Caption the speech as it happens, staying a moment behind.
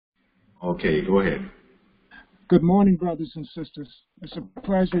Okay, go ahead. Good morning, brothers and sisters. It's a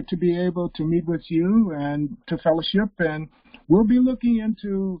pleasure to be able to meet with you and to fellowship, and we'll be looking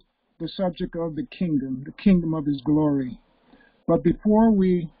into the subject of the kingdom of His glory. But before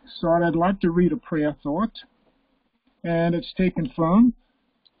we start, I'd like to read a prayer thought, and it's taken from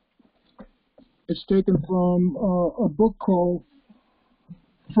a book called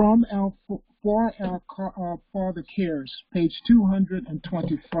For Our Father Cares, page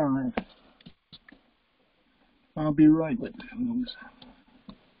 225. I'll be right with you.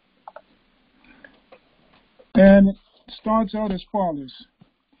 And it starts out as follows.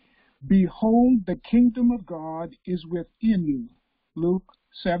 Behold, the kingdom of God is within you. Luke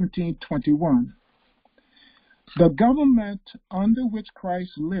 17:21. The government under which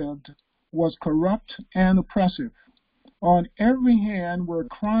Christ lived was corrupt and oppressive. On every hand were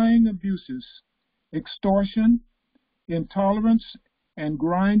crying abuses, extortion, intolerance, and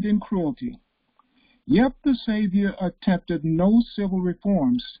grinding cruelty. Yet the Savior attempted no civil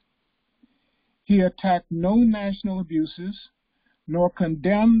reforms. He attacked no national abuses, nor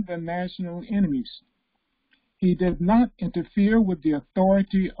condemned the national enemies. He did not interfere with the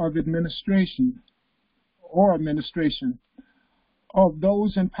authority of administration of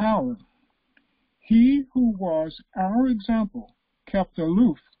those in power. He who was our example kept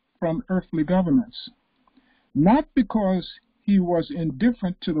aloof from earthly governments, not because he was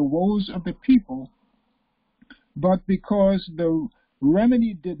indifferent to the woes of the people, but because the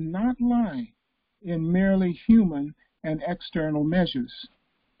remedy did not lie in merely human and external measures.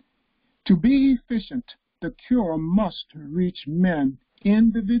 To be efficient, the cure must reach men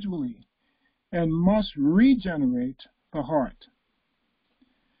individually and must regenerate the heart.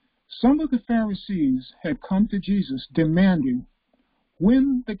 Some of the Pharisees had come to Jesus demanding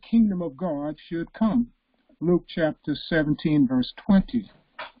when the kingdom of God should come. Luke chapter 17, verse 20.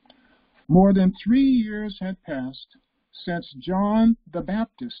 More than 3 years had passed since John the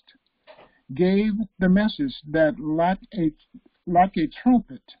Baptist gave the message that like a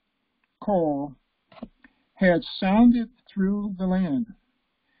trumpet call had sounded through the land.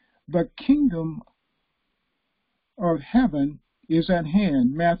 The kingdom of heaven is at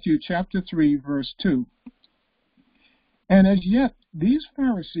hand, Matthew chapter 3, verse 2. And as yet, these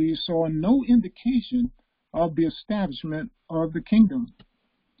Pharisees saw no indication of the establishment of the kingdom.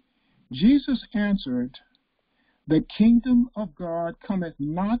 Jesus answered, the kingdom of God cometh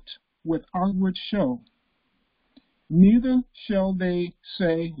not with outward show, neither shall they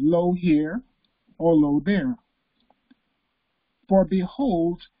say, lo here, or lo there. For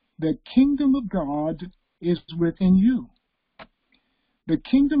behold, the kingdom of God is within you. The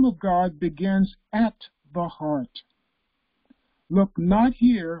kingdom of God begins at the heart. Look not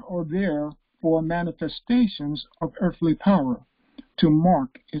here or there for manifestations of earthly power to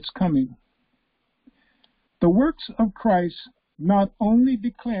mark its coming. The works of Christ not only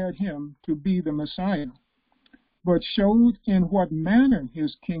declared him to be the Messiah, but showed in what manner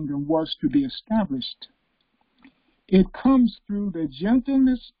his kingdom was to be established. It comes through the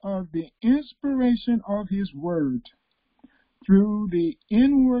gentleness of the inspiration of his word, through the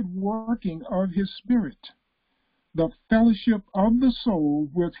inward working of his spirit, the fellowship of the soul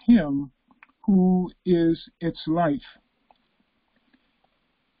with him who is its life.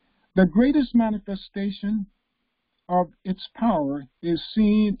 The greatest manifestation of its power is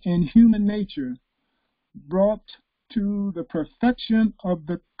seen in human nature, brought to the perfection of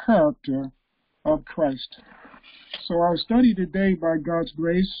the character of Christ. So our study today, by God's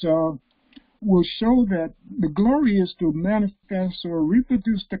grace, will show that the glory is to manifest or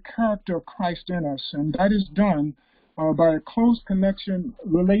reproduce the character of Christ in us, and that is done by a close connection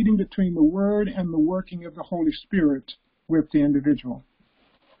relating between the Word and the working of the Holy Spirit with the individual.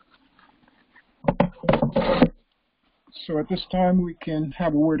 So at this time, we can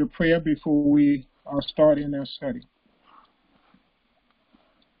have a word of prayer before we start in our study.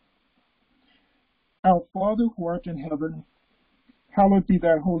 Our Father who art in heaven, hallowed be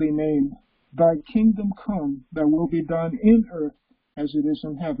thy holy name. Thy kingdom come, thy will be done in earth as it is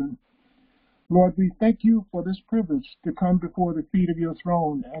in heaven. Lord, we thank you for this privilege to come before the feet of your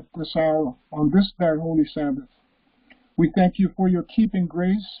throne at this hour on this thy holy Sabbath. We thank you for your keeping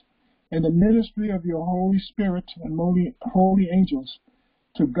grace and the ministry of your Holy Spirit and holy angels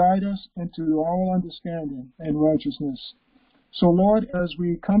to guide us into all understanding and righteousness. So, Lord, as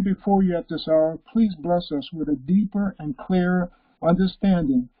we come before you at this hour, please bless us with a deeper and clearer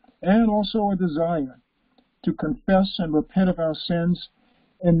understanding and also a desire to confess and repent of our sins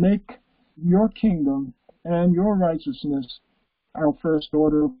and make your kingdom and your righteousness our first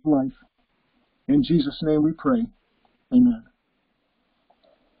order of life. In Jesus' name we pray. Amen.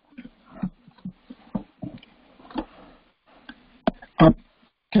 Uh,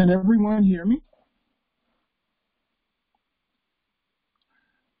 can everyone hear me?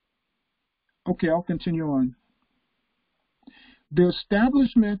 Okay, I'll continue on. The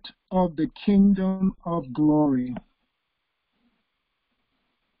establishment of the kingdom of glory.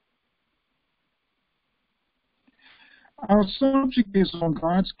 Our subject is on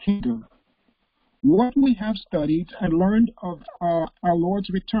God's kingdom. What we have studied and learned of our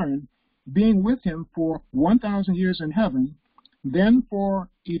Lord's return, being with him for 1,000 years in heaven, then for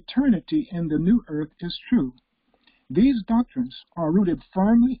eternity in the new earth, is true. These doctrines are rooted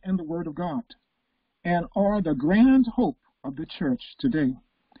firmly in the Word of God and are the grand hope of the church today.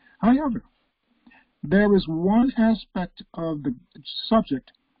 However, there is one aspect of the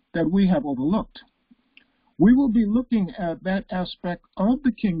subject that we have overlooked. We will be looking at that aspect of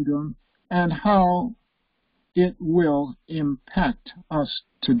the kingdom and how it will impact us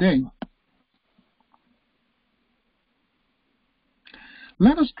today.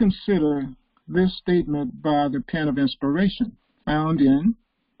 Let us consider this statement by the pen of inspiration found in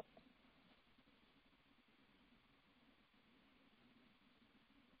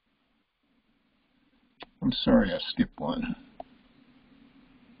I'm sorry, I skipped one.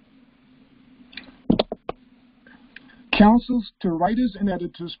 Counsels to Writers and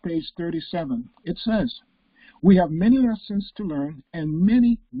Editors, page 37. It says, "We have many lessons to learn and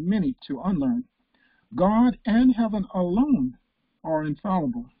many, many to unlearn. God and heaven alone are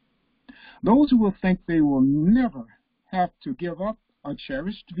infallible. Those who will think they will never have to give up a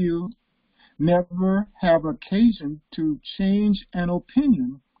cherished view, never have occasion to change an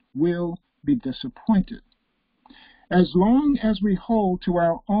opinion, will be disappointed. As long as we hold to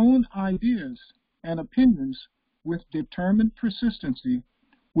our own ideas and opinions with determined persistency,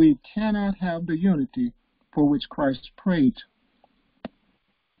 we cannot have the unity for which Christ prayed."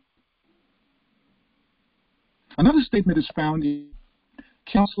 Another statement is found in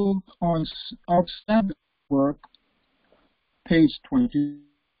Counsel of Sabbath Work, page 20.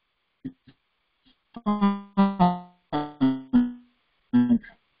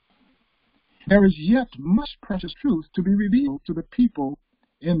 There is yet much precious truth to be revealed to the people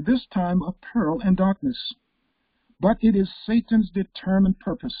in this time of peril and darkness. But it is Satan's determined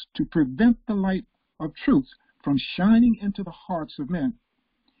purpose to prevent the light of truth from shining into the hearts of men.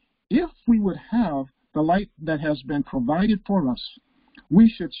 If we would have the light that has been provided for us, we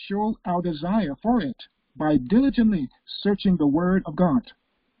should show our desire for it by diligently searching the Word of God.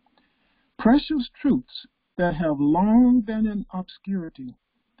 Precious truths that have long been in obscurity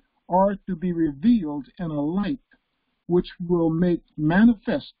are to be revealed in a light which will make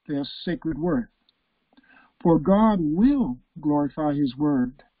manifest their sacred worth. For God will glorify his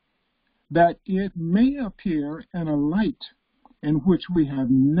word, that it may appear in a light in which we have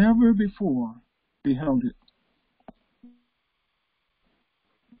never before beheld it.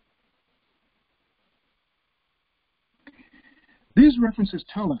 These references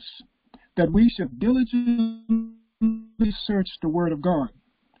tell us that we should diligently search the Word of God,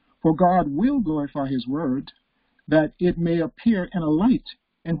 for God will glorify his word, that it may appear in a light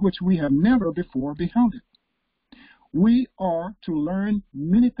in which we have never before beheld it. We are to learn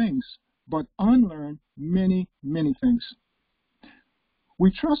many things, but unlearn many, many things.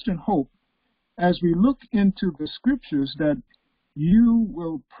 We trust and hope as we look into the scriptures that you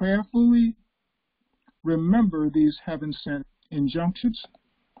will prayerfully remember these heaven-sent injunctions.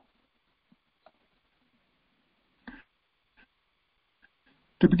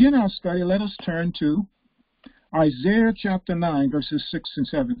 To begin our study, let us turn to Isaiah chapter 9, verses 6 and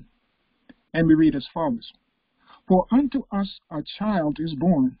 7, and we read as follows. For unto us a child is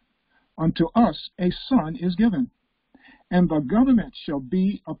born, unto us a son is given, and the government shall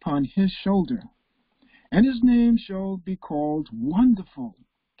be upon his shoulder, and his name shall be called Wonderful,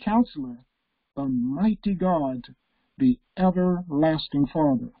 Counselor, the Mighty God, the Everlasting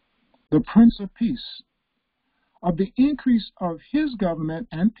Father, the Prince of Peace. Of the increase of his government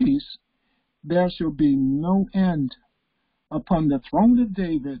and peace there shall be no end, upon the throne of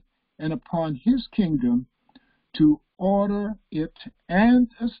David and upon his kingdom, to order it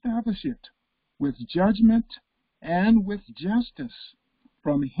and establish it with judgment and with justice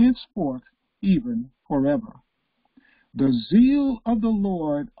from henceforth even forever. The zeal of the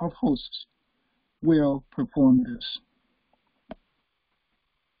Lord of hosts will perform this.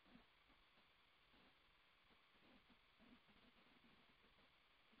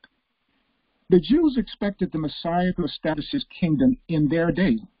 The Jews expected the Messiah to establish his kingdom in their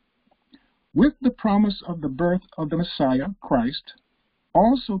day. With the promise of the birth of the Messiah, Christ,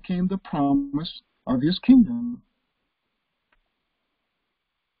 also came the promise of his kingdom.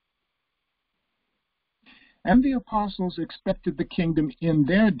 And the apostles expected the kingdom in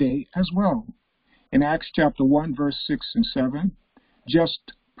their day as well. In Acts chapter 1, verse 6 and 7,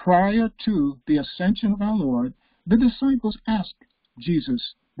 just prior to the ascension of our Lord, the disciples asked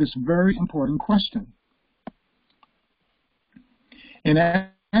Jesus this very important question. In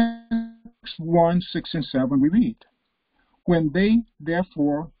Acts 1, 6 and 7, we read, "When they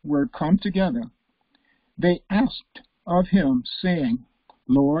therefore were come together, they asked of him, saying,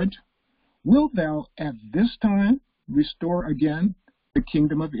 Lord, wilt thou at this time restore again the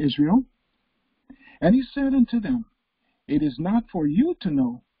kingdom of Israel? And he said unto them, It is not for you to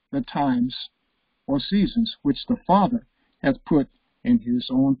know the times or seasons which the Father hath put in his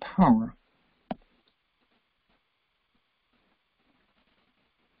own power."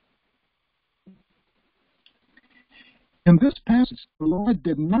 In this passage, the Lord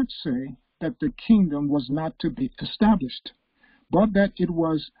did not say that the kingdom was not to be established, but that it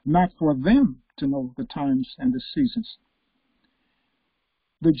was not for them to know the times and the seasons.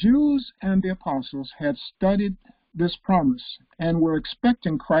 The Jews and the apostles had studied this promise and were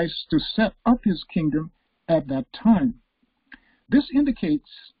expecting Christ to set up his kingdom at that time. This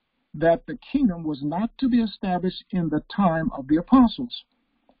indicates that the kingdom was not to be established in the time of the apostles,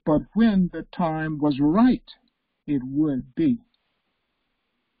 but when the time was right, it would be.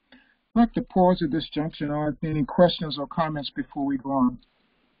 I'd like to pause at this junction. Are there any questions or comments before we go on?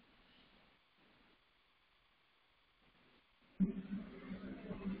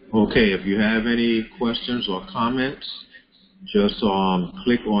 Okay, if you have any questions or comments, just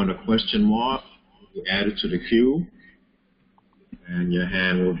click on the question mark, you add it to the queue, and your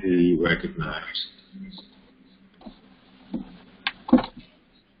hand will be recognized.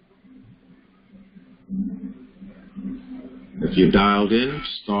 If you dialed in,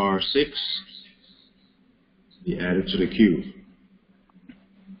 *6, be added to the queue.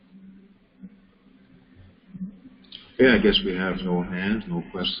 Okay, I guess we have no hands, no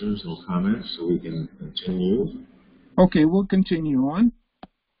questions, no comments, so we can continue. Okay, we'll continue on.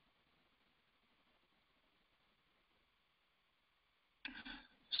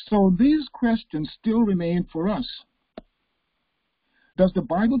 So these questions still remain for us. Does the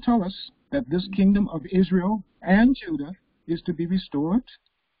Bible tell us that this kingdom of Israel and Judah is to be restored?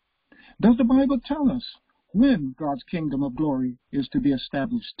 Does the Bible tell us when God's kingdom of glory is to be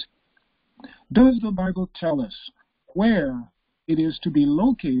established? Does the Bible tell us where it is to be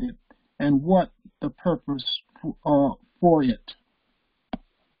located and what the purpose for it?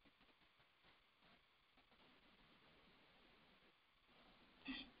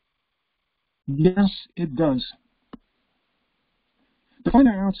 Yes, it does. To find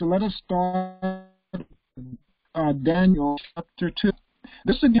our answer, let us start Daniel chapter 2.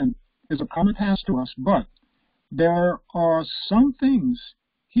 This again is a common pass to us, but there are some things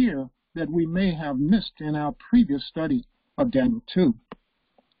here that we may have missed in our previous study of Daniel 2.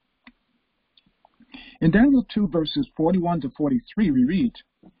 In Daniel 2, verses 41 to 43, we read,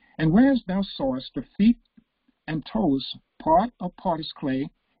 "And whereas thou sawest the feet and toes, part of potter's clay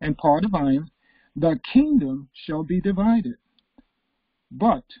and part of iron, the kingdom shall be divided.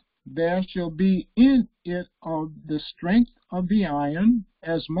 But there shall be in it of the strength of the iron,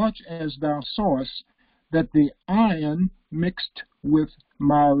 as much as thou sawest that the iron mixed with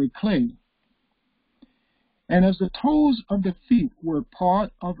miry clay. And as the toes of the feet were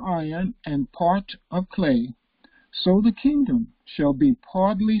part of iron and part of clay, so the kingdom shall be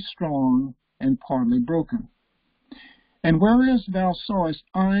partly strong and partly broken. And whereas thou sawest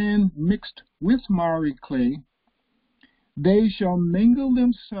iron mixed with miry clay, they shall mingle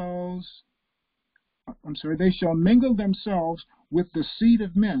themselves with the seed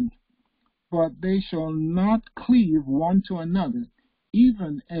of men, but they shall not cleave one to another,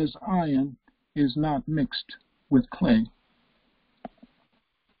 even as iron is not mixed with clay."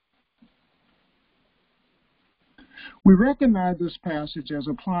 We recognize this passage as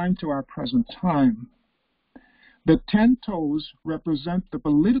applying to our present time. The 10 toes represent the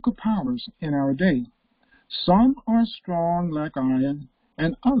political powers in our day. Some are strong like iron,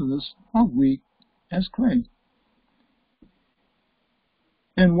 and others are weak as clay.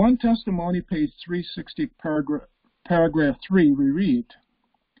 In 1 Testimony, page 360, paragraph 3, we read,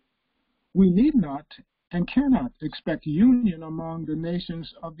 "We need not and cannot expect union among the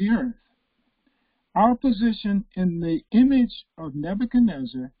nations of the earth. Our position in the image of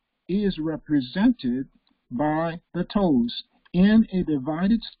Nebuchadnezzar is represented by the toes in a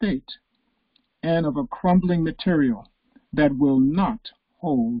divided state and of a crumbling material that will not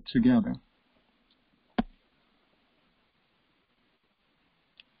hold together."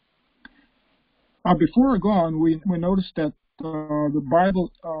 Before I go on, we noticed that the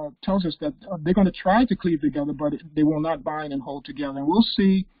Bible tells us that they're going to try to cleave together, but they will not bind and hold together. And we'll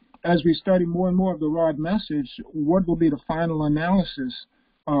see as we study more and more of the rod message what will be the final analysis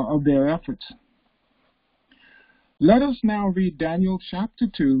of their efforts. Let us now read Daniel chapter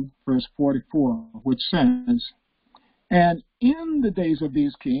 2, verse 44, which says, "And in the days of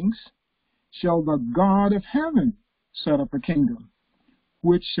these kings shall the God of heaven set up a kingdom,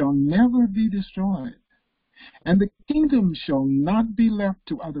 which shall never be destroyed. And the kingdom shall not be left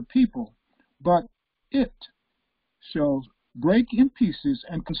to other people, but it shall break in pieces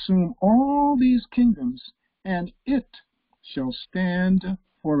and consume all these kingdoms, and it shall stand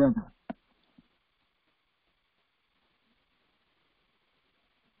forever."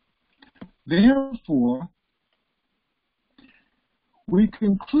 Therefore, we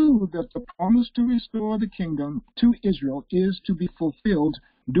conclude that the promise to restore the kingdom to Israel is to be fulfilled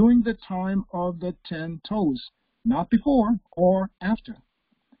during the time of the 10 toes, not before or after.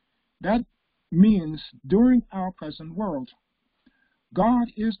 That means during our present world.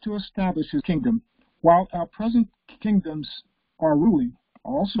 God is to establish his kingdom while our present kingdoms are ruling.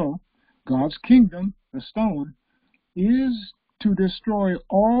 Also, God's kingdom, the stone, is to destroy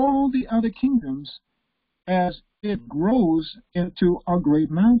all the other kingdoms as it grows into a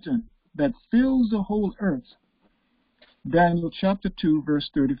great mountain that fills the whole earth. Daniel chapter 2, verse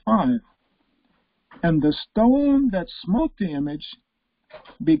 35. "And the stone that smote the image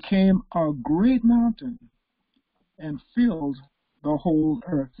became a great mountain and filled the whole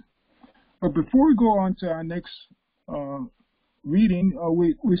earth." But before we go on to our next reading,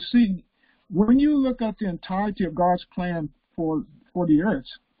 we see, when you look at the entirety of God's plan for the earth,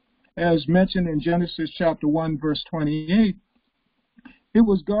 as mentioned in Genesis chapter 1, verse 28, it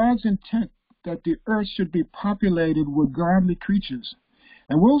was God's intent that the earth should be populated with godly creatures.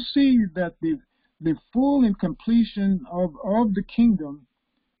 And we'll see that the full and completion of the kingdom,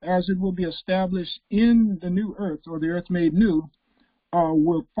 as it will be established in the new earth, or the earth made new,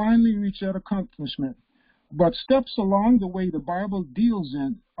 will finally reach that accomplishment. But steps along the way the Bible deals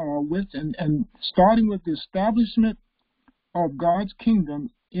with, and starting with the establishment of God's kingdom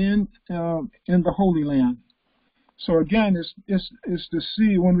in the Holy Land. So again, it's to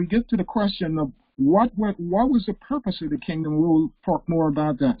see, when we get to the question of what was the purpose of the kingdom, we'll talk more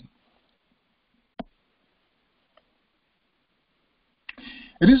about that.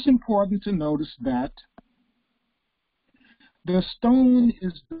 It is important to notice that the stone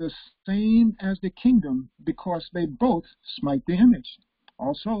is the same as the kingdom because they both smite the image.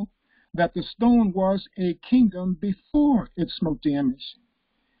 Also, that the stone was a kingdom before it smote the image.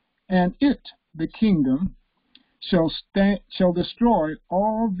 And it, the kingdom, shall destroy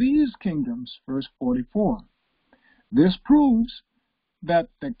all these kingdoms, verse 44. This proves that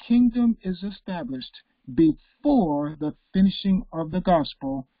the kingdom is established before the finishing of the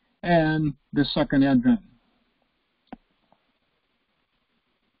gospel and the second advent.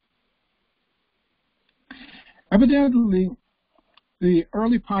 Evidently, the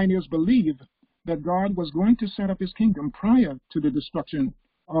early pioneers believed that God was going to set up his kingdom prior to the destruction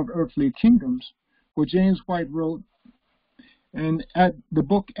of earthly kingdoms, which James White wrote in the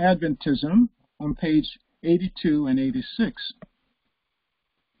book Adventism on page 82 and 86.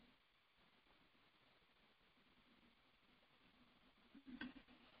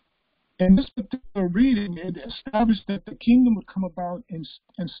 In this particular reading, it established that the kingdom would come about in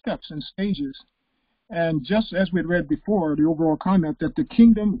steps and stages. And just as we had read before, the overall comment that the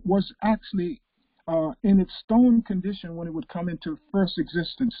kingdom was actually in its stone condition when it would come into first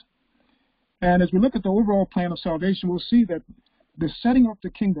existence. And as we look at the overall plan of salvation, we'll see that the setting up the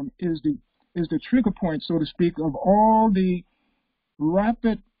kingdom is the trigger point, so to speak, of all the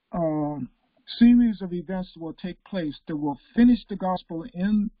rapid series of events that will take place that will finish the gospel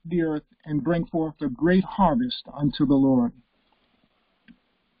in the earth and bring forth a great harvest unto the Lord.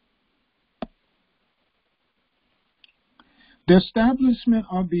 The establishment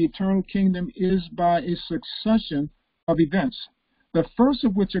of the eternal kingdom is by a succession of events, the first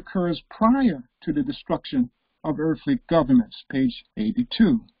of which occurs prior to the destruction of earthly governments, page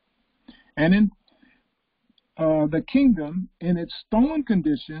 82. And in the kingdom, in its stone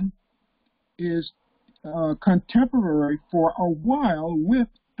condition, is contemporary for a while with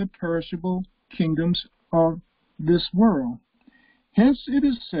the perishable kingdoms of this world. Hence it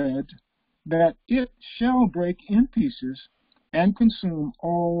is said that it shall break in pieces and consume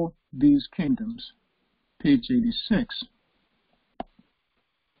all these kingdoms. Page 86.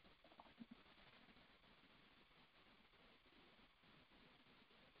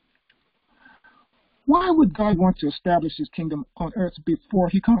 Why would God want to establish his kingdom on earth before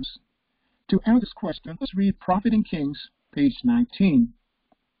he comes? To answer this question, let's read Prophet and Kings page 19.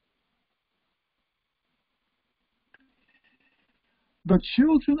 The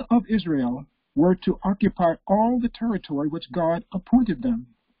children of Israel were to occupy all the territory which God appointed them.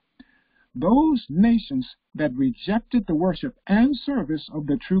 Those nations that rejected the worship and service of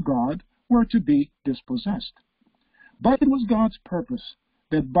the true God were to be dispossessed. But it was God's purpose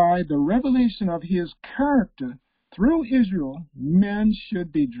that by the revelation of his character through Israel, men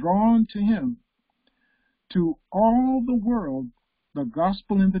should be drawn to him. To all the world, the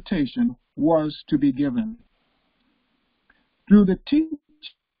gospel invitation was to be given. Through the teaching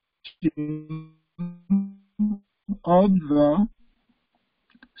of the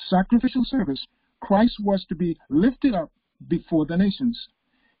sacrificial service, Christ was to be lifted up before the nations,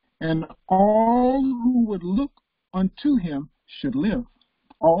 and all who would look unto him should live.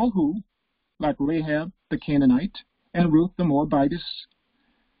 All who, like Rahab the Canaanite and Ruth the Moabitess,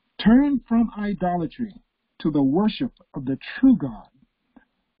 turned from idolatry to the worship of the true God,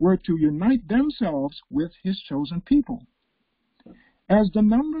 were to unite themselves with his chosen people. As the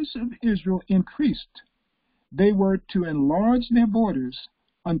numbers of Israel increased, they were to enlarge their borders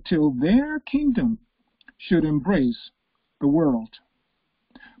until their kingdom should embrace the world.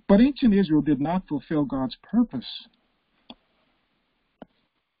 But ancient Israel did not fulfill God's purpose.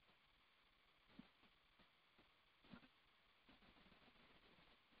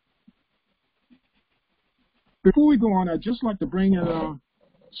 Before we go on, I'd just like to bring in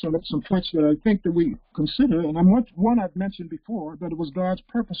some points that I think that we consider, and one I've mentioned before, that it was God's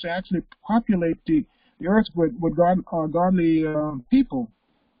purpose to actually populate the earth with godly people.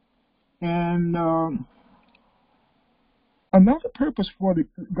 And another purpose for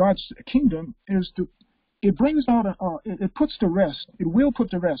God's kingdom is it brings out, it puts to rest, it will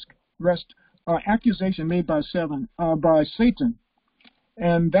put to rest accusation made by Satan.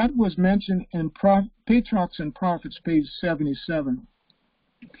 And that was mentioned in Patriarchs and Prophets, page 77.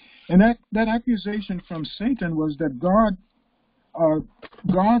 And that accusation from Satan was that God's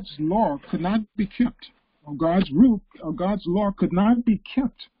law could not be kept, or God's law could not be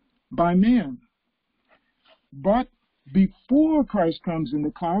kept by man. But before Christ comes in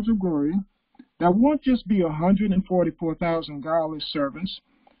the clouds of glory, there won't just be 144,000 godless servants,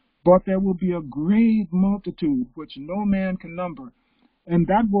 but there will be a great multitude which no man can number. And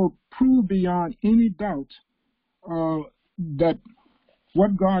that will prove beyond any doubt that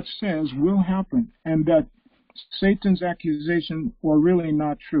what God says will happen, and that Satan's accusation were really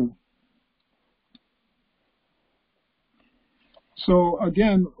not true. So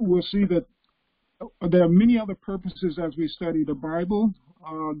again, we'll see that there are many other purposes as we study the Bible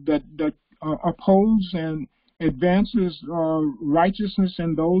that oppose and advances righteousness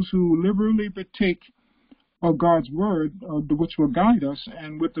in those who liberally partake of God's word, which will guide us,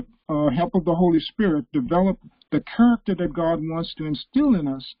 and with the help of the Holy Spirit, develop the character that God wants to instill in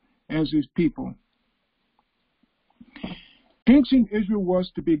us as his people. Ancient Israel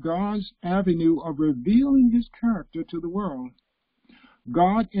was to be God's avenue of revealing his character to the world.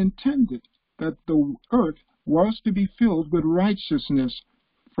 God intended that the earth was to be filled with righteousness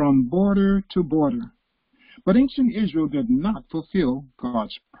from border to border. But ancient Israel did not fulfill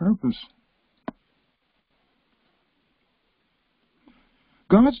God's purpose.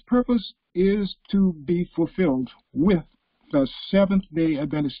 God's purpose is to be fulfilled with the Seventh-day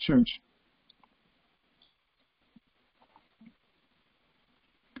Adventist Church.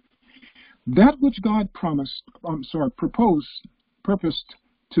 That which God purposed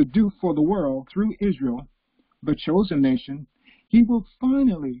to do for the world through Israel, the chosen nation, he will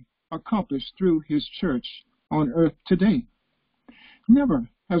finally accomplish through his church on earth today. Never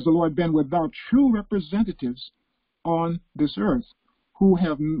has the Lord been without true representatives on this earth who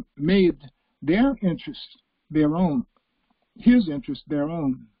have made their interests their own, his interests their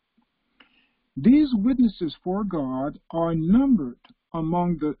own. These witnesses for God are numbered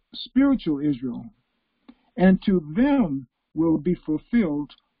among the spiritual Israel, and to them will be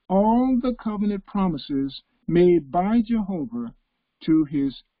fulfilled all the covenant promises made by Jehovah to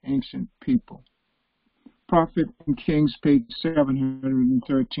his ancient people. Prophet and Kings, page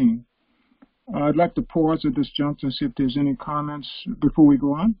 713. I'd like to pause at this juncture and see if there's any comments before we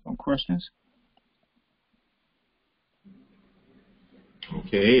go on, or questions.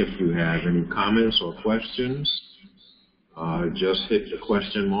 Okay, if you have any comments or questions, just hit the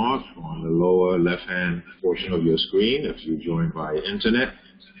question mark on the lower left-hand portion of your screen if you joined by internet.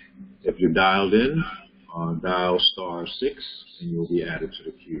 If you dialed in, dial *6 and you'll be added to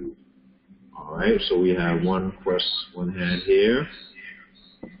the queue. All right, so we have one hand here.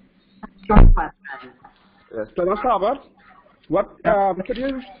 Yes, Brother Robert, could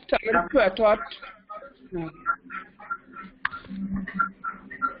you tell me the prayer thought?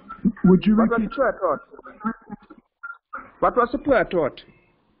 Would you What was repeat? the prayer thought? What was the prayer thought?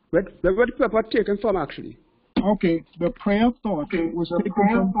 Where the prayer was taken from, actually? Okay, the prayer thought was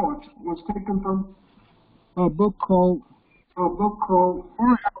taken from a book called Where Our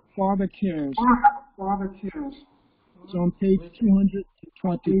Father Cares. It's on page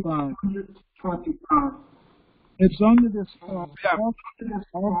 225. It's under this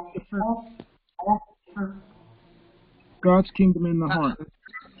God's Kingdom in the Heart.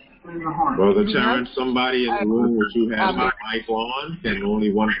 Brother Terrence, somebody in the room, would you have your mic on? Can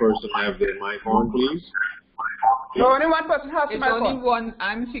only one person have their mic on, please? No, only one person has It's my only phone. one.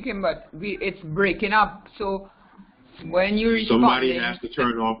 I'm speaking, but it's breaking up. So when you respond, Somebody has to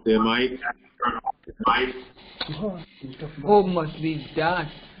turn off their mic. Oh, must be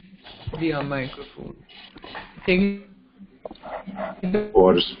that via microphone. Thing-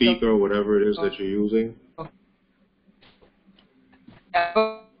 Or the speaker, whatever it is that you're using.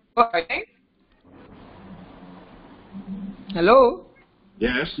 Hello?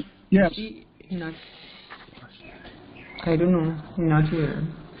 Yes? Yes. Not, I don't know. Not here.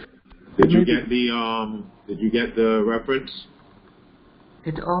 Did you get the reference?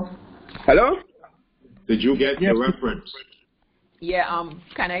 It's off. Hello? Did you get the reference? Yeah.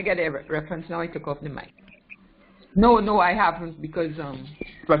 Can I get a reference now? I took off the mic. No, I haven't because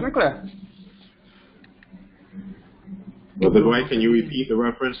Wasn't clear. Brother Dwight, can you repeat the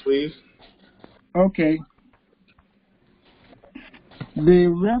reference, please? Okay. The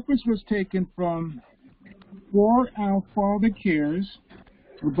reference was taken from For Our Father Cares,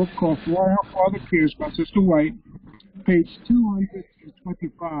 a book called For Our Father Cares by Sister White, page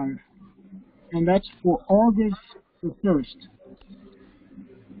 225. And that's for August the 1st.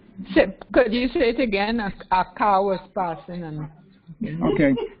 Could you say it again? A car was passing and.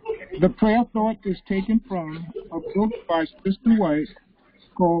 Okay. The prayer thought is taken from a book by Sister White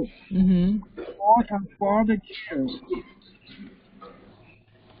called For Our Father Cares,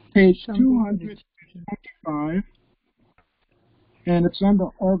 page 225, and it's under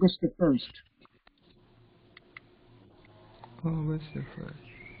August the 1st. August the 1st.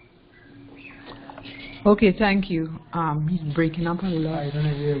 Okay, thank you. He's breaking up a lot. I don't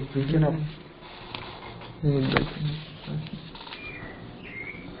know if you're breaking up. He's breaking up.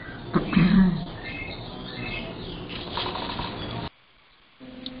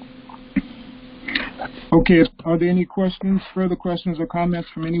 Okay, are there any questions, further questions or comments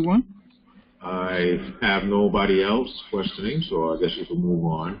from anyone? I have nobody else questioning, so I guess you can move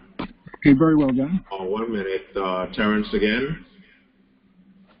on. Okay, very well done. 1 minute, Terrence again.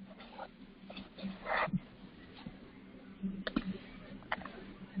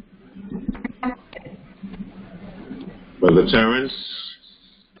 Brother Terrence.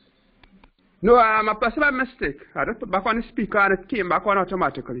 No, I pressed by mistake. I just put back on the speaker and it came back on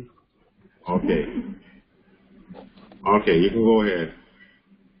automatically. Okay. Okay, you can go ahead.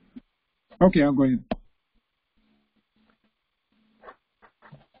 Okay, I'll go ahead.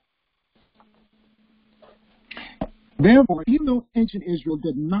 Therefore, even though ancient Israel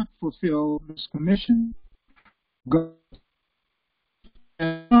did not fulfill this commission, God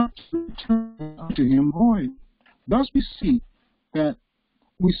did not return unto him void. Thus we see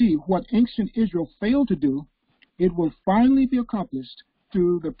what ancient Israel failed to do, it will finally be accomplished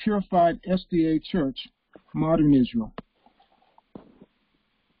through the purified SDA church, modern Israel.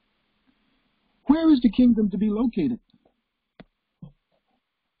 Where is the kingdom to be located?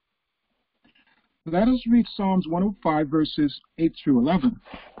 Let us read Psalms 105, verses 8 through 11.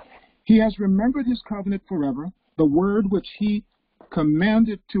 He has remembered his covenant forever, the word which he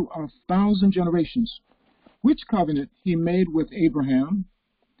commanded to 1,000 generations, which covenant he made with Abraham,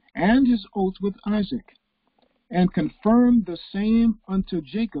 and his oath with Isaac, and confirmed the same unto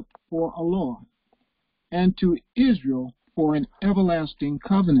Jacob for a law, and to Israel for an everlasting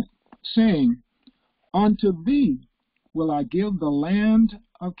covenant, saying, Unto thee will I give the land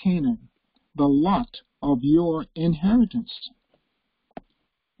of Canaan, the lot of your inheritance.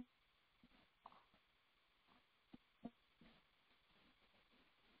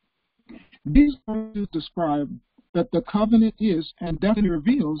 These verses describe that the covenant is and definitely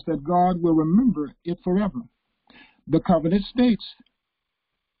reveals that God will remember it forever. The covenant states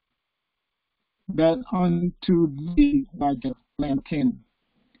that unto thee I give the land of Canaan.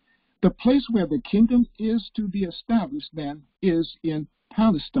 The place where the kingdom is to be established then is in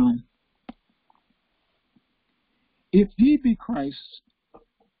Palestine. If ye be Christ,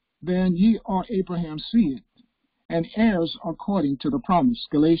 then ye are Abraham's seed, and heirs according to the promise.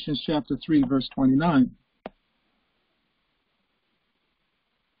 Galatians chapter 3, verse 29.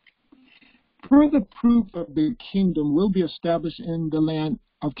 further proof of the kingdom will be established in the land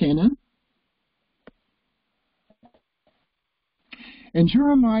of Canaan. In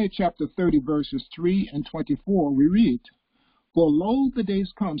Jeremiah chapter 30, verses 3 and 24, we read, "For lo, the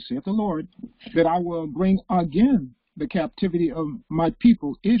days come, saith the Lord, that I will bring again the captivity of my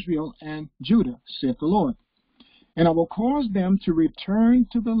people Israel and Judah, saith the Lord. And I will cause them to return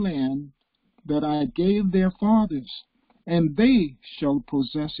to the land that I gave their fathers, and they shall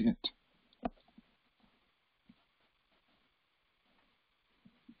possess it."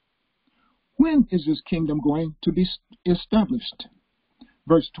 When is this kingdom going to be established?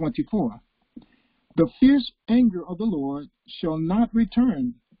 Verse 24, "The fierce anger of the Lord shall not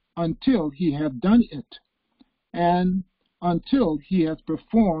return until he have done it, and until he hath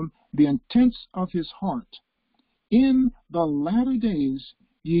performed the intents of his heart. In the latter days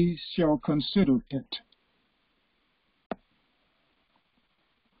ye shall consider it."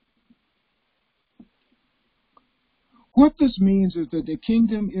 What this means is that the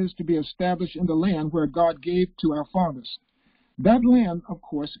kingdom is to be established in the land where God gave to our fathers. That land, of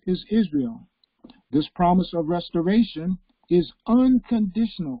course, is Israel. This promise of restoration is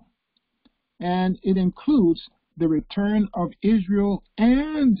unconditional, and it includes the return of Israel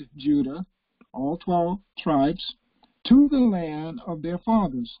and Judah, all 12 tribes, to the land of their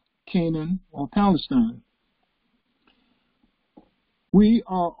fathers, Canaan or Palestine. We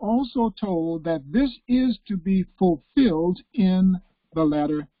are also told that this is to be fulfilled in the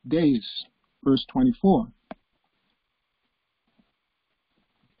latter days. Verse 24.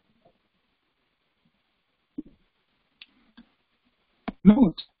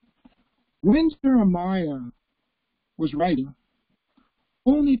 Note, when Jeremiah was writing,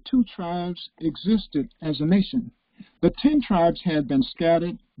 only 2 tribes existed as a nation. The 10 tribes had been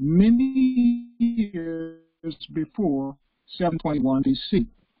scattered many years before 721 BC.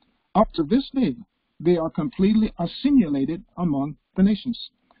 Up to this day, they are completely assimilated among the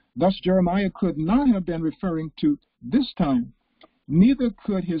nations. Thus, Jeremiah could not have been referring to this time. Neither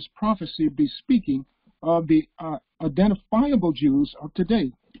could his prophecy be speaking of the identifiable Jews of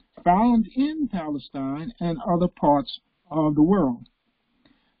today, found in Palestine and other parts of the world,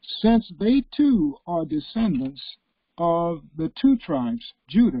 since they too are descendants of the 2 tribes,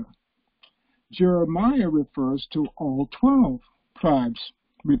 Judah. Jeremiah refers to all 12 tribes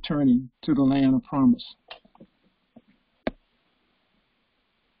returning to the land of promise.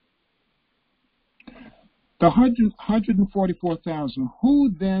 The 144,000, who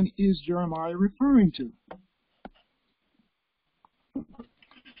then is Jeremiah referring to?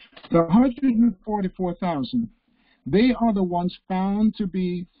 The 144,000, they are the ones found to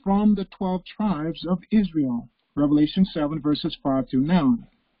be from the 12 tribes of Israel. Revelation 7, verses 5 through 9.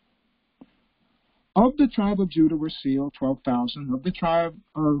 Of the tribe of Judah were sealed 12,000. Of the tribe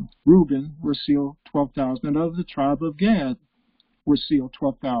of Reuben were sealed 12,000. And of the tribe of Gad were sealed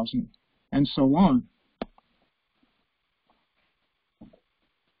 12,000. And so on.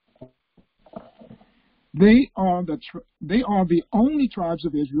 They are the only tribes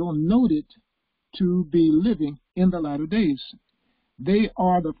of Israel noted to be living in the latter days. They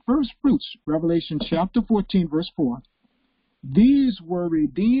are the first fruits, Revelation chapter 14, verse 4. These were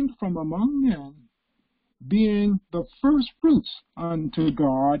redeemed from among men, being the first fruits unto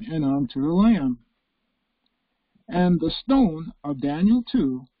God and unto the Lamb. And the stone of Daniel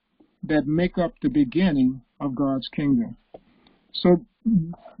 2 that make up the beginning of God's kingdom. So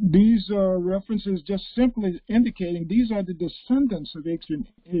these are references just simply indicating these are the descendants of ancient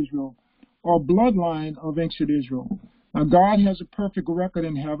Israel, or bloodline of ancient Israel. Now, God has a perfect record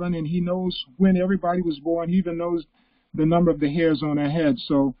in heaven, and he knows when everybody was born. He even knows the number of the hairs on their head.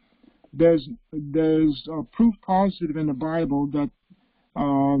 So there's proof positive in the Bible that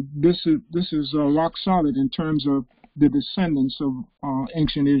this is rock solid in terms of the descendants of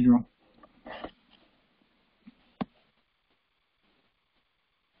ancient Israel.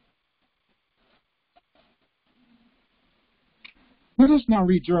 Let us now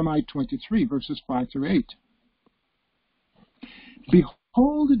read Jeremiah 23, verses 5 through 8.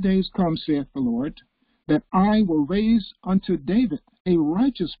 "Behold, the days come, saith the Lord, that I will raise unto David a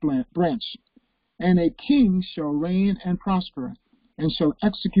righteous branch, and a king shall reign and prosper, and shall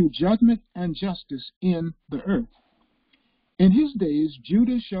execute judgment and justice in the earth. In his days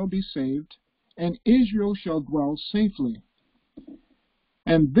Judah shall be saved, and Israel shall dwell safely.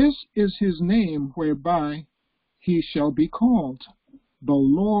 And this is his name whereby he shall be called, the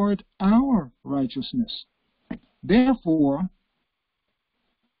Lord our righteousness. Therefore,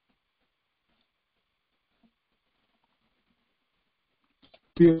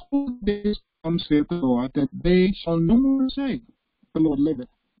 behold, days come, saith the Lord, that they shall no more say, the Lord liveth,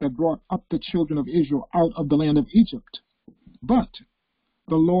 that brought up the children of Israel out of the land of Egypt. But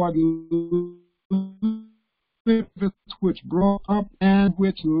the Lord liveth, which brought up and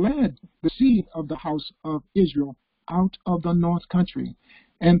which led the seed of the house of Israel out of the north country,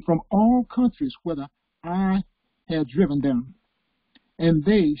 and from all countries whither I had driven them, and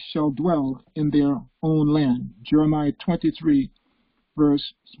they shall dwell in their own land. Jeremiah 23,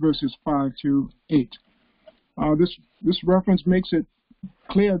 verses 5 through 8. This reference makes it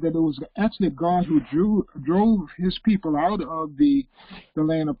clear that it was actually God who drove his people out of the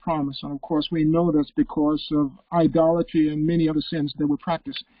land of promise. And of course, we know that's because of idolatry and many other sins that were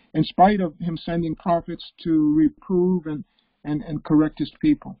practiced, in spite of him sending prophets to reprove and correct his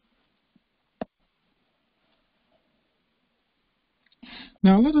people.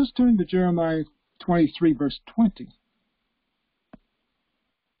 Now let us turn to Jeremiah 23, verse 20.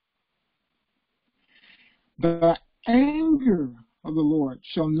 The anger of the Lord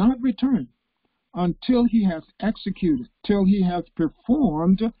shall not return until he hath executed, till he hath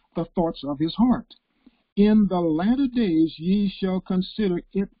performed the thoughts of his heart. In the latter days ye shall consider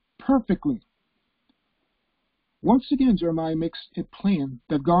it perfectly. Once again, Jeremiah makes it plain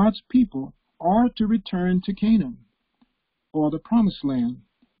that God's people are to return to Canaan, or the promised land,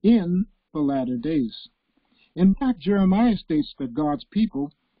 in the latter days. In fact, Jeremiah states that God's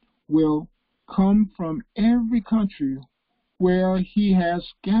people will come from every country where he has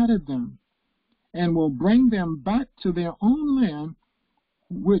scattered them, and will bring them back to their own land,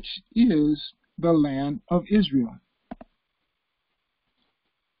 which is the land of Israel.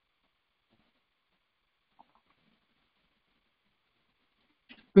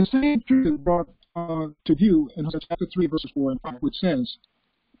 The same truth is brought to view in chapter 3, verses 4 and 5, which says,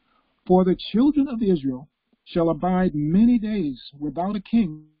 For the children of Israel shall abide many days without a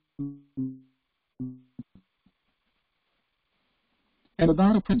king and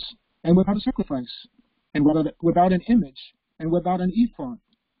without a prince, and without a sacrifice, and without an image, and without an ephod,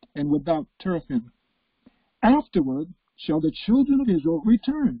 and without teraphim. Afterward shall the children of Israel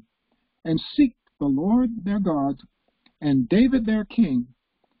return, and seek the Lord their God, and David their king,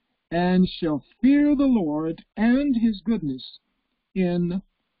 and shall fear the Lord and his goodness in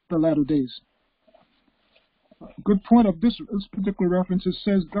the latter days. A good point of this particular reference, it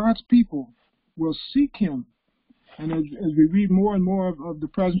says God's people will seek him. And as we read more and more of the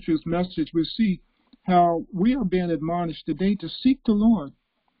present truth message, we see how we are being admonished today to seek the Lord.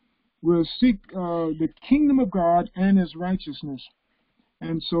 We'll seek the kingdom of God and his righteousness.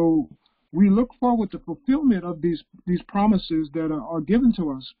 And so we look forward to fulfillment of these promises that are given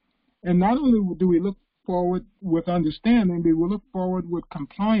to us. And not only do we look forward with understanding, but we look forward with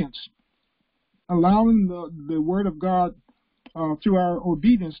compliance, allowing the word of God through our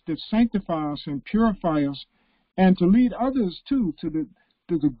obedience to sanctify us and purify us, and to lead others too to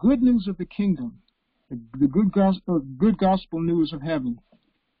the good news of the kingdom, the good gospel news of heaven.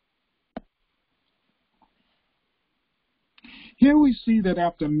 Here we see that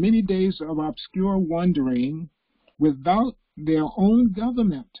after many days of obscure wandering, without their own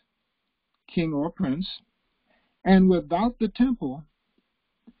government, king or prince, and without the temple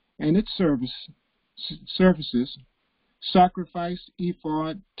and its services, sacrifice,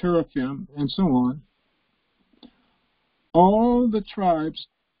 ephod, teraphim, and so on, all the tribes,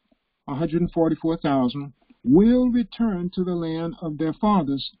 144,000, will return to the land of their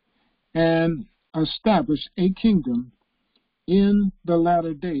fathers and establish a kingdom in the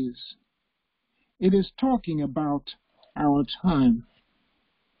latter days. It is talking about our time.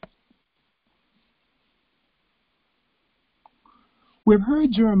 We've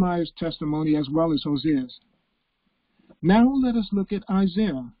heard Jeremiah's testimony as well as Hosea's. Now let us look at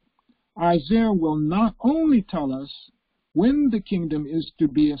Isaiah. Isaiah will not only tell us when the kingdom is to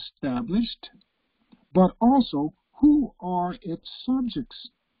be established, but also who are its subjects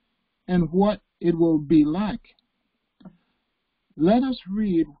and what it will be like. Let us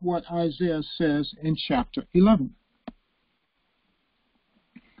read what Isaiah says in chapter 11.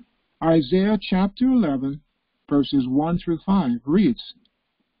 Isaiah chapter 11, verses 1 through 5 reads,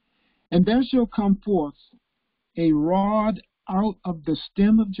 And there shall come forth a rod out of the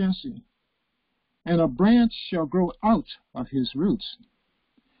stem of Jesse, and a branch shall grow out of his roots.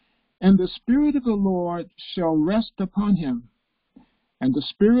 And the Spirit of the Lord shall rest upon him, and the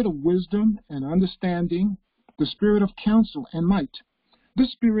Spirit of wisdom and understanding, the Spirit of counsel and might, the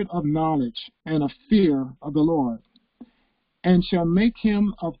Spirit of knowledge and of fear of the Lord, and shall make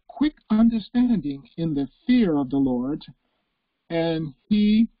him of quick understanding in the fear of the Lord, and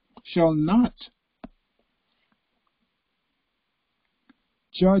he shall not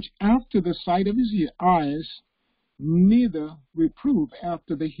judge after the sight of his eyes, neither reprove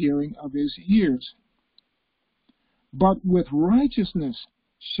after the hearing of his ears. But with righteousness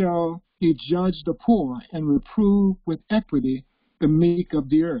shall he judge the poor, and reprove with equity the meek of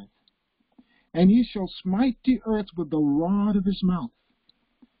the earth. And he shall smite the earth with the rod of his mouth,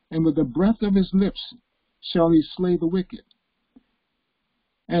 and with the breath of his lips shall he slay the wicked.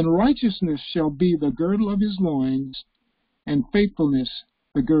 And righteousness shall be the girdle of his loins, and faithfulness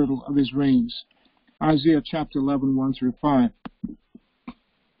the girdle of his reins. Isaiah chapter 11, 1 through 5.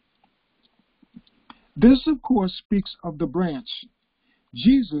 This, of course, speaks of the branch.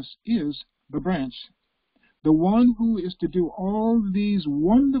 Jesus is the branch, the one who is to do all these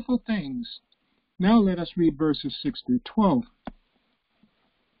wonderful things. Now let us read verses 6 through 12.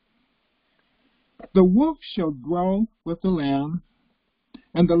 The wolf shall dwell with the lamb,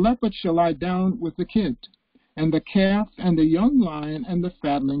 and the leopard shall lie down with the kid, and the calf and the young lion and the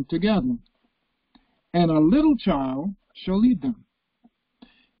fatling together. And a little child shall lead them.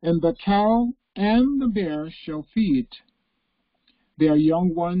 And the cow and the bear shall feed. Their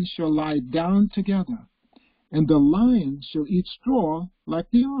young ones shall lie down together, and the lion shall eat straw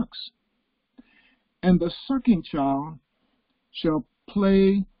like the ox. And the sucking child shall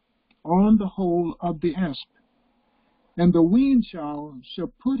play on the hole of the asp, and the weaned child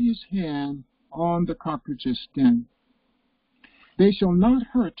shall put his hand on the cockroach's den. They shall not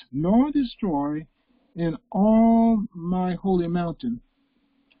hurt nor destroy in all my holy mountain,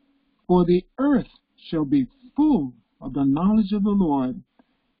 for the earth shall be full of the knowledge of the Lord,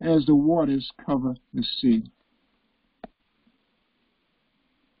 as the waters cover the sea.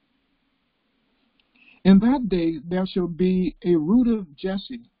 In that day there shall be a root of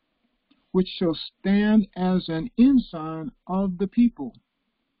Jesse, which shall stand as an ensign of the people.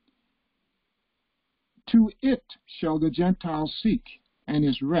 To it shall the Gentiles seek, and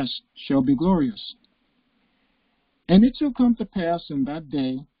his rest shall be glorious. And it shall come to pass in that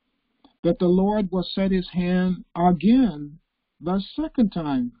day that the Lord will set his hand again the second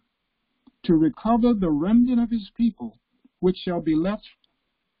time to recover the remnant of his people, which shall be left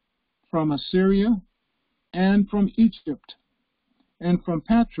from Assyria and from Egypt, and from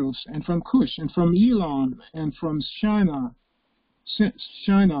Patros, and from Cush, and from Elam, and from Shinar,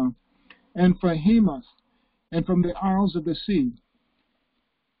 and from Hamath, and from the isles of the sea.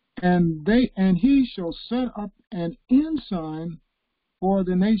 And he shall set up an ensign for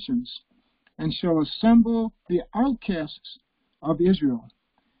the nations, and shall assemble the outcasts of Israel,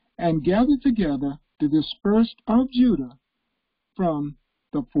 and gather together the dispersed of Judah from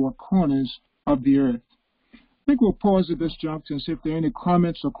the four corners of the earth. I think we'll pause at this juncture and see if there are any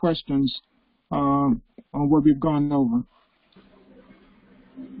comments or questions on what we've gone over.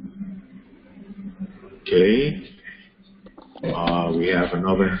 Okay. We have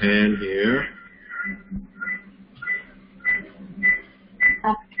another hand here.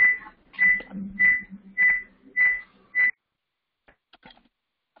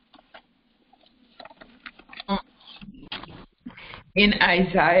 In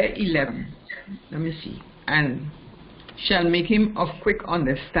Isaiah 11, let me see, and shall make him of quick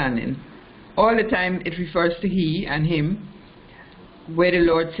understanding. All the time it refers to he and him, where the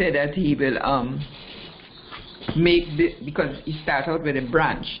Lord said that he will because he starts out with a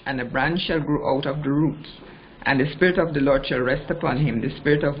branch, and the branch shall grow out of the roots, and the Spirit of the Lord shall rest upon him, the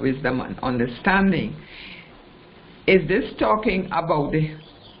Spirit of wisdom and understanding. Is this talking about the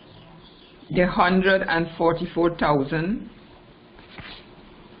 144,000?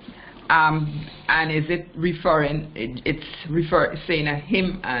 And is it referring? Saying a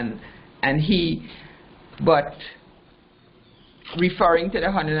him and he, but referring to the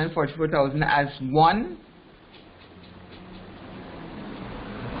 144,000 as one,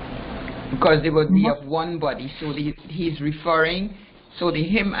 because they would be of one body. So he's referring. So the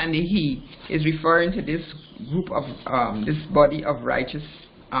him and the he is referring to this group of this body of righteous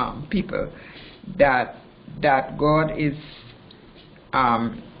people that God is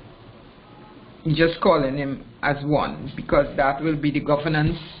just calling him as one, because that will be the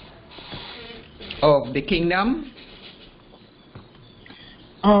governance of the kingdom.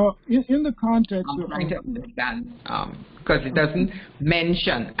 In the context I'm trying to understand, because it doesn't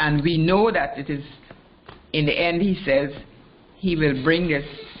mention, and we know that it is, in the end he says he will bring this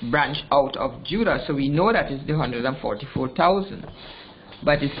branch out of Judah, so we know that it's the 144,000,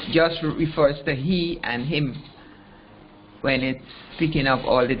 but it just refers to he and him when it's speaking of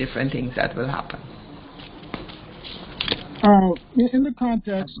all the different things that will happen. In the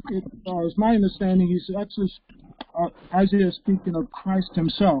context, it's my understanding he's actually, Isaiah is speaking of Christ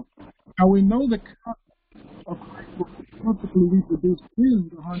himself. Now we know the of Christ will perfectly reproduce in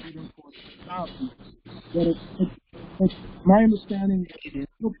the 140,000, but But my understanding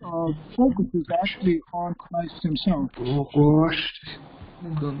focus is actually on Christ himself. Oh gosh.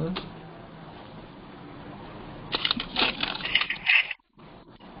 Google.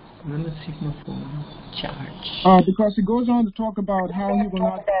 I'm going to see my phone charge. Because it goes on to talk about how he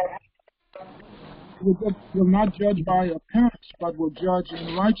will not judge by appearance, but will judge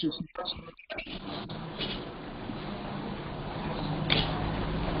in righteousness.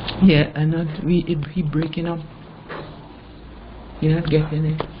 Yeah, and not he breaking up. You're not getting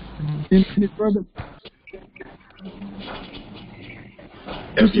it. Any further?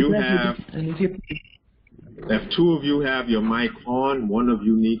 If two of you have your mic on, one of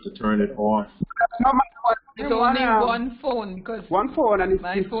you need to turn it off. No, It's only one phone because one phone and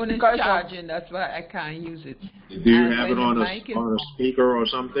my phone is charging. That's why I can't use it. Do you have it on a speaker or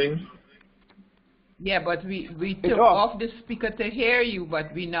something? Yeah, but we took off the speaker to hear you,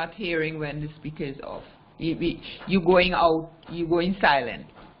 but we're not hearing when the speaker is off. You going out, you going silent.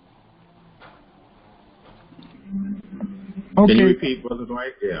 Okay. Can you repeat, Brother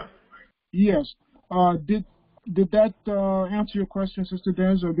Dwight? Yeah. Yes. Did that answer your question, Sister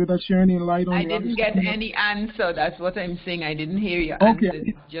Des, or did I share any light on? I didn't get any answer. That's what I'm saying. I didn't hear your answer.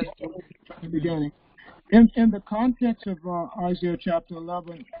 It's just the beginning. In the context of Isaiah chapter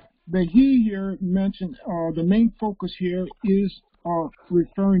 11, the he here mentioned, the main focus here is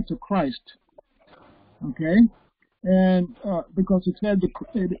referring to Christ. Okay? And because it said,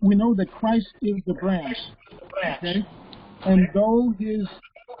 we know that Christ is the branch. Okay? And though his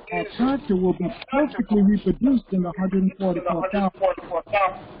character will be perfectly reproduced in the 144,000,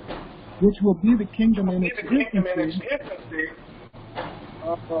 which will be the kingdom in its infancy,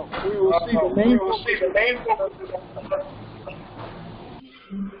 we will see the main focus.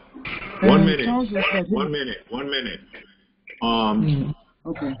 One minute.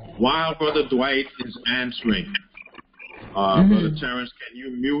 Okay. While Brother Dwight is answering, Brother Terrence, can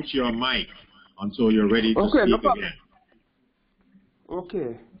you mute your mic until you're ready to speak again?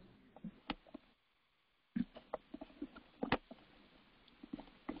 Okay.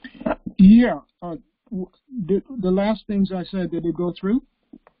 Yeah. The last things I said, did it go through?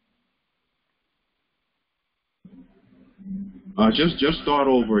 Just start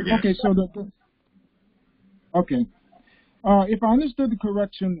over again. Okay. So okay. If I understood the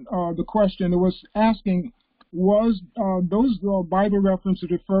question, it was asking, was those Bible references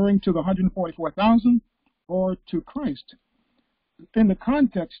referring to the 144,000 or to Christ? In the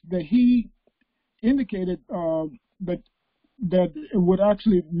context that he indicated that it would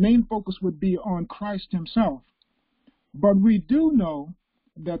actually, main focus would be on Christ himself. But we do know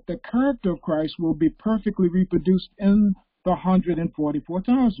that the character of Christ will be perfectly reproduced in the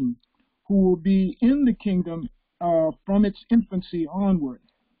 144,000, who will be in the kingdom from its infancy onward.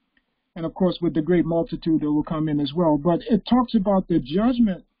 And of course, with the great multitude that will come in as well. But it talks about the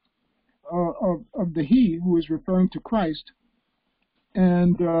judgment of the he who is referring to Christ.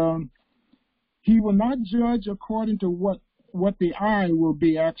 And he will not judge according to what the eye will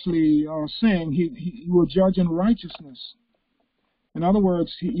be actually saying. He will judge in righteousness. In other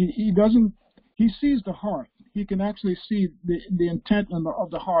words, he sees the heart. He can actually see the intent of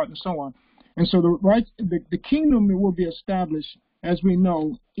the heart and so on. And so the kingdom will be established, as we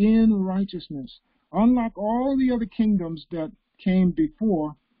know, in righteousness. Unlike all the other kingdoms that came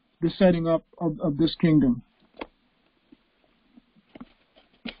before the setting up of this kingdom.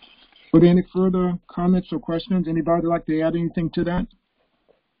 But any further comments or questions? Anybody like to add anything to that?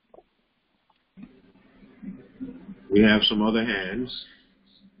 We have some other hands.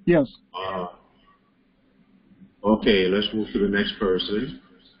 Yes. Okay, let's move to the next person.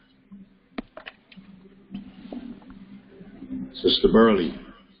 Sister Burley.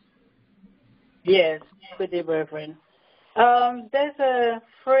 Yes, good day, Reverend. There's a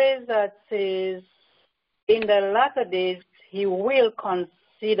phrase that says, in the latter days, he will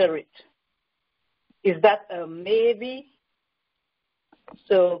consider it. Is that a maybe?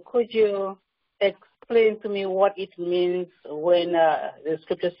 So could you explain to me what it means when the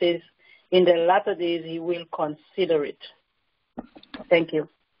scripture says, in the latter days, he will consider it? Thank you.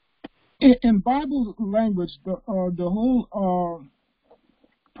 In Bible language, the whole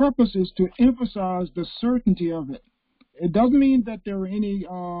purpose is to emphasize the certainty of it. It doesn't mean that there are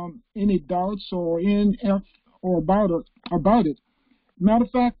any doubts or about it. Matter of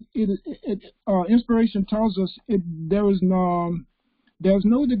fact, inspiration tells us there's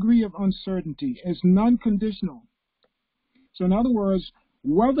no degree of uncertainty. It's non-conditional. So in other words,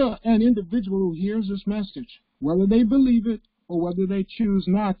 whether an individual who hears this message, whether they believe it or whether they choose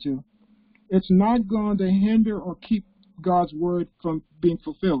not to, it's not going to hinder or keep God's word from being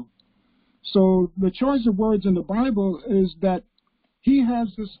fulfilled. So the choice of words in the Bible is that he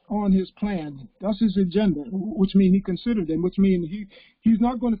has this on his plan. That's his agenda, which means he considered them, which means he's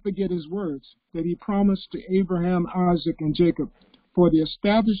not going to forget his words that he promised to Abraham, Isaac, and Jacob for the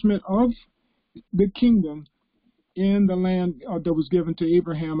establishment of the kingdom in the land that was given to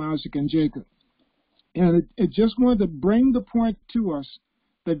Abraham, Isaac, and Jacob. And it just wanted to bring the point to us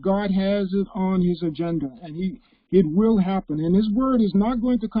that God has it on his agenda, and it will happen. And his word is not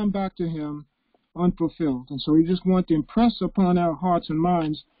going to come back to him unfulfilled. And so we just want to impress upon our hearts and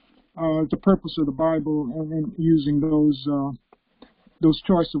minds the purpose of the Bible and using those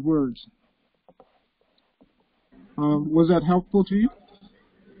choice of words. Was that helpful to you?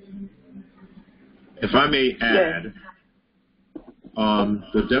 If I may add,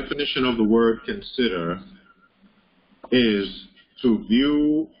 the definition of the word consider is to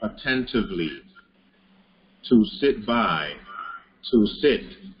view attentively, to sit by, to sit.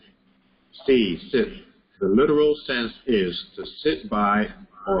 Sit. The literal sense is to sit by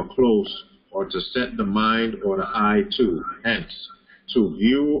or close or to set the mind or the eye to, hence, to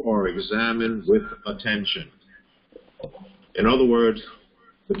view or examine with attention. In other words,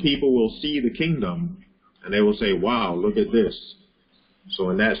 the people will see the kingdom and they will say, wow, look at this. So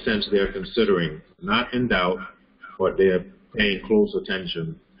in that sense, they're considering, not in doubt, but they're paying close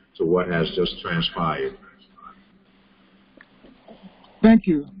attention to what has just transpired. Thank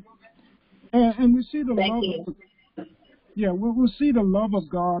you. And we see the we'll see the love of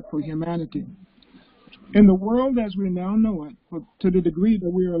God for humanity. In the world as we now know it, to the degree that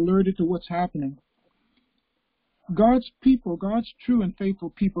we are alerted to what's happening, God's people, God's true and faithful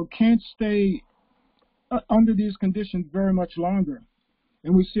people, can't stay under these conditions very much longer.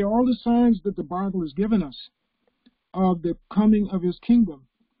 And we see all the signs that the Bible has given us of the coming of his kingdom.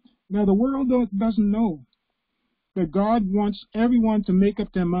 Now, the world doesn't know that God wants everyone to make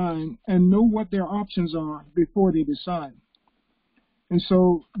up their mind and know what their options are before they decide. And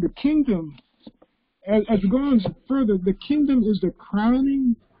so the kingdom, as it goes further, the kingdom is the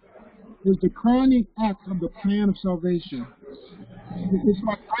crowning act of the plan of salvation. It's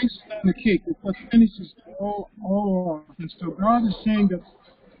like icing on the cake. It's what finishes all off. And so God is saying that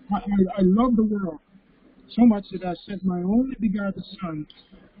I love the world so much that I sent my only begotten Son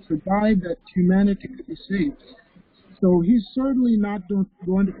to die that humanity could be saved. So he's certainly not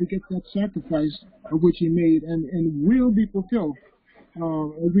going to forget that sacrifice of which he made and will be fulfilled.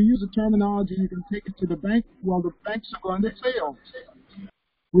 If we use the terminology, you can take it to the bank. Well, the banks are going to fail.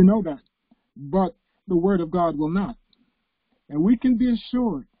 We know that. But the word of God will not. And we can be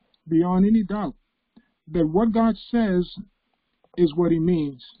assured, beyond any doubt, that what God says is what he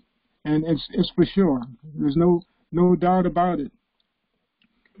means. And it's for sure. There's no doubt about it.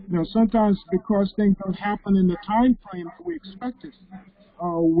 Now, sometimes because things don't happen in the time frame that we expected,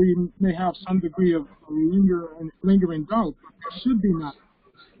 we may have some degree of lingering doubt, but there should be not,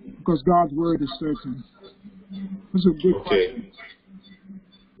 because God's word is certain. That's a good question.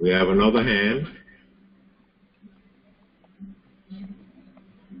 We have another hand.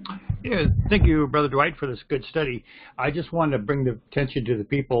 Yeah, thank you, Brother Dwight, for this good study. I just wanted to bring the attention to the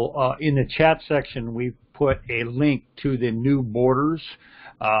people. In the chat section, we've put a link to the new borders.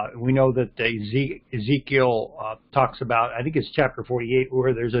 We know that Ezekiel talks about, I think it's chapter 48,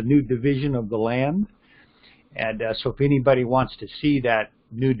 where there's a new division of the land. And so if anybody wants to see that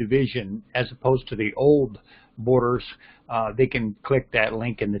new division as opposed to the old borders, they can click that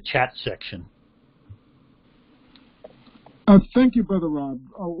link in the chat section. Thank you, Brother Rob.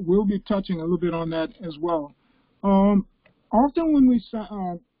 We'll be touching a little bit on that as well. Often when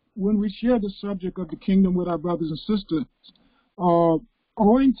we share the subject of the kingdom with our brothers and sisters,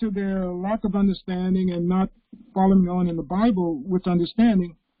 owing to their lack of understanding and not following on in the Bible with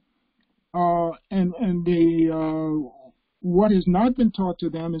understanding, and what has not been taught to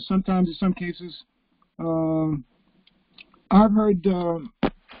them, and sometimes in some cases, I've heard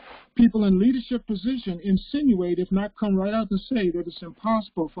people in leadership position insinuate, if not come right out and say, that it's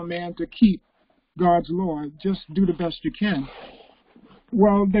impossible for man to keep God's law. Just do the best you can.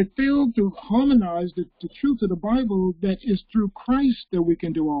 Well, they fail to harmonize the truth of the Bible, that is through Christ that we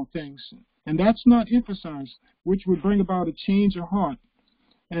can do all things. And that's not emphasized, which would bring about a change of heart.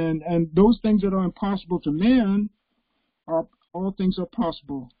 And those things that are impossible to man, all things are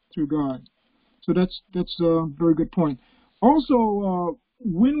possible through God. So that's a very good point. Also,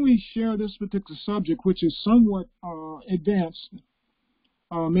 when we share this particular subject, which is somewhat advanced,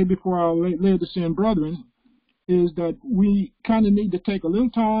 maybe for our Laodicean brethren, is that we kind of need to take a little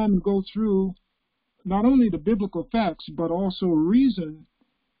time and go through not only the biblical facts, but also reason,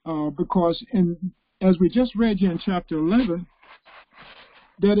 because as we just read here in chapter 11,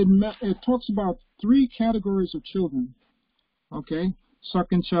 that it talks about 3 categories of children, okay?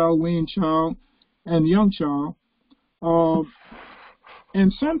 Sucking child, weaned child, and young child.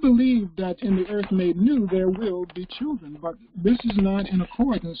 And some believe that in the earth made new there will be children, but this is not in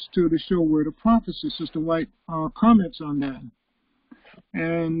accordance to the sure word of prophecy. Sister White comments on that.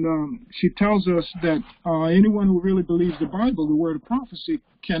 And she tells us that anyone who really believes the Bible, the word of prophecy,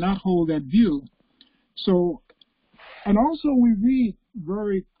 cannot hold that view. So, and also we read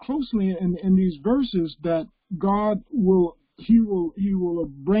very closely in these verses that God will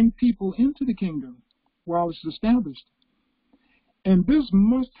bring people into the kingdom while it's established. And this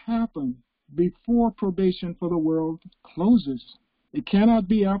must happen before probation for the world closes. It cannot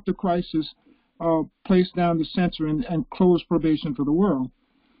be after Christ has placed down the censer and closed probation for the world.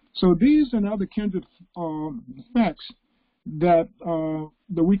 So these and other kindred facts that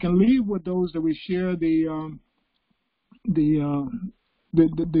we can leave with those that we share the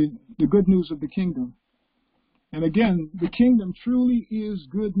good news of the kingdom. And again, the kingdom truly is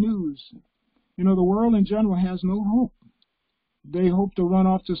good news. You know, the world in general has no hope. They hope to run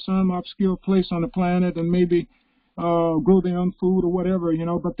off to some obscure place on the planet and maybe grow their own food or whatever, you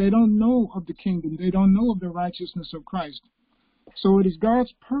know, but they don't know of the kingdom. They don't know of the righteousness of Christ. So it is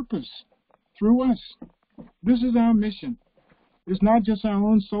God's purpose through us. This is our mission. It's not just our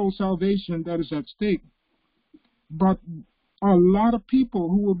own soul salvation that is at stake, but a lot of people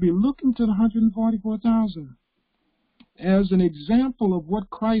who will be looking to the 144,000 as an example of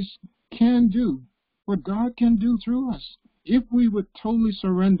what Christ can do, what God can do through us, if we would totally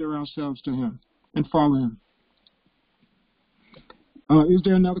surrender ourselves to Him and follow Him. Is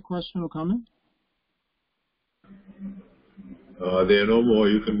there another question or comment? There are no more.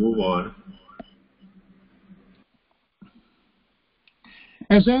 You can move on.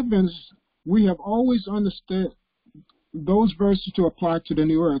 As Adventists, we have always understood those verses to apply to the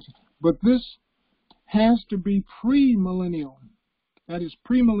new earth, but this has to be pre-millennial. That is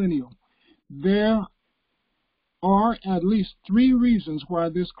pre-millennial. There are at least 3 reasons why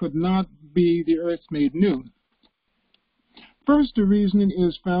this could not be the earth made new. First, the reasoning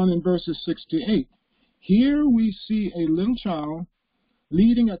is found in verses 6 to 8. Here we see a little child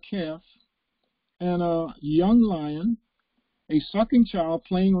leading a calf and a young lion, a sucking child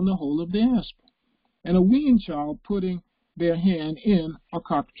playing on the hole of the asp, and a weaned child putting their hand in a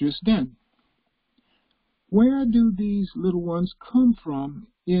cockatrice den. Where do these little ones come from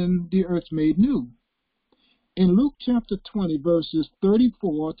in the earth made new? In Luke chapter 20, verses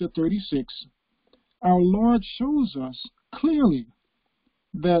 34 to 36, our Lord shows us clearly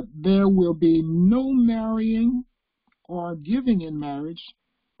that there will be no marrying or giving in marriage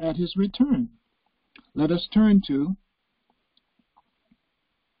at His return. Let us turn to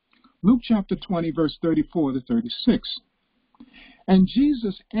Luke chapter 20, verse 34 to 36. And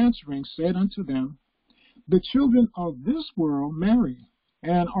Jesus answering said unto them, the children of this world marry,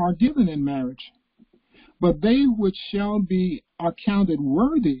 and are given in marriage. But they which shall be accounted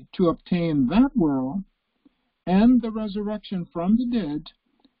worthy to obtain that world, and the resurrection from the dead,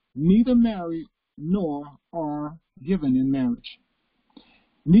 neither marry nor are given in marriage.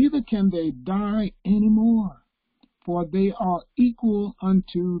 Neither can they die any more, for they are equal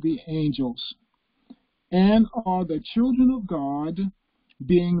unto the angels, and are the children of God,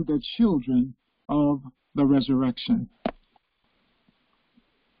 being the children of the resurrection.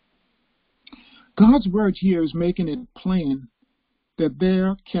 God's word here is making it plain that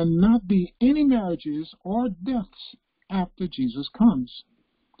there cannot be any marriages or deaths after Jesus comes.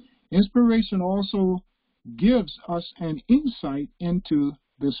 Inspiration also gives us an insight into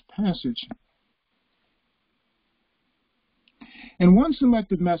this passage. In One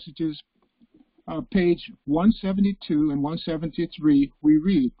Selected Messages, page 172 and 173, we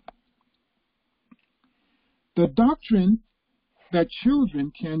read, the doctrine that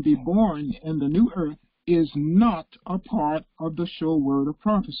children can be born in the new earth is not a part of the sure word of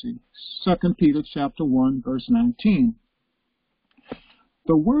prophecy. 2 Peter chapter 1, verse 19.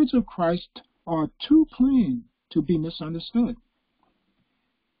 The words of Christ are too plain to be misunderstood.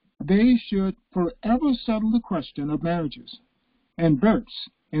 They should forever settle the question of marriages and births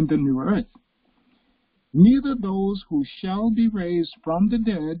in the new earth. Neither those who shall be raised from the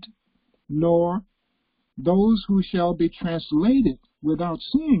dead, nor those who shall be translated without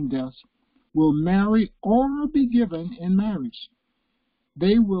seeing death will marry or be given in marriage.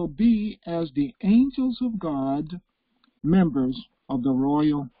 They will be as the angels of God, members of the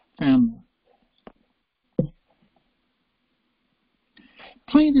royal family.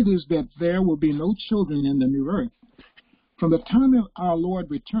 Plain it is that there will be no children in the new earth. From the time our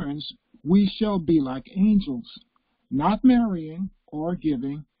Lord returns, we shall be like angels, not marrying or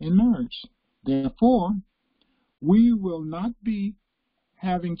giving in marriage. Therefore, we will not be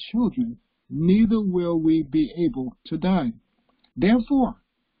having children, neither will we be able to die. Therefore,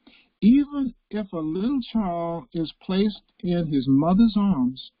 even if a little child is placed in his mother's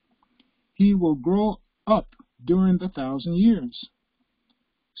arms, he will grow up during the 1,000 years.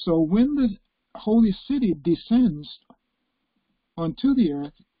 So when the holy city descends onto the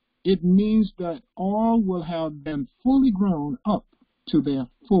earth, it means that all will have been fully grown up to their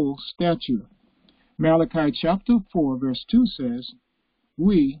full stature. Malachi chapter 4 verse 2 says,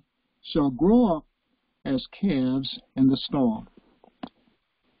 "We shall grow up as calves in the stall."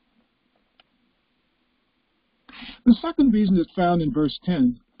 The second reason is found in verse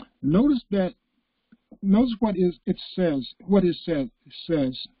 10. Notice what it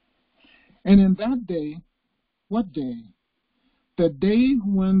says. And in that day, what day? The day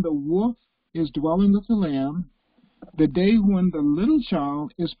when the wolf is dwelling with the lamb, the day when the little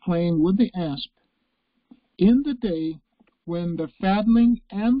child is playing with the asp, in the day when the fatling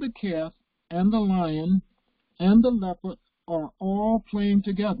and the calf and the lion and the leopard are all playing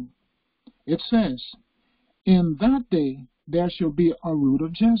together. It says, "In that day there shall be a root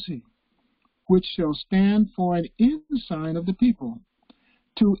of Jesse, which shall stand for an ensign of the people.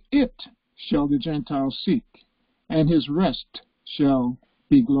 To it shall the Gentiles seek, and his rest shall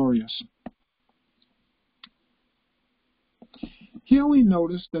be glorious." Here we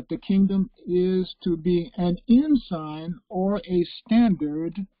notice that the kingdom is to be an ensign or a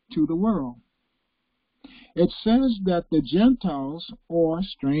standard to the world. It says that the Gentiles, or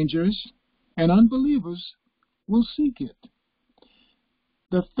strangers and unbelievers, will seek it.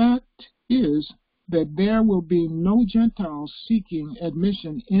 The fact is that there will be no Gentiles seeking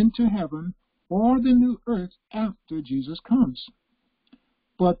admission into heaven or the new earth after Jesus comes.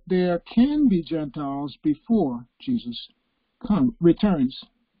 But there can be Gentiles before Jesus returns.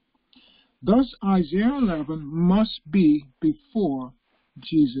 Thus, Isaiah 11 must be before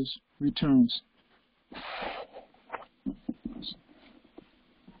Jesus returns.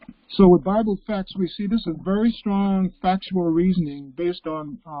 So with Bible facts, we see this is very strong factual reasoning based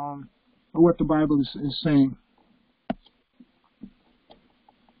on what the Bible is saying.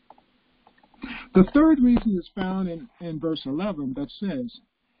 The third reason is found in verse 11 that says,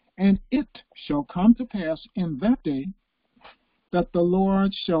 "And it shall come to pass in that day that the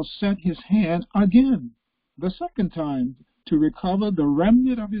Lord shall set his hand again, the second time, to recover the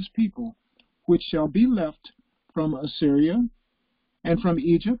remnant of his people, which shall be left from Assyria, and from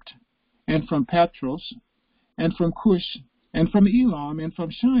Egypt, and from Patros, and from Cush, and from Elam, and from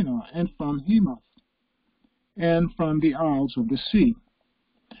Shinar, and from Hamath, and from the isles of the sea."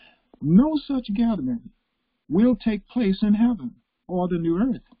 No such gathering will take place in heaven or the new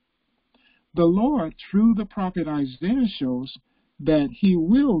earth. The Lord, through the prophet Isaiah, shows that he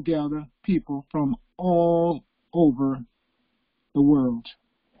will gather people from all over the world.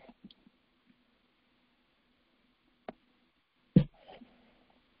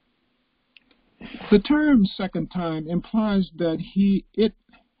 The term "second time" implies that it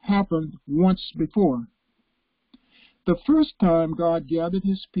happened once before. The first time God gathered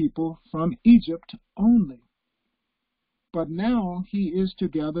his people from Egypt only, but now he is to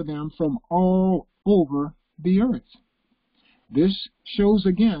gather them from all over the earth. This shows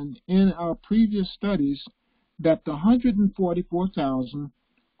again in our previous studies that the 144,000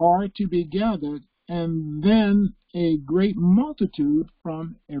 are to be gathered, and then a great multitude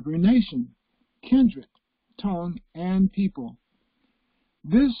from every nation, kindred, tongue, and people.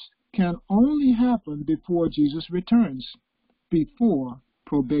 This can only happen before Jesus returns, before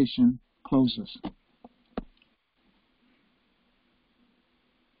probation closes.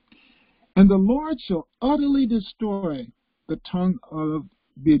 "And the Lord shall utterly destroy the tongue of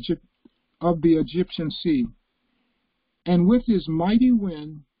the Egyptian sea, and with his mighty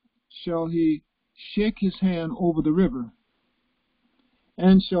wind shall he shake his hand over the river,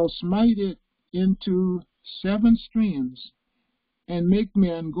 and shall smite it into 7 streams, and make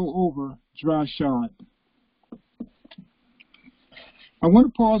men go over dry shod." I want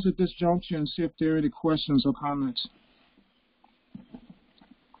to pause at this juncture and see if there are any questions or comments.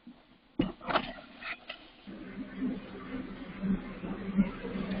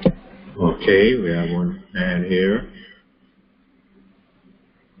 Okay, we have one hand here.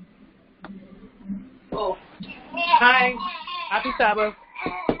 Oh, hi. Happy Sabbath.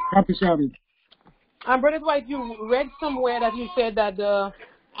 Happy Sabbath. Brother Dwight, you read somewhere that you said that a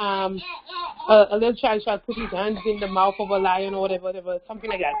little child shall put his hands in the mouth of a lion or whatever, something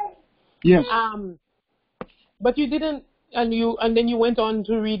like that. Yes. But you didn't, and then you went on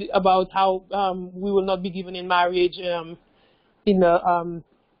to read about how we will not be given in marriage in the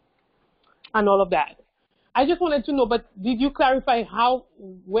and all of that. I just wanted to know, but did you clarify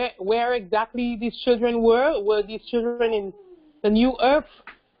where exactly these children were? Were these children in the new earth?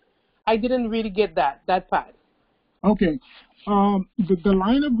 I didn't really get that part. Okay. The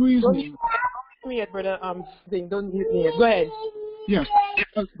line of reasoning. Don't mute me yet, brother. Don't mute me yet. Go ahead. Yes.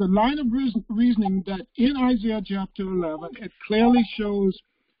 The line of reasoning that in Isaiah chapter 11, it clearly shows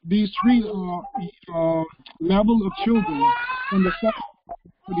these three level of children from the second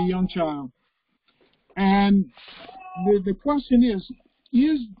to the young child. And the question is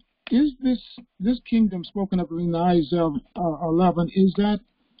this kingdom spoken of in Isaiah 11, is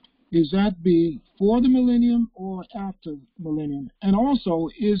that before the millennium or after millennium? And also,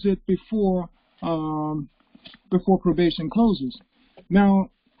 is it before probation closes?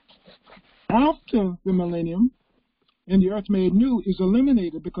 Now, after the millennium, and the earth made new is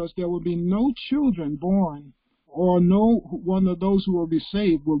eliminated because there will be no children born, or no one of those who will be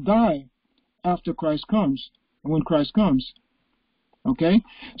saved will die after Christ comes, when Christ comes. Okay?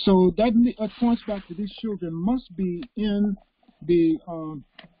 So that points back to these children must be in the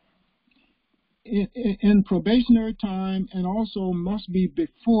in probationary time, and also must be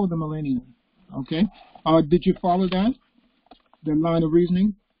before the millennium. Okay? Did you follow that? The line of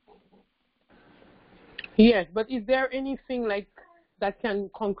reasoning? Yes, but is there anything like that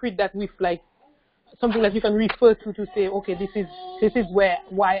can concrete that with like something that you can refer to say, okay, this is why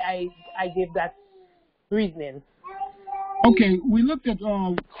I gave that reasoning? Okay, we looked at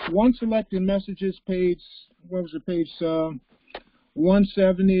one selected messages page. What was it? Page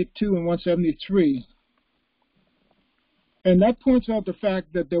 172 and 173, and that points out the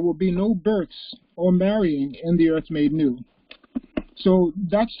fact that there will be no births or marrying in the earth made new. So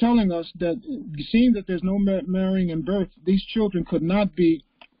that's telling us that, seeing that there's no marrying and birth, these children could not be,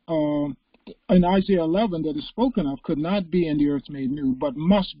 in Isaiah 11 that is spoken of, could not be in the earth made new, but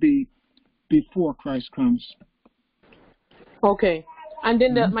must be before Christ comes. Okay. And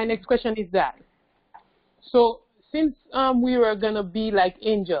then my next question is that, so since we were going to be like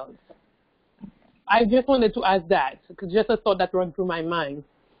angels, I just wanted to ask that, because just a thought that ran through my mind.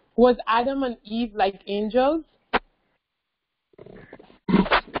 Was Adam and Eve like angels?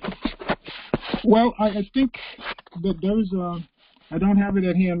 Well, I think that there is I don't have it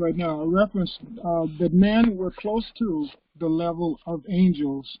at hand right now, a reference that men were close to the level of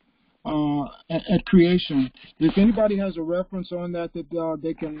angels at creation. If anybody has a reference on that they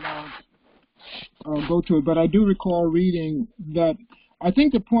can go to it. But I do recall reading that, I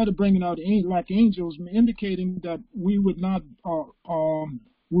think the point of bringing out like angels, indicating that we would not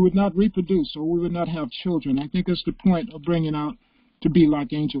reproduce, or we would not have children. I think that's the point of bringing out to be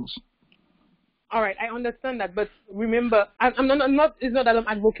like angels. All right, I understand that, but remember, I'm not. It's not that I'm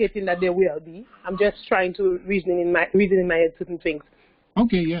advocating that there will be. I'm just trying to reason in my head certain things.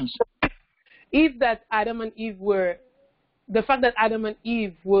 Okay. Yes. If that Adam and Eve were, the fact that Adam and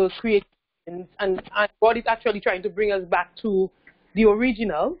Eve were created, and God is actually trying to bring us back to the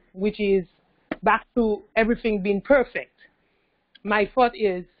original, which is back to everything being perfect. My thought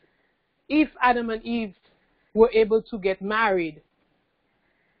is, if Adam and Eve were able to get married,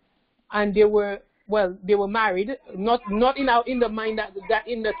 and they were married, not in the mind that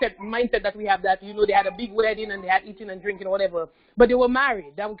in the mindset that we have, that they had a big wedding and they had eating and drinking or whatever, but they were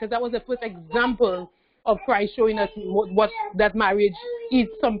married, because that was the first example of Christ showing us what that marriage is,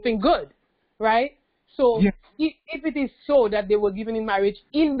 something good, right? So yeah. If it is so that they were given in marriage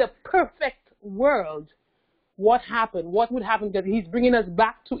in the perfect world, what happened? What would happen? Because He's bringing us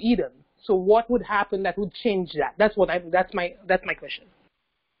back to Eden. So what would happen that would change that? That's my question.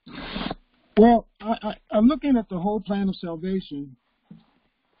 Well, I'm looking at the whole plan of salvation.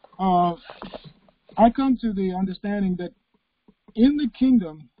 I come to the understanding that in the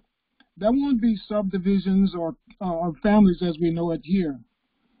kingdom, there won't be subdivisions or families as we know it here,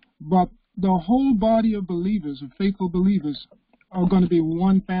 but the whole body of believers, of faithful believers, are going to be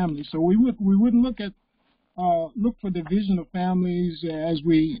one family. So we wouldn't look for division of families as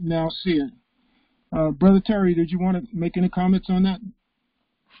we now see it. Brother Terry, did you want to make any comments on that?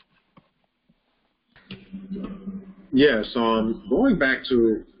 Yes, going back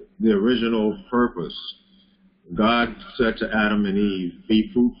to the original purpose, God said to Adam and Eve,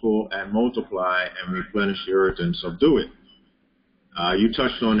 be fruitful and multiply and replenish the earth and subdue it. You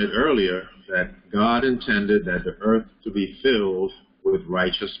touched on it earlier, that God intended that the earth to be filled with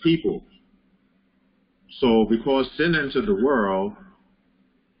righteous people. So because sin entered the world,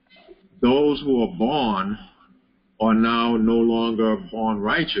 those who are born are now no longer born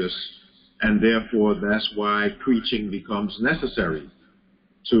righteous, and therefore that's why preaching becomes necessary,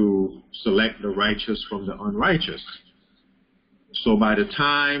 to select the righteous from the unrighteous. So by the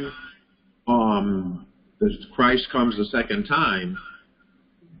time Christ comes the second time,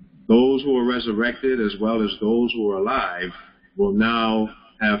 those who are resurrected as well as those who are alive will now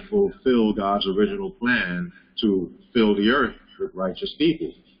have fulfilled God's original plan to fill the earth with righteous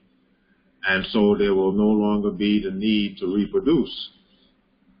people. And so there will no longer be the need to reproduce.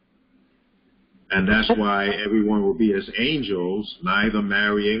 And that's why everyone will be as angels, neither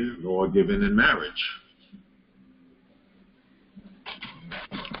marrying nor given in marriage.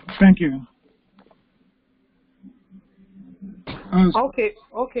 Thank you.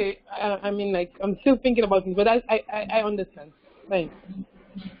 Okay. I mean, like, I'm still thinking about this, but I understand. Thanks.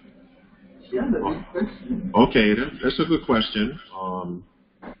 Okay, that's a good question.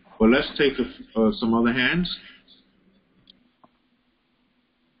 But let's take some other hands.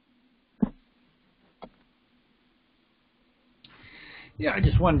 Yeah, I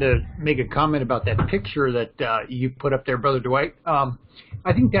just wanted to make a comment about that picture that you put up there, Brother Dwight.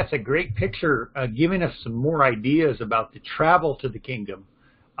 I think that's a great picture, giving us some more ideas about the travel to the kingdom.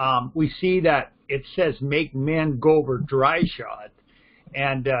 We see that it says, make men go over dry shod.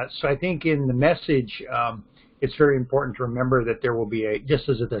 And so I think in the message, it's very important to remember that there will be just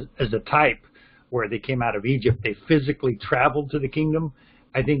as a type where they came out of Egypt, they physically traveled to the kingdom.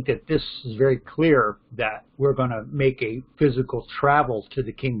 I think that this is very clear that we're going to make a physical travel to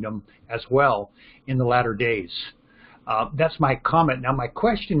the kingdom as well in the latter days. That's my comment. Now, my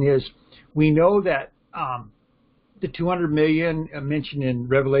question is, we know that the 200 million mentioned in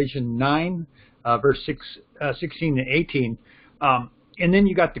Revelation 9, verse 16 and 18, and then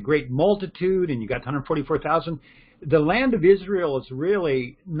you got the great multitude, and you got 144,000. The land of Israel is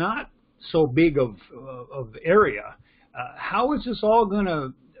really not so big of area. How is this all going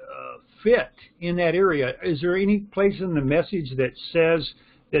to fit in that area? Is there any place in the message that says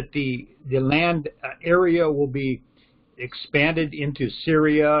that the land area will be expanded into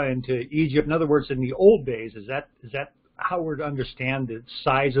Syria, into Egypt? In other words, in the old days, is that how we're to understand the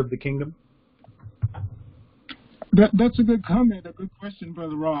size of the kingdom? That's a good comment, a good question,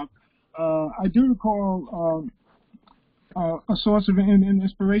 Brother Rob. I do recall a source of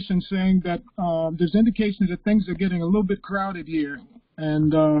inspiration saying that there's indications that things are getting a little bit crowded here.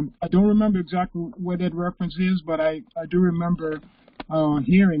 And I don't remember exactly where that reference is, but I do remember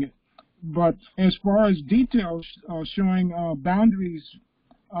hearing it. But as far as details showing boundaries,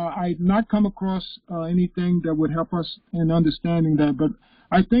 I've not come across anything that would help us in understanding that. But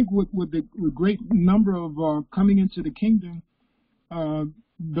I think with the great number of coming into the kingdom,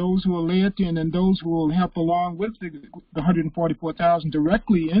 those who are laity and those who will help along with the 144,000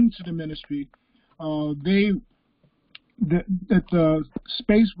 directly into the ministry, that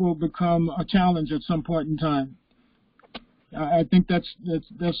space will become a challenge at some point in time. I think that's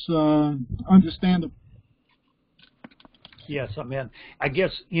understandable. Yes, amen. I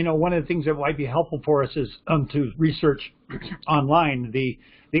guess, one of the things that might be helpful for us is to research online the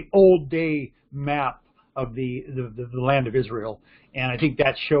old day map of the land of Israel. And I think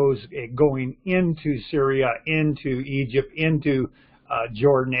that shows it going into Syria, into Egypt, into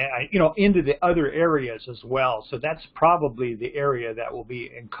Jordan, into the other areas as well. So that's probably the area that will be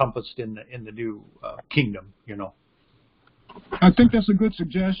encompassed in the new kingdom, I think that's a good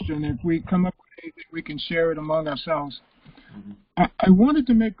suggestion. If we come up with anything, we can share it among ourselves. Mm-hmm. I wanted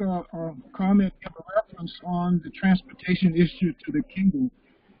to make a comment, a reference on the transportation issue to the kingdom.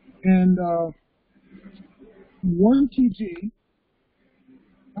 And 1 TG,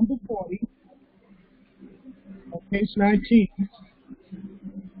 number 40, on page 19,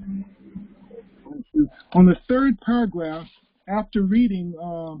 on the third paragraph, after reading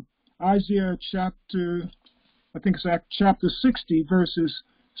Isaiah chapter 60, verses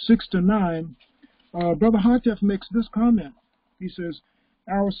 6 to 9, Brother Hartef makes this comment. He says,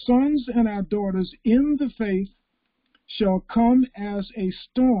 our sons and our daughters in the faith shall come as a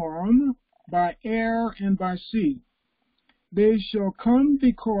storm by air and by sea. They shall come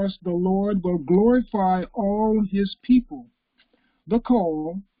because the Lord will glorify all his people. The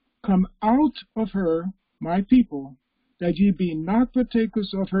call, come out of her, my people, that ye be not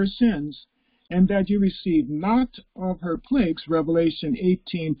partakers of her sins, and that ye receive not of her plagues, Revelation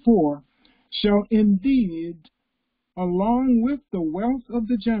 18:4, shall indeed, along with the wealth of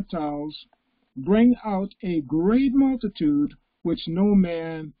the Gentiles, bring out a great multitude which no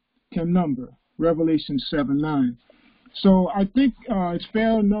man can number, Revelation 7:9. So I think it's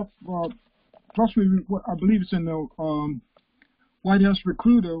fair enough. Plus, I believe it's in the White House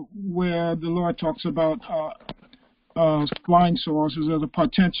Recruiter where the Lord talks about flying saucers as a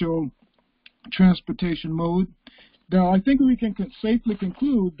potential transportation mode. Now, I think we can safely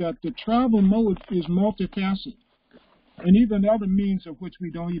conclude that the travel mode is multifaceted. and even other means of which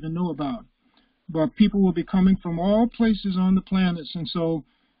we don't even know about. But people will be coming from all places on the planets, and so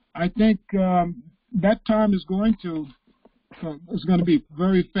I think that time is going to be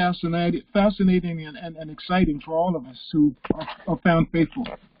very fascinating and exciting for all of us who are found faithful.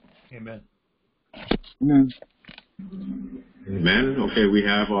 Amen. Amen. Amen. Okay, we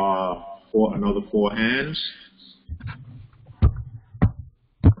have another 4 hands.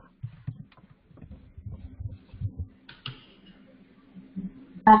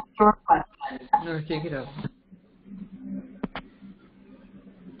 That's your question. No, take it up.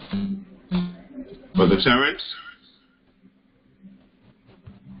 Brother Terrence?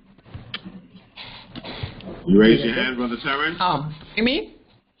 You raise your hand, Brother Terrence? You mean?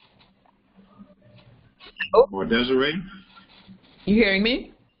 Or Desiree? You hearing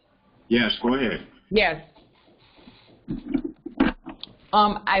me? Yes, go ahead. Yes.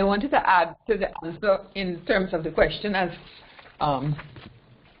 I wanted to add to the answer in terms of the question as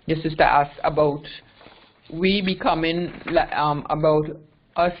your sister asked about we becoming, about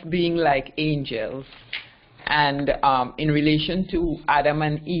us being like angels. And in relation to Adam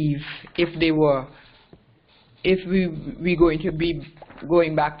and Eve, if we're going to be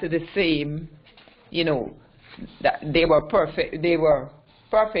going back to the same, that they were perfect,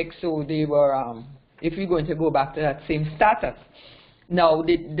 so they were, if we're going to go back to that same status. Now,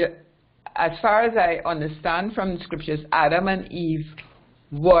 as far as I understand from the scriptures, Adam and Eve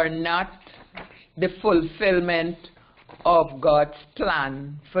were not the fulfillment of God's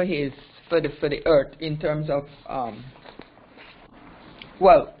plan for the earth in terms of,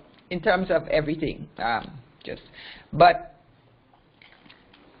 in terms of everything, but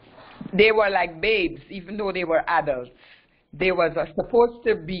they were like babes, even though they were adults. There was supposed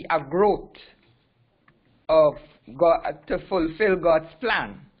to be a growth of God to fulfill God's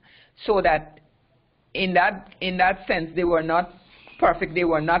plan, so that in that sense they were not perfect. They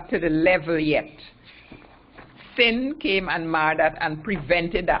were not to the level yet. Sin came and marred that and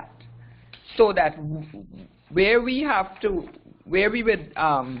prevented that, so that where we would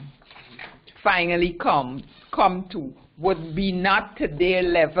finally come to would be not to their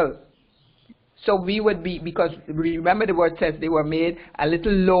level. So we would be, because remember the word says they were made a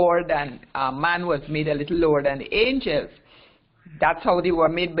little lower than, man was made a little lower than the angels. That's how they were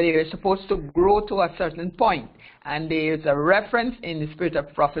made, but they were supposed to grow to a certain point. And there's a reference in the spirit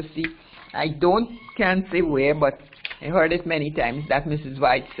of prophecy. I can't say where, but I heard it many times, that Mrs.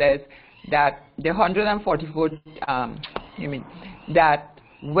 White says that the 144, that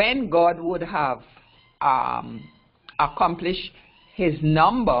when God would have accomplished his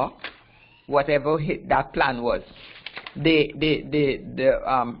number, whatever that plan was, the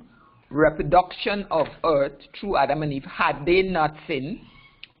reproduction of earth through Adam and Eve, had they not sinned,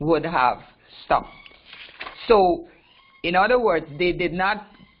 would have stopped. So, in other words, they did not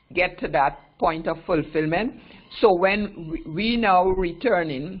get to that point of fulfillment. So when we now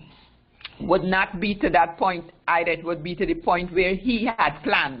returning, would not be to that point either. It would be to the point where he had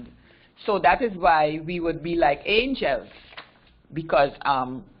planned. So that is why we would be like angels, because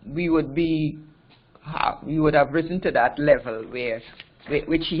we would have risen to that level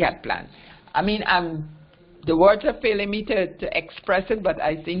which he had planned. I mean, the words are failing me to express it, but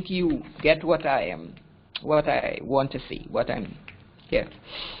I think you get what I want to see, yes.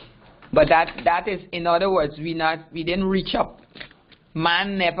 But that is, in other words, we didn't reach up.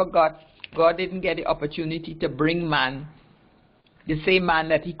 God didn't get the opportunity to bring man, the same man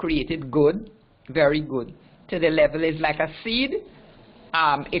that he created, good, very good, to the level is like a seed.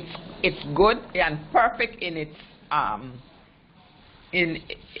 It's good and perfect in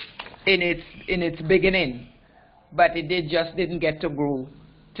its beginning, but it just didn't get to grow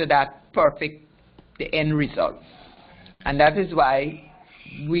to that perfect, the end result. And that is why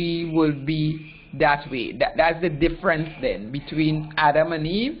we will be that way. That's the difference then between Adam and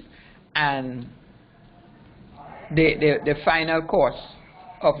Eve and the final course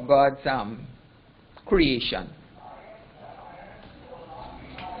of God's creation.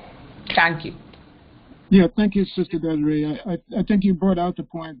 Thank you. Yeah, thank you, Sister Desiree. I think you brought out the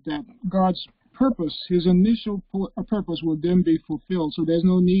point that God's purpose, his initial purpose, will then be fulfilled. So there's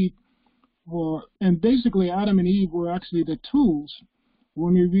no need for, and basically Adam and Eve were actually the tools.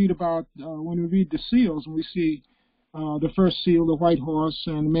 When we read the seals, and we see the first seal, the white horse,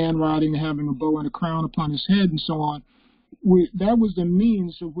 and the man riding and having a bow and a crown upon his head and so on, that was the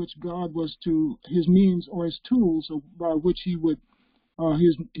means of which God was his means or his tools by which he would,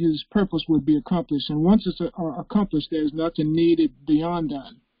 his purpose would be accomplished. And once it's accomplished, there's nothing needed beyond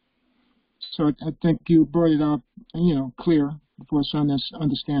that. So I think you brought it out, clear for us to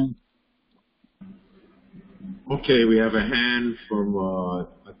understand. Okay, we have a hand from,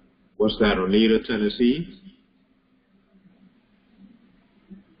 what's that, Oneida, Tennessee?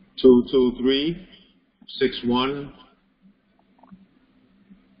 223-61.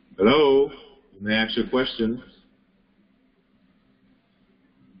 Hello, you may ask your question.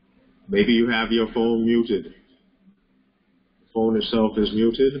 Maybe you have your phone muted. The phone itself is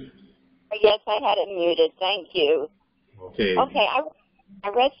muted. Yes, I had it muted. Thank you. Okay. Okay, I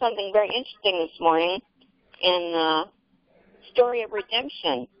read something very interesting this morning in the Story of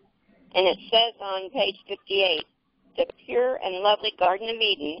Redemption, and it says on page 58, the pure and lovely Garden of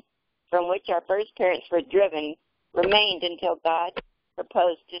Eden, from which our first parents were driven, remained until God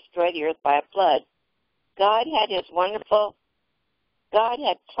proposed to destroy the earth by a flood. God had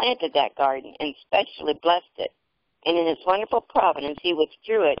planted that garden and specially blessed it, and in his wonderful providence he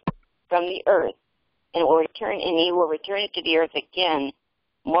withdrew it from the earth, and he will return it to the earth again,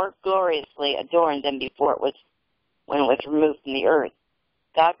 more gloriously adorned than before when it was removed from the earth.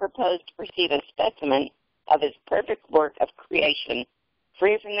 God proposed to perceive a specimen of his perfect work of creation,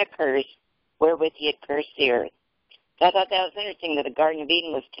 free from the curse wherewith he had cursed the earth. So I thought that was interesting that the Garden of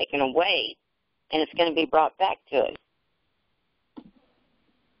Eden was taken away, and it's going to be brought back to us.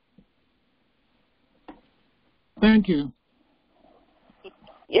 Thank you.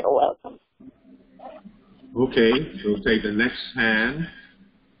 You're welcome. Okay, so we'll take the next hand.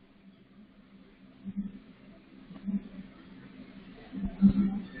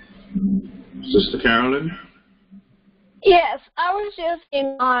 Sister Carolyn? Yes, I was just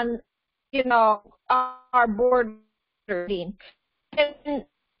on, our board meeting.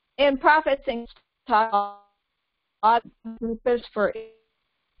 In prophets and talk about purpose for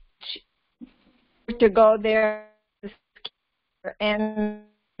to go there, and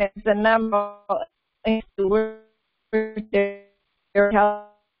the number where they're held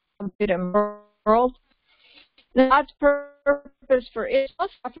in world. God's purpose for Israel,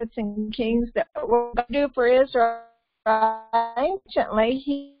 prophets and kings, that what God do for Israel anciently,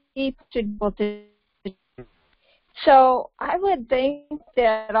 he to people to. So I would think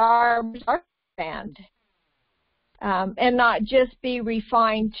that our band and not just be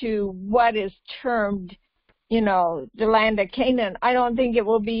refined to what is termed, the land of Canaan. I don't think it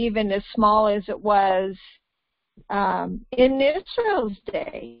will be even as small as it was in Israel's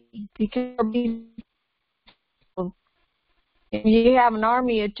day, because you have an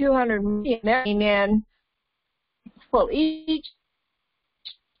army of 200 million there, and well, each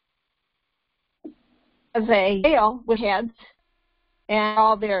has a tail with heads and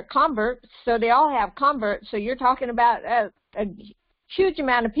all their converts, so they all have converts. So you're talking about a huge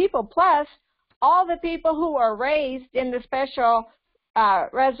amount of people, plus all the people who are raised in the special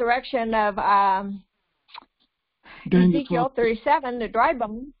resurrection of Ezekiel 37, the dry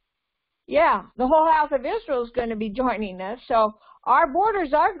bones. Yeah, the whole house of Israel is going to be joining us. So our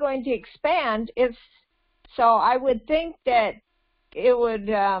borders are going to expand. So I would think that it would,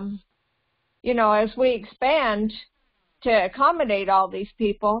 as we expand to accommodate all these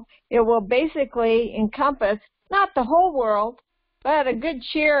people, it will basically encompass not the whole world, but a good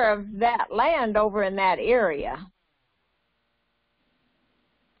share of that land over in that area.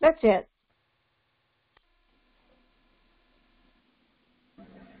 That's it.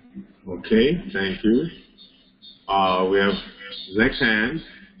 Okay, thank you. We have next hand.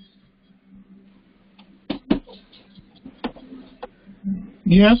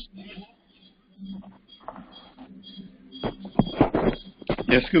 Yes?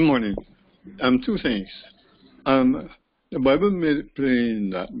 Yes, good morning. Two things. The Bible made it plain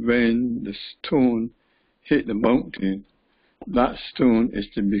that when the stone hit the mountain, that stone is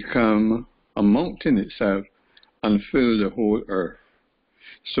to become a mountain itself and fill the whole earth.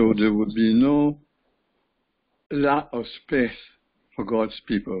 So there would be no lack of space for God's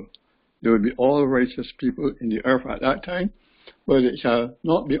people. There will be all righteous people in the earth at that time, but it shall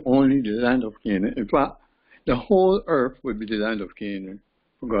not be only the land of Canaan. In fact, the whole earth would be the land of Canaan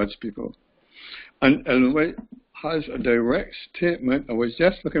for God's people. And it has a direct statement. I was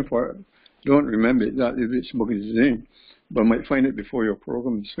just looking for it. Don't remember exactly which book is the name, but I might find it before your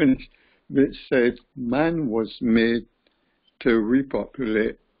program is finished, which said man was made to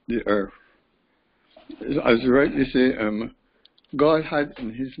repopulate the earth. As you rightly say, God had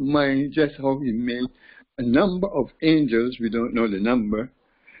in his mind just how he made a number of angels. We don't know the number.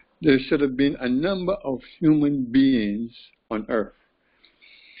 There should have been a number of human beings on earth.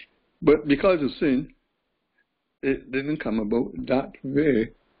 But because of sin, it didn't come about that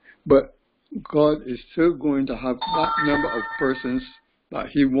way. But God is still going to have that number of persons that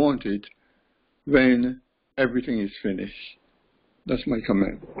he wanted when everything is finished. That's my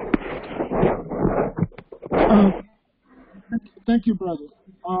comment. Thank you, brother.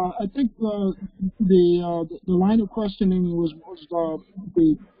 I think the line of questioning was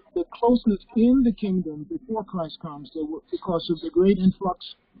the closeness in the kingdom before Christ comes. Because of the great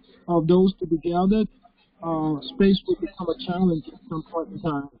influx of those to be gathered, space will become a challenge at some point in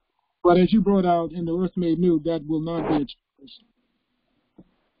time. But as you brought out in the Earth Made New, that will not be a challenge.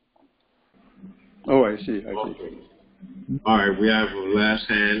 Oh, I see. All right, we have a last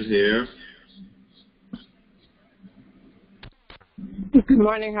hand here. Good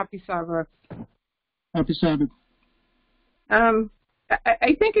morning, happy Sabbath. Happy Sabbath.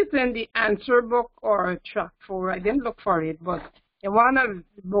 I think it's in the answer book or track 4. I didn't look for it, but in one of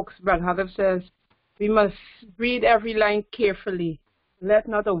the books, Brad Haddoff says, we must read every line carefully. Let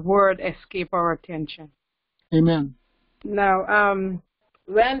not a word escape our attention. Amen. Now,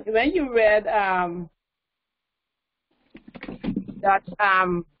 when you read that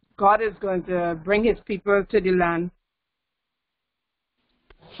God is going to bring his people to the land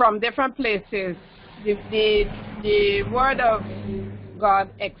from different places, the word of God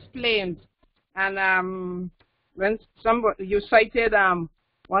explains, and when you cited 1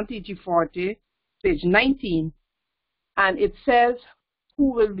 TG 40, page 19, and it says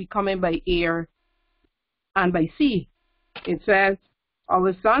who will be coming by air and by sea. It says,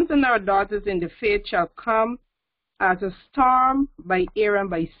 our sons and our daughters in the faith shall come as a storm by air and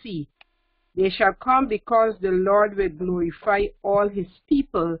by sea. They shall come because the Lord will glorify all his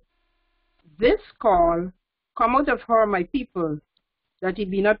people. This call, come out of her, my people, that ye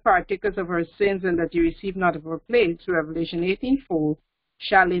be not partakers of her sins, and that ye receive not of her plagues, Revelation 18:4,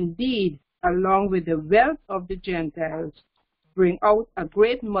 shall indeed, along with the wealth of the Gentiles, bring out a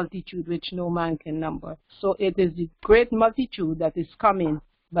great multitude which no man can number. So it is the great multitude that is coming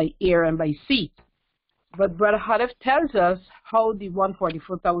by air and by sea. But Brother Haddoff tells us how the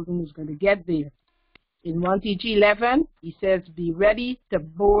 144,000 is going to get there. In 1 TG 11, he says, be ready to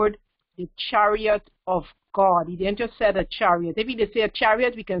board the chariot of God. He didn't just say a chariot. If he did say a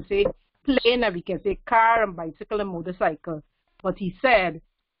chariot, we can say plane, and we can say car and bicycle and motorcycle. But he said,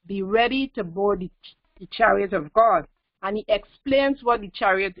 be ready to board the chariot of God. And he explains what the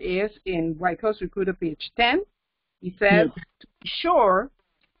chariot is in White House Recruiter, page 10. He says, to be sure,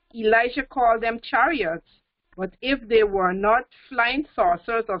 Elijah called them chariots, but if they were not flying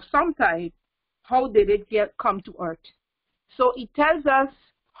saucers of some type, how did it come to earth? So he tells us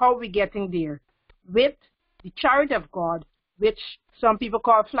how we're getting there with the chariot of God, which some people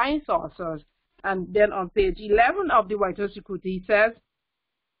call flying saucers. And then on page 11 of the White House Recruiter, he says,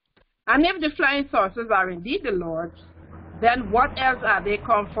 and if the flying saucers are indeed the Lord's, then what else are they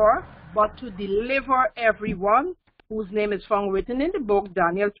come for but to deliver everyone whose name is found written in the book,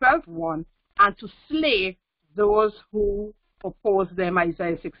 Daniel 12:1, and to slay those who oppose them,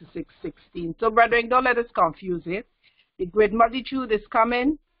 Isaiah 66:16. So, brethren, don't let us confuse it. The great multitude is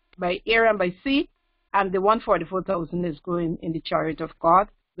coming by air and by sea, and the 144,000 is going in the chariot of God,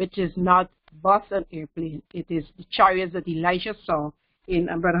 which is not bus and airplane. It is the chariots that Elijah saw in,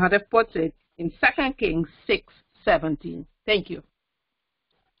 and Brother Haddoff puts it, in 2 Kings 6:17. Thank you.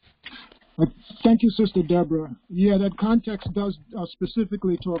 Thank you, Sister Deborah. Yeah, that context does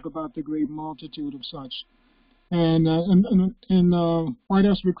specifically talk about the great multitude of such. And in White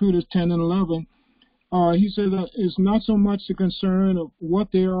House Recruiters 10 and 11, he said that it's not so much the concern of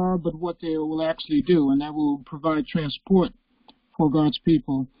what they are, but what they will actually do, and that will provide transport for God's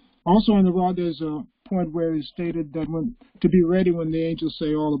people. Also on the rod, there's a point where he stated that to be ready when the angels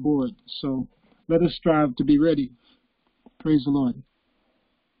say all aboard. So let us strive to be ready. Praise the Lord.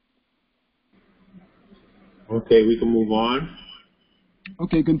 Okay, we can move on.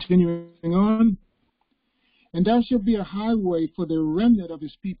 Okay, continuing on. And there shall be a highway for the remnant of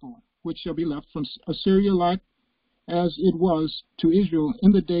his people, which shall be left from Assyria, like as it was to Israel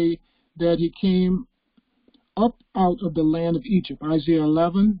in the day that he came up out of the land of Egypt. Isaiah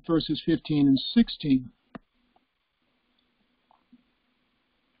 11, verses 15 and 16.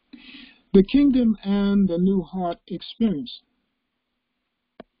 The kingdom and the new heart experience.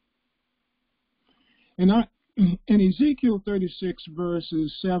 In Ezekiel 36,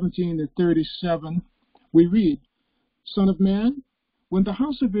 verses 17 to 37, we read, Son of man, when the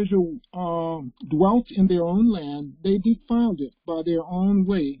house of Israel dwelt in their own land, they defiled it by their own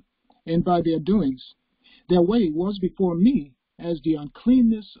way and by their doings. Their way was before me as the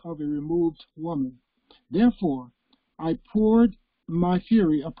uncleanness of a removed woman. Therefore, I poured my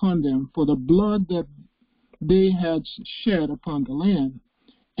fury upon them for the blood that they had shed upon the land,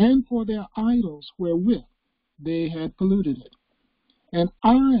 and for their idols wherewith they had polluted it. And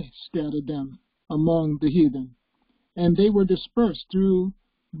I scattered them among the heathen, and they were dispersed through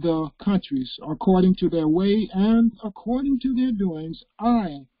the countries according to their way and according to their doings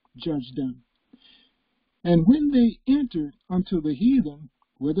I judged them. And when they entered unto the heathen,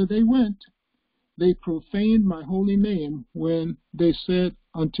 whither they went, they profaned my holy name when they said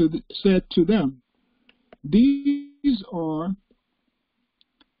to them, These are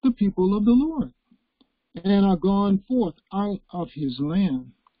the people of the Lord, and are gone forth out of his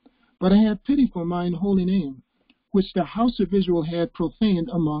land. But I had pity for mine holy name, which the house of Israel had profaned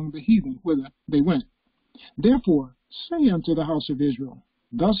among the heathen, whither they went. Therefore say unto the house of Israel,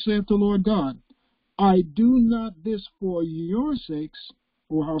 Thus saith the Lord God, I do not this for your sakes,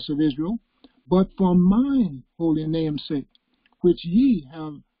 O house of Israel, but for mine holy name's sake, which ye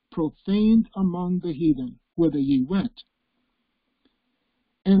have profaned among the heathen, whither ye went.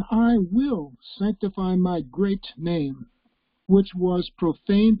 And I will sanctify my great name, which was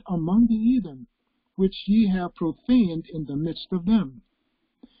profaned among the heathen, which ye have profaned in the midst of them.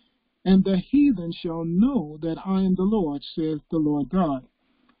 And the heathen shall know that I am the Lord, saith the Lord God,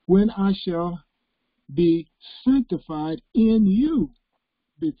 when I shall be sanctified in you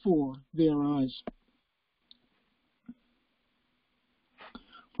before their eyes.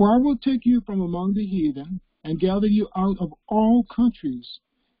 For I will take you from among the heathen, and gather you out of all countries,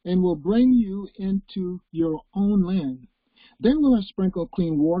 and will bring you into your own land. Then will I sprinkle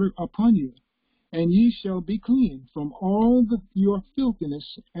clean water upon you, and ye shall be clean from all your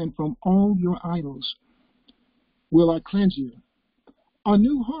filthiness, and from all your idols will I cleanse you. A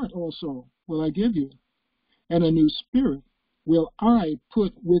new heart also will I give you, and a new spirit will I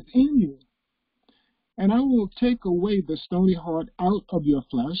put within you. And I will take away the stony heart out of your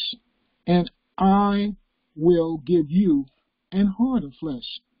flesh, and I will give you an heart of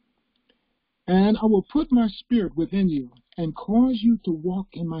flesh. And I will put my spirit within you, and cause you to walk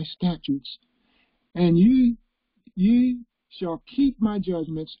in my statutes. And ye shall keep my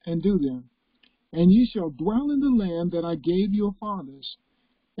judgments and do them. And ye shall dwell in the land that I gave your fathers.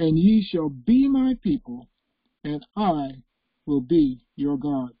 And ye shall be my people, and I will be your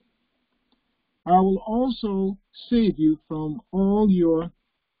God. I will also save you from all your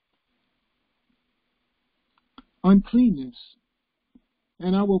uncleanness.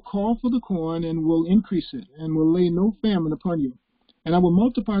 And I will call for the corn, and will increase it, and will lay no famine upon you. And I will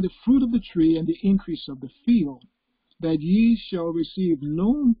multiply the fruit of the tree and the increase of the field, that ye shall receive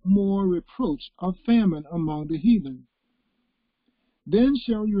no more reproach of famine among the heathen. Then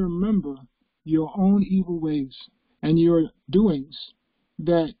shall you remember your own evil ways, and your doings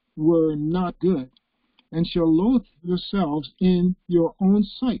that were not good, and shall loathe yourselves in your own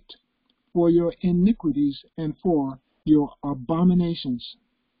sight for your iniquities and for your abominations.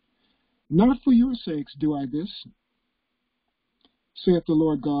 Not for your sakes do I this, saith the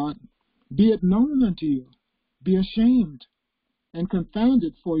Lord God. Be it known unto you, be ashamed and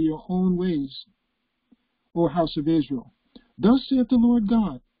confounded for your own ways, O house of Israel. Thus saith the Lord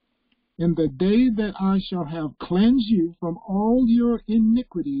God, in the day that I shall have cleansed you from all your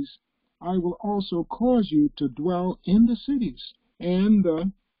iniquities, I will also cause you to dwell in the cities, and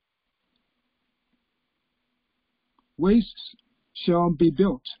the wastes shall be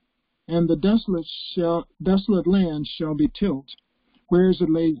built, and the desolate land shall be tilled, whereas it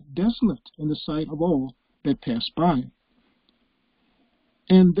lay desolate in the sight of all that passed by.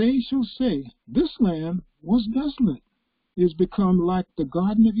 And they shall say, This land was desolate, is become like the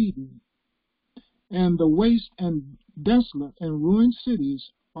Garden of Eden, and the waste and desolate and ruined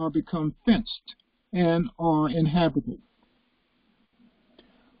cities are become fenced and are inhabited.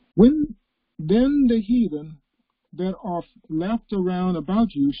 When then the heathen that are left around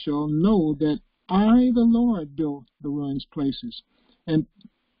about you shall know that I, the Lord, built the ruined places, and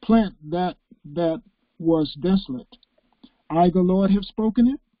plant that was desolate. I, the Lord, have spoken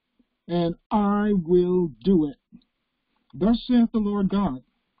it, and I will do it. Thus saith the Lord God,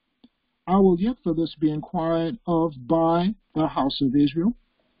 I will yet for this be inquired of by the house of Israel,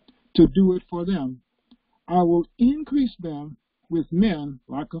 to do it for them. I will increase them with men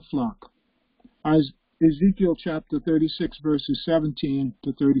like a flock. Ezekiel chapter 36, verses 17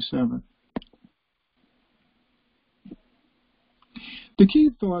 to 37. The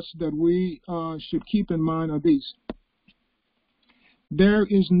key thoughts that we should keep in mind are these. There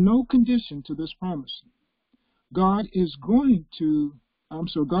is no condition to this promise. God is doing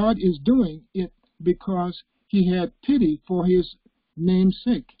it because he had pity for his name's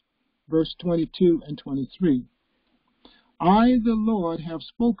sake. Verse 22 and 23. I, the Lord, have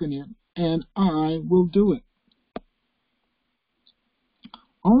spoken it, and I will do it.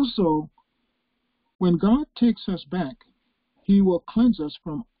 Also, when God takes us back, he will cleanse us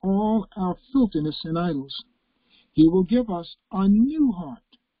from all our filthiness and idols. He will give us a new heart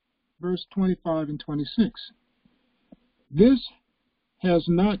verse 25 and 26. This has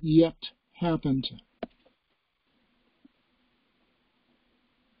not yet happened.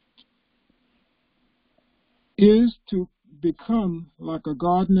 Is to become like a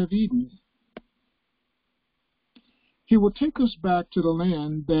Garden of Eden. He will take us back to the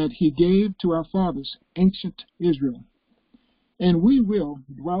land that he gave to our fathers, ancient Israel. And we will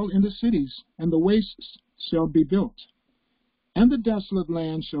dwell in the cities, and the wastes shall be built, and the desolate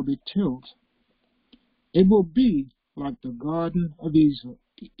land shall be tilled. It will be like the Garden of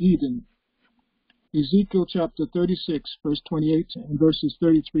Eden. Ezekiel chapter 36, verse 28, and verses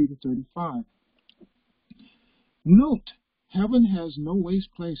 33 to 35. Note, heaven has no waste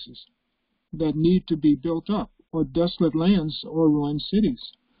places that need to be built up, or desolate lands or ruined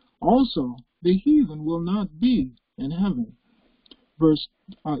cities. Also, the heathen will not be in heaven.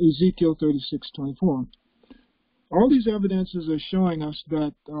 Ezekiel 36:24. All these evidences are showing us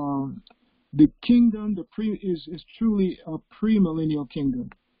that the kingdom, is truly a pre-millennial kingdom.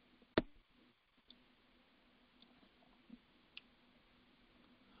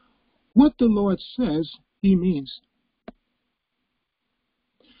 What the Lord says, he means.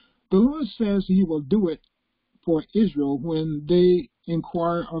 The Lord says he will do it for Israel when they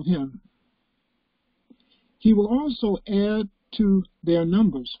inquire of him. He will also add to their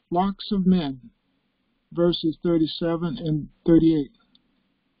numbers flocks of men, verses 37 and 38.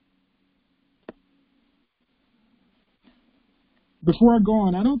 Before I go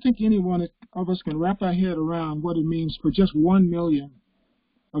on, I don't think any one of us can wrap our head around what it means for just 1 million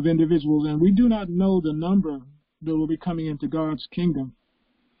of individuals, and we do not know the number that will be coming into God's kingdom.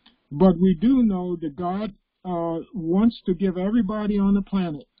 But we do know that God wants to give everybody on the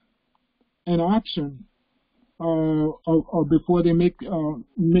planet an option before they make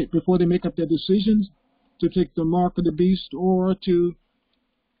up their decisions to take the mark of the beast or to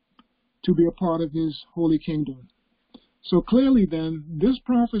be a part of his holy kingdom. So clearly then, this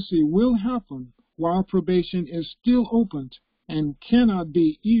prophecy will happen while probation is still opened and cannot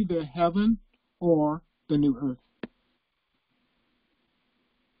be either heaven or the new earth.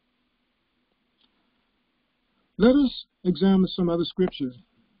 Let us examine some other scriptures.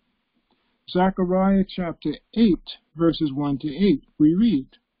 Zechariah chapter 8, verses 1 to 8, we read,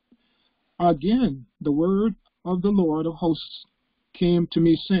 Again, the word of the Lord of hosts came to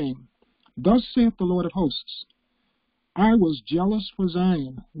me, saying, Thus saith the Lord of hosts, I was jealous for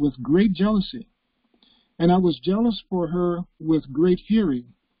Zion with great jealousy, and I was jealous for her with great fury.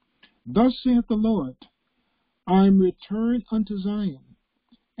 Thus saith the Lord, I am returned unto Zion,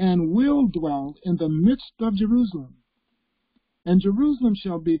 and will dwell in the midst of Jerusalem. And Jerusalem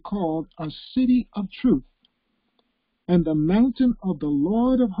shall be called a city of truth, and the mountain of the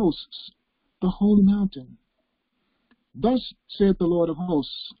Lord of hosts, the holy mountain. Thus saith the Lord of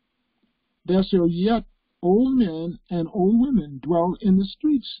hosts, There shall yet old men and old women dwell in the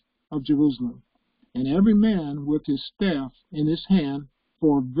streets of Jerusalem, and every man with his staff in his hand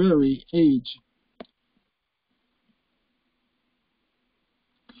for very age.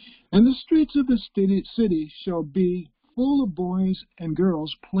 And the streets of the city shall be full of boys and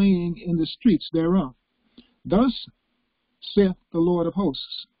girls playing in the streets thereof. Thus saith the Lord of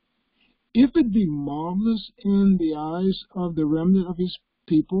hosts, If it be marvelous in the eyes of the remnant of his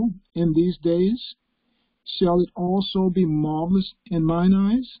people in these days, shall it also be marvelous in mine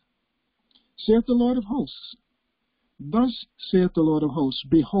eyes? Saith the Lord of hosts. Thus saith the Lord of hosts,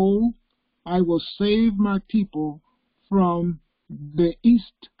 Behold, I will save my people from the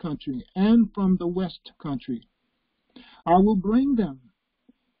east country and from the west country. I will bring them,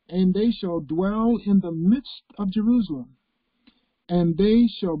 and they shall dwell in the midst of Jerusalem, and they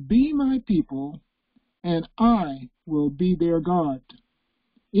shall be my people, and I will be their God,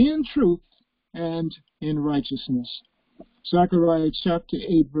 in truth and in righteousness. Zechariah chapter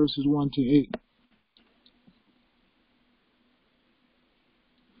 8, verses 1 to 8.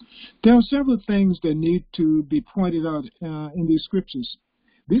 There are several things that need to be pointed out in these scriptures.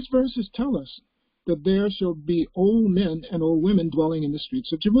 These verses tell us that there shall be old men and old women dwelling in the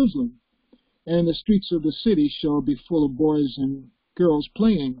streets of Jerusalem, and the streets of the city shall be full of boys and girls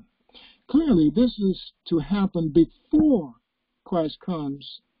playing. Clearly, this is to happen before Christ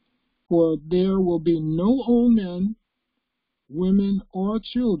comes, for there will be no old men, women, or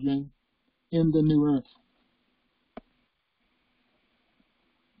children in the new earth.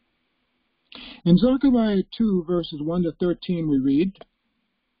 In Zechariah 2, verses 1 to 13, we read,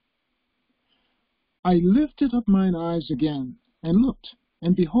 I lifted up mine eyes again, and looked,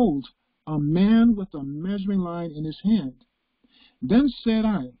 and behold, a man with a measuring line in his hand. Then said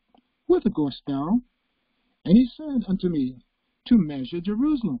I, Whither goest thou? And he said unto me, To measure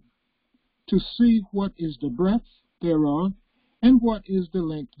Jerusalem, to see what is the breadth thereof, and what is the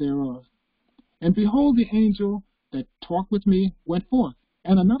length thereof. And behold, the angel that talked with me went forth,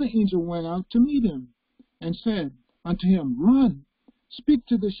 and another angel went out to meet him, and said unto him, Run, speak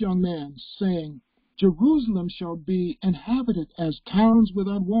to this young man, saying, Jerusalem shall be inhabited as towns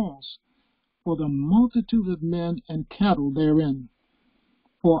without walls, for the multitude of men and cattle therein.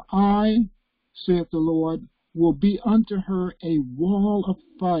 For I, saith the Lord, will be unto her a wall of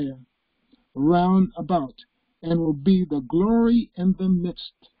fire round about, and will be the glory in the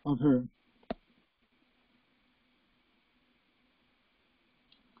midst of her.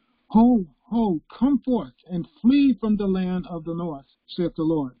 Ho, ho, come forth, and flee from the land of the north, saith the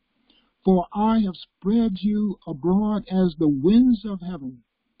Lord. For I have spread you abroad as the winds of heaven,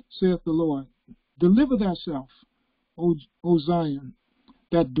 saith the Lord. Deliver thyself, O Zion,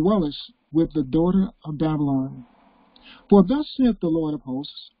 that dwellest with the daughter of Babylon. For thus saith the Lord of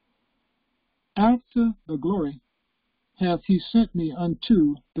hosts, after the glory hath he sent me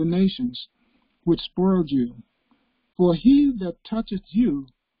unto the nations which spoiled you. For he that toucheth you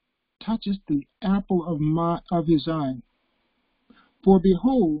toucheth the apple of his eye. For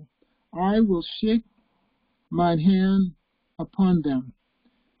behold, I will shake mine hand upon them,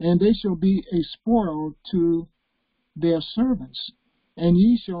 and they shall be a spoil to their servants, and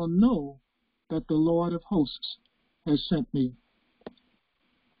ye shall know that the Lord of hosts has sent me.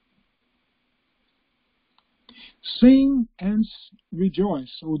 Sing and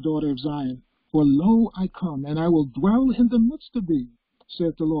rejoice, O daughter of Zion, for lo, I come, and I will dwell in the midst of thee,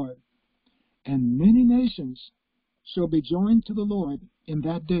 saith the Lord. And many nations shall be joined to the Lord in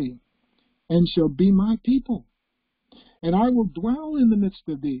that day, and shall be my people. And I will dwell in the midst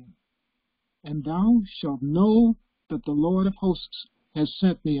of thee, and thou shalt know that the Lord of hosts has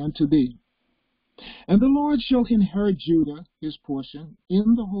sent me unto thee. And the Lord shall inherit Judah, his portion,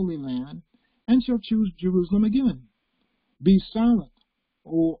 in the Holy Land, and shall choose Jerusalem again. Be silent,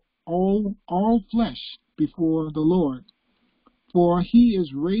 O all flesh, before the Lord, for he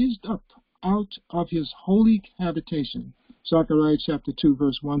is raised up out of his holy habitation. Zechariah chapter 2,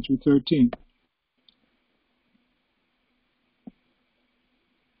 verse 1 through 13.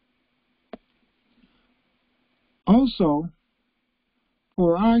 Also,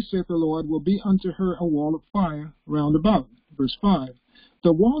 for I, saith the Lord, will be unto her a wall of fire round about. Verse 5.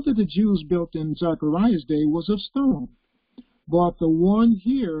 The wall that the Jews built in Zechariah's day was of stone, but the one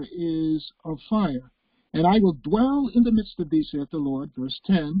here is of fire. And I will dwell in the midst of thee, saith the Lord. Verse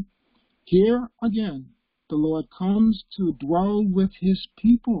 10. Here again, the Lord comes to dwell with his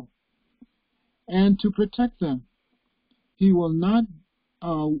people and to protect them. We will not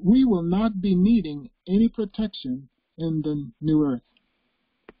be needing any protection in the new earth.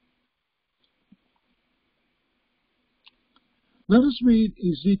 Let us read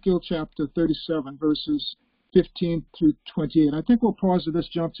Ezekiel chapter 37, verses 15 through 28. I think we'll pause at this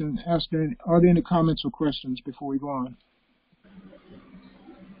juncture and ask, are there any comments or questions before we go on?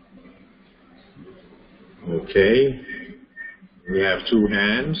 Okay. We have two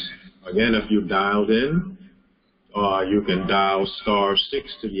hands. Again, if you dialed in, you can dial *6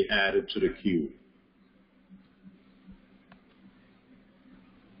 to be added to the queue.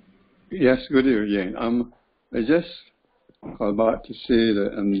 Yes, good evening. I just called back to say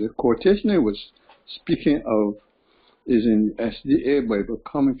that the quotation I was speaking of is in SDA Bible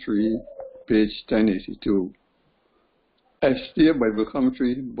Commentary, page 1082. SDA Bible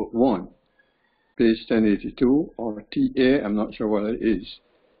Commentary, book 1, page 1082, or TA, I'm not sure what it is,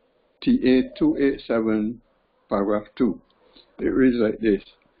 TA 287, paragraph 2. It reads like this: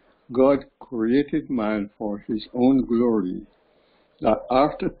 God created man for his own glory, that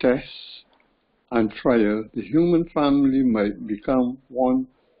after tests and trial, the human family might become one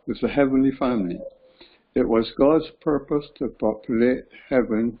with the heavenly family. It was God's purpose to populate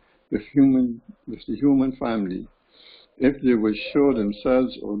heaven with the human family, if they would show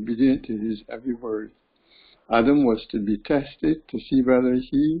themselves obedient to his every word. Adam was to be tested to see whether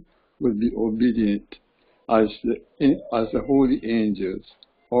he would be obedient as the holy angels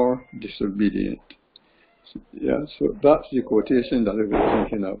or disobedient. Yeah, so that's the quotation that I was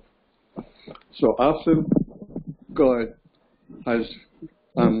thinking of. So after God has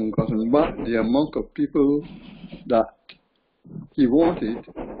gotten back the amount of people that he wanted,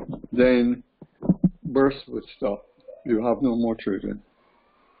 then birth would stop. You have no more children.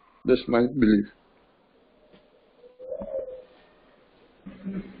 That's my belief.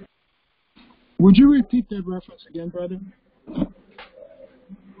 Would you repeat that reference again, brother?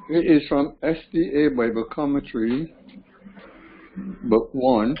 It is from SDA Bible Commentary, book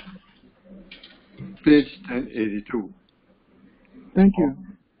 1, page 1082. Thank you.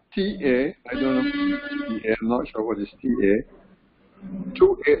 TA, I don't know, TA, I'm not sure what is TA,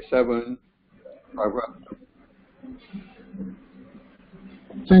 287, paragraph 2.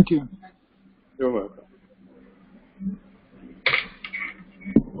 Thank you. You're welcome.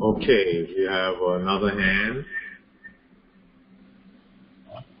 Okay, we have another hand.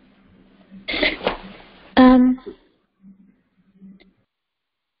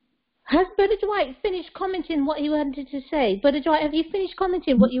 Has Brother Dwight finished commenting what he wanted to say? Brother Dwight, have you finished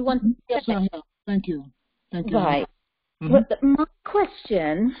commenting what you wanted to say? Yes, I have. Thank you. Thank you. Right. But my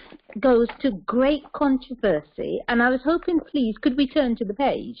question goes to great controversy, and I was hoping, please, could we turn to the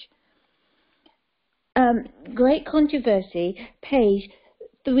page? Great controversy, page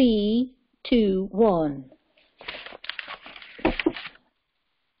 321.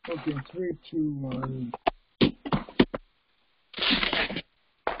 Okay, 321.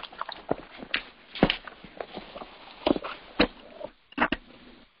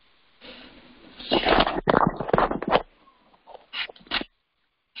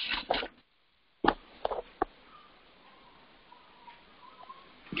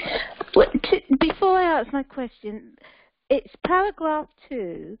 Before I ask my question, it's paragraph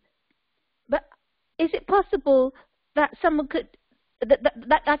 2, but is it possible that someone could,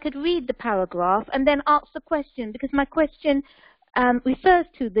 that I could read the paragraph and then ask the question? Because my question refers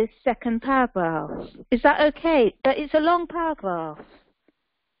to this second paragraph. Is that okay? But it's a long paragraph.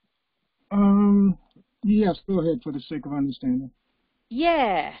 Yes, go ahead for the sake of understanding.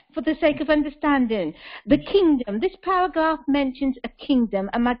 Yeah, for the sake of understanding. The kingdom, this paragraph mentions a kingdom,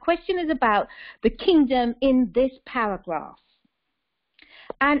 and my question is about the kingdom in this paragraph.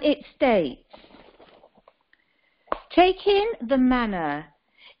 And it states, taking the manner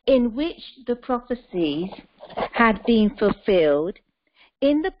in which the prophecies had been fulfilled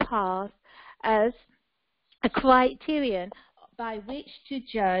in the past as a criterion by which to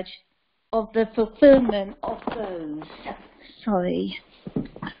judge of the fulfillment of those,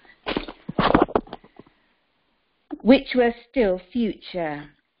 which were still future.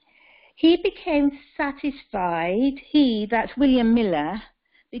 He became satisfied, that's William Miller,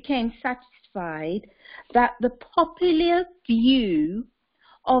 became satisfied that the popular view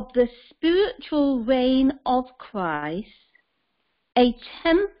of the spiritual reign of Christ, a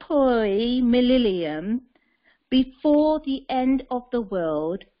temporary millennium before the end of the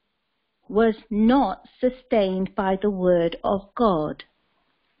world, was not sustained by the word of God.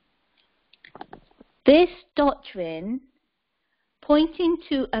 This doctrine, pointing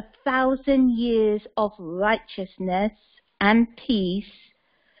to 1,000 years of righteousness and peace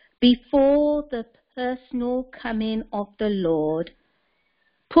before the personal coming of the Lord,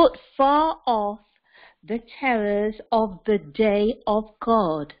 put far off the terrors of the day of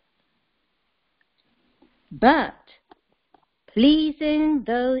God. But, pleasing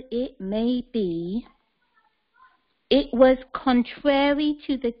though it may be, it was contrary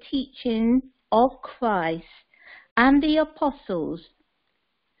to the teaching of Christ and the apostles,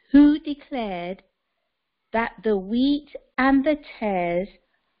 who declared that the wheat and the tares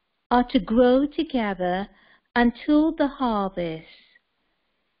are to grow together until the harvest,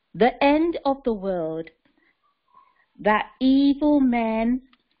 the end of the world, that evil men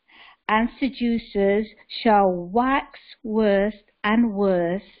and seducers shall wax worse and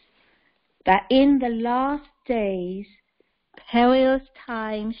worse, that in the last days perilous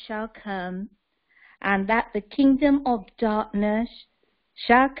times shall come, and that the kingdom of darkness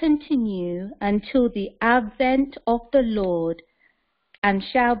shall continue until the advent of the Lord, and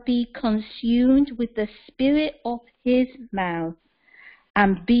shall be consumed with the spirit of his mouth,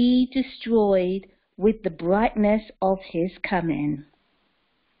 and be destroyed with the brightness of his coming.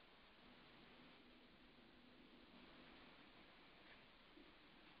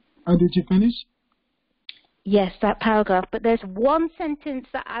 Did you finish? Yes, that paragraph. But there's one sentence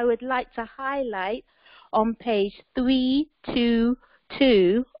that I would like to highlight on page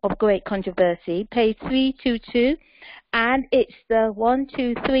 322 of Great Controversy, page 322, and it's the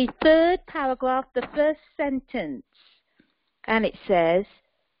third paragraph, the first sentence. And it says,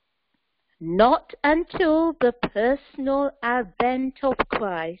 not until the personal advent of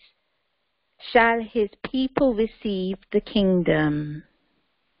Christ shall his people receive the kingdom.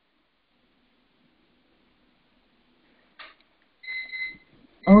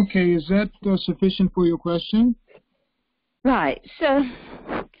 Okay, is that sufficient for your question? Right, so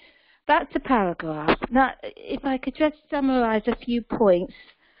that's a paragraph. Now, if I could just summarize a few points.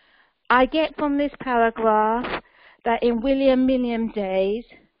 I get from this paragraph that in William Milliam days,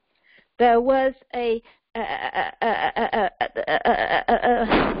 there was a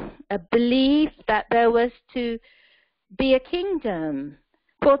belief that there was to be a kingdom,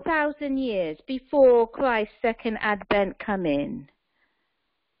 for 1,000 years before Christ's second advent come in.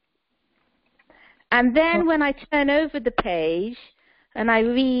 And then when I turn over the page and I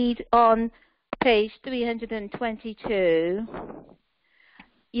read on page 322,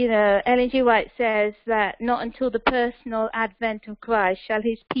 you know, Ellen G. White says that not until the personal advent of Christ shall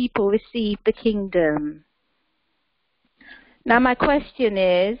his people receive the kingdom. Now my question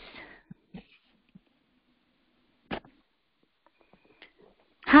is,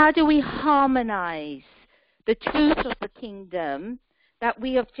 how do we harmonize the truth of the kingdom that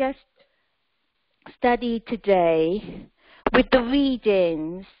we have just studied today with the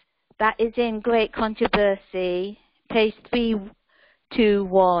readings that is in Great Controversy, page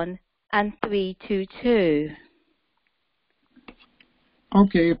 321 and 322?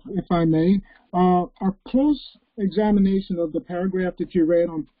 Okay, if I may. A close examination of the paragraph that you read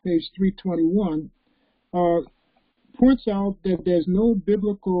on page 321 points out that there's no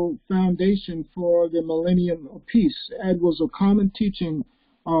biblical foundation for the millennium of peace, as was a common teaching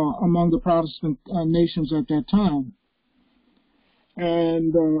among the Protestant nations at that time.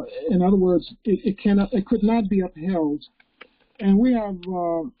 And in other words, it could not be upheld. And we have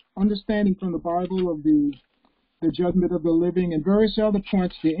understanding from the Bible of the judgment of the living and various other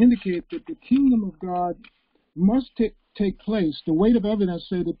points that indicate that the kingdom of God must take place. The weight of evidence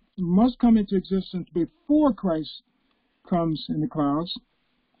said it must come into existence before Christ comes in the clouds.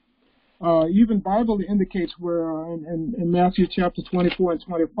 Even Bible indicates where in Matthew chapter 24 and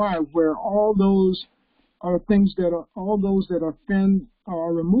 25, where all those are things that offend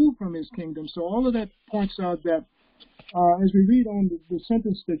are removed from his kingdom. So all of that points out that as we read on the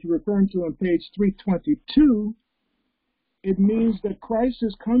sentence that you're referring to on page 322, it means that Christ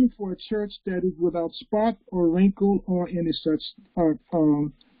is coming for a church that is without spot or wrinkle or any such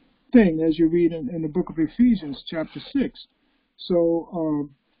thing, as you read in the book of Ephesians, chapter 6. So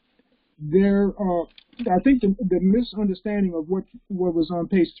I think the misunderstanding of what was on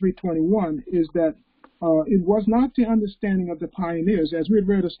page 321 is that it was not the understanding of the pioneers, as we had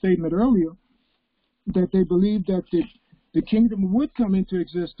read a statement earlier, that they believed that the kingdom would come into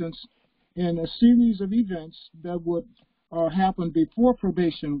existence in a series of events that would happen before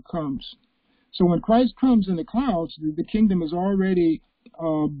probation comes. So when Christ comes in the clouds, the kingdom has already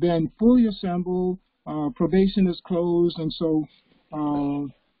been fully assembled, probation is closed, and so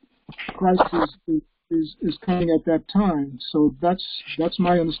Christ is coming at that time. So that's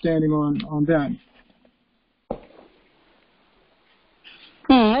my understanding on that.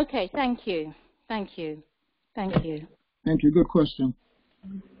 Okay, thank you. Thank you. Thank you. Thank you. Good question.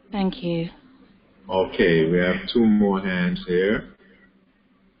 Thank you. Okay, we have two more hands here.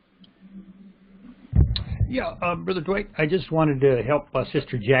 Yeah, Brother Dwight, I just wanted to help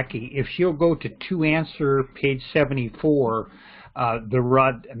Sister Jackie. If she'll go to answer page 74, the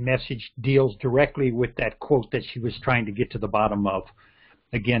Rod message deals directly with that quote that she was trying to get to the bottom of.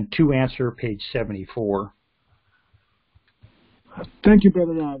 Again, answer page 74. Thank you,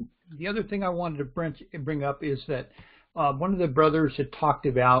 Brother Rod. The other thing I wanted to bring up is that one of the brothers had talked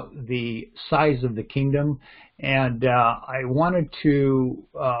about the size of the kingdom, and I wanted to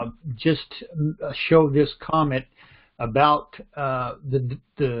just show this comment about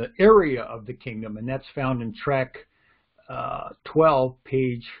the area of the kingdom, and that's found in track 12,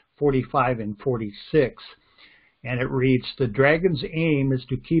 page 45 and 46. And it reads, "The dragon's aim is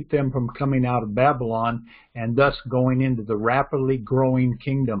to keep them from coming out of Babylon and thus going into the rapidly growing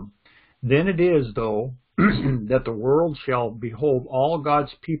kingdom. Then it is, though, that the world shall behold all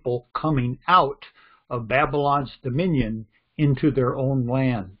God's people coming out of Babylon's dominion into their own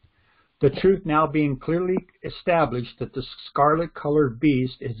land. The truth now being clearly established that the scarlet-colored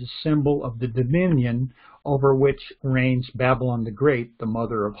beast is a symbol of the dominion over which reigns Babylon the Great, the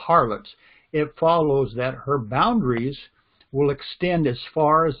mother of harlots, it follows that her boundaries will extend as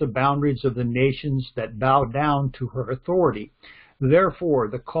far as the boundaries of the nations that bow down to her authority. Therefore,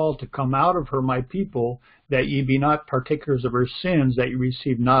 the call to come out of her, my people, that ye be not partakers of her sins, that ye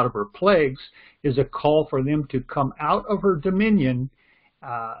receive not of her plagues, is a call for them to come out of her dominion,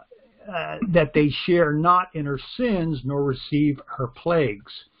 that they share not in her sins, nor receive her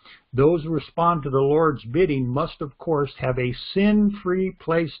plagues. Those who respond to the Lord's bidding must, of course, have a sin-free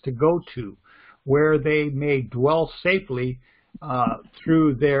place to go to, where they may dwell safely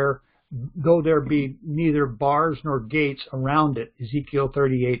though there be neither bars nor gates around it." Ezekiel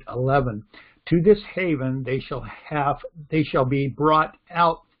 38:11. "To this haven they shall be brought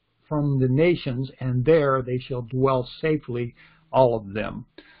out from the nations, and there they shall dwell safely, all of them."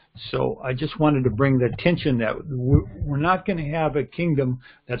 So I just wanted to bring the attention that we're not going to have a kingdom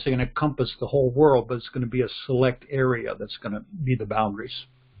that's going to encompass the whole world, but it's going to be a select area that's going to be the boundaries.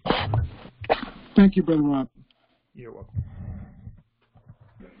 Thank you, Brother Rob. You're welcome.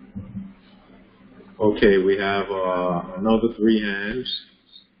 Okay, we have another 3 hands.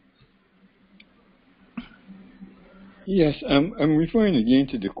 Yes, I'm referring again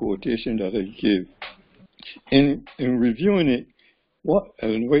to the quotation that I gave. In reviewing it, what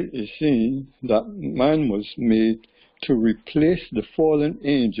Ellen White is saying, that man was made to replace the fallen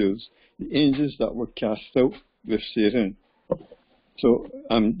angels, the angels that were cast out with Satan. So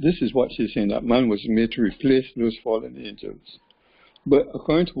this is what she's saying, that man was made to replace those fallen angels. But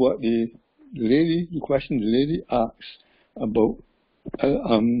according to what the question the lady asks about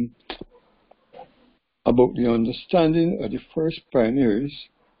the understanding of the first pioneers,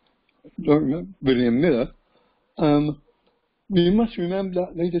 William Miller, we must remember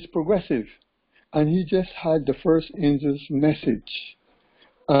that light is progressive, and he just had the first angel's message,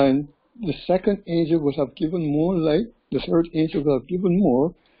 and the second angel would have given more light, the third angel would have given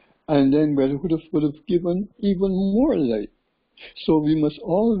more, and then would have given even more light. So we must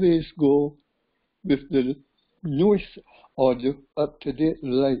always go with the newest or the up-to-date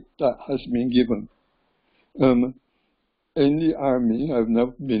light that has been given. In the army, I've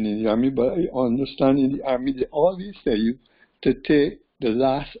never been in the army, but I understand in the army they always tell you to take the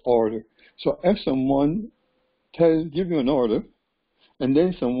last order. So if someone give you an order, and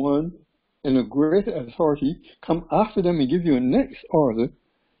then someone in a greater authority come after them and give you a next order,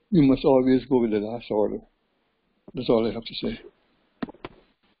 you must always go with the last order. That's all I have to say.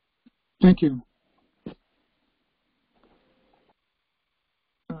 Thank you.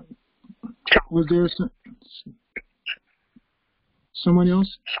 Was there someone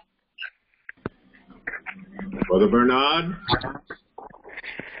else? Brother Bernard?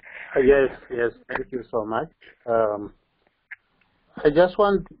 Yes, thank you so much. I just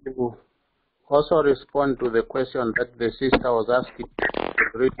want to also respond to the question that the sister was asking,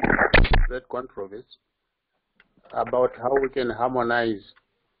 great controversy, about how we can harmonize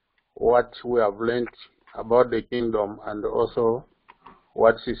what we have learned about the kingdom and also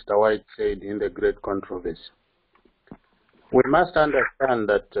what Sister White said in the great controversy. We must understand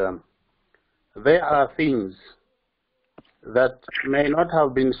that there are things that may not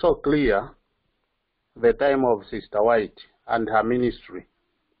have been so clear the time of Sister White and her ministry.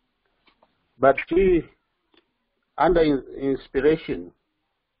 But she, under inspiration,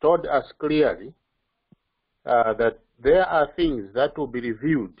 told us clearly that there are things that will be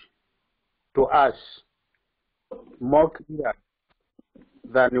revealed to us more clear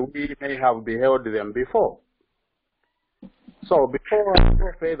than we may have beheld them before. So before I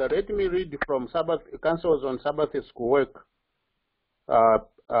go further, let me read from Councils on Sabbath School Work.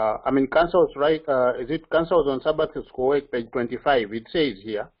 Councils, right? Is it Councils on Sabbath School Work, page 25? It says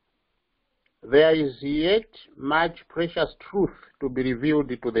here, there is yet much precious truth to be revealed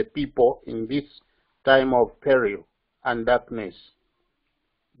to the people in this time of peril and darkness.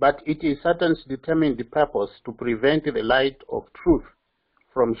 But it is Satan's determined purpose to prevent the light of truth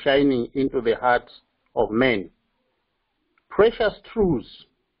from shining into the hearts of men. Precious truths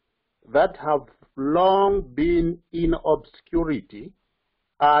that have long been in obscurity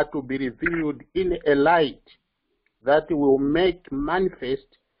are to be revealed in a light that will make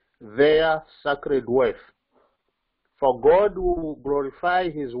manifest their sacred worth. For God will glorify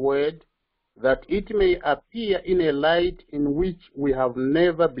His word, that it may appear in a light in which we have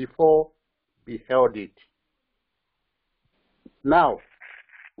never before beheld it. Now,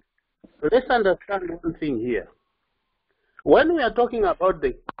 let's understand one thing here. When we are talking about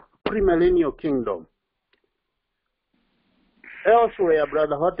the pre-millennial kingdom, elsewhere,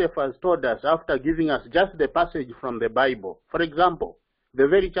 Brother Hotef has told us, after giving us just the passage from the Bible, for example, the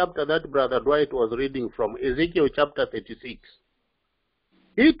very chapter that Brother Dwight was reading from, Ezekiel chapter 36,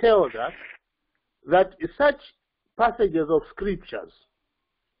 he tells us that such passages of scriptures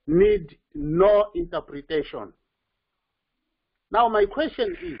need no interpretation. Now, my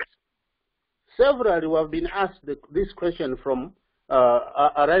question is, several have been asked this question from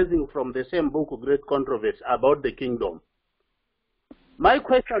arising from the same book, Great Controversy, about the kingdom. My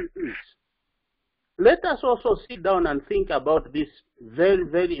question is, let us also sit down and think about this very,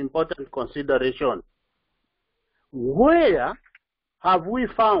 very important consideration. Where have we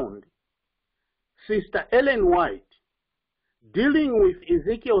found Sister Ellen White dealing with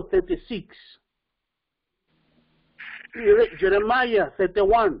Ezekiel 36, Jeremiah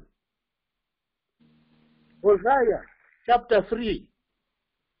 31, Hosea chapter 3,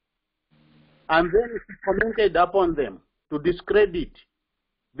 and then she commented upon them to discredit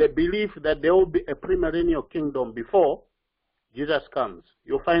the belief that there will be a premillennial kingdom before Jesus comes.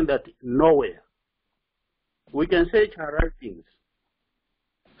 You'll find that nowhere. We can search her writings.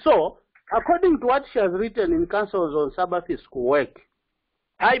 So, according to what she has written in Councils on Sabbath School Work,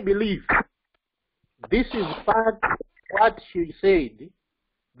 I believe this is part of what she said,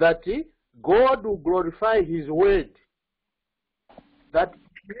 that God will glorify His word, that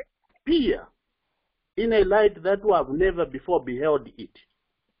it appear in a light that we have never before beheld it.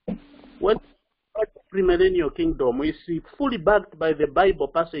 When the premillennial kingdom, we see fully backed by the Bible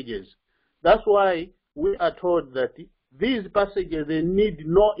passages. That's why we are told that these passages, they need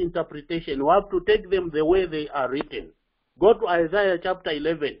no interpretation. We have to take them the way they are written. Go to Isaiah chapter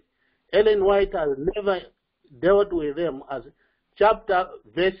 11. Ellen White has never dealt with them as chapter,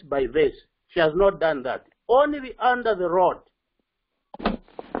 verse by verse. She has not done that. Only under the rod,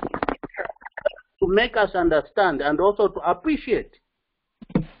 to make us understand and also to appreciate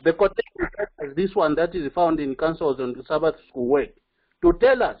the context as this one that is found in Councils on the Sabbath School Work, to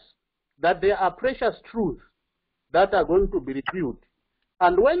tell us that there are precious truths that are going to be revealed.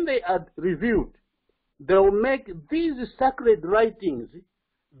 And when they are revealed, they will make these sacred writings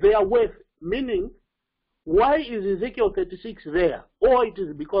their worth, meaning, why is Ezekiel 36 there? Or it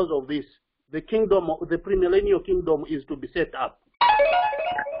is because of this. The kingdom, the premillennial kingdom is to be set up.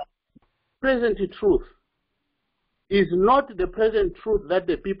 Present truth is not the present truth that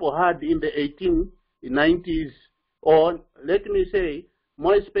the people had in the 1890s, or let me say,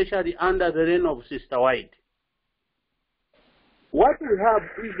 more especially under the reign of Sister White. What we have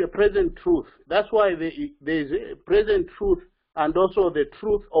is the present truth. That's why there is a present truth and also the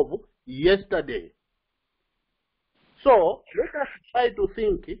truth of yesterday. So let us try to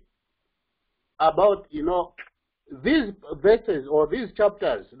think about, these verses or these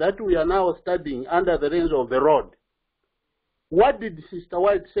chapters that we are now studying under the reins of the rod. What did Sister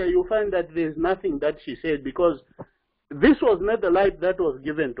White say? You find that there is nothing that she said, because this was not the light that was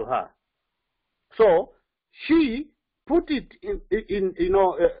given to her. So she put it in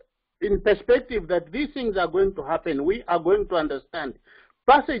perspective that these things are going to happen. We are going to understand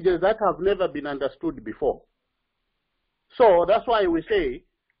passages that have never been understood before. So that's why we say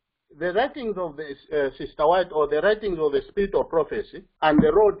the writings of the Sister White, or the writings of the Spirit of Prophecy and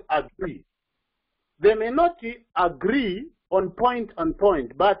the Rod agree. They may not agree on point,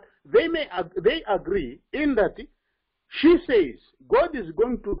 but they agree in that she says God is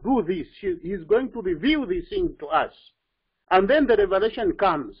going to do this. He's going to reveal these things to us. And then the revelation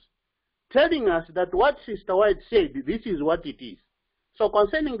comes, telling us that what Sister White said, this is what it is. So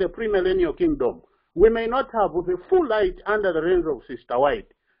concerning the premillennial kingdom, we may not have the full light under the reins of Sister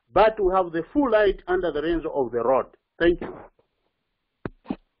White, but we have the full light under the reins of the rod. Thank you.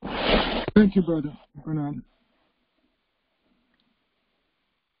 Thank you, Brother Bernard.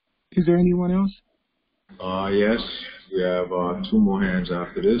 Is there anyone else? Yes, we have two more hands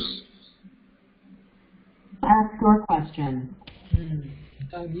after this. Ask your question.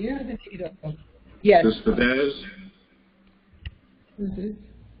 Yes. Sister Des?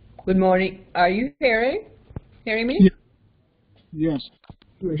 Good morning. Are you hearing me? Yes.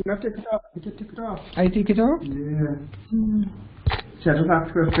 You should have taken it off. You should take it off. I take it off? Yeah. Settle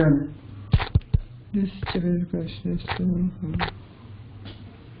that question. This question.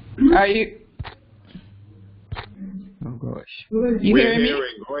 Are you? Oh gosh. We're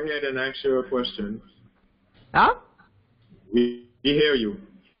hearing. Go ahead and ask your question. Huh? We hear you.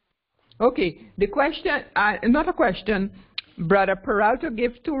 Okay. The question, not a question. Brother Peralta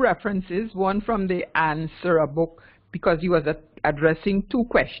gave two references, one from the answer book, because he was addressing two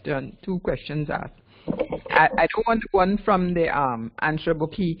questions asked. I don't want one from the answer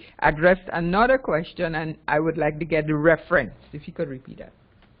book. He addressed another question, and I would like to get the reference, if you could repeat that.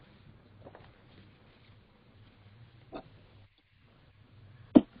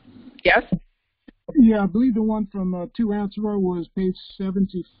 Yes? Yeah, I believe the one from To Answerer was page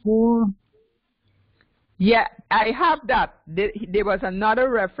 74. Yeah, I have that. There was another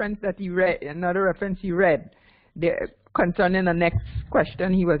reference that he read, concerning the next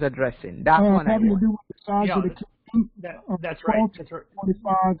question he was addressing. That one I want. To do with the size of the kingdom, that's right.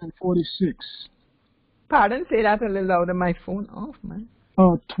 45 and 46. Pardon? Say that a little louder. My phone off, man.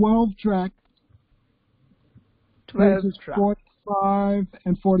 12 track. 12 track. 45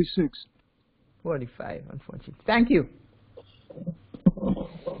 and 46. 45 and 46. Thank you.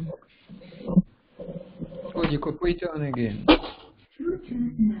 Oh, you could put it on again.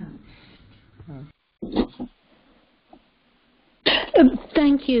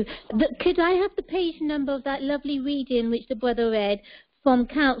 Thank you. Could I have the page number of that lovely reading which the brother read from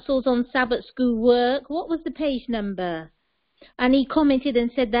Councils on Sabbath School Work? What was the page number? And he commented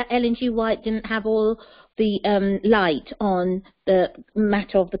and said that Ellen G. White didn't have all the light on the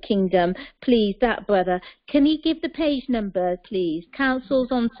matter of the kingdom. Please, that brother, can you give the page number, please? Councils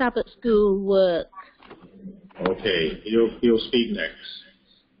on Sabbath School Work. Okay, he'll speak next.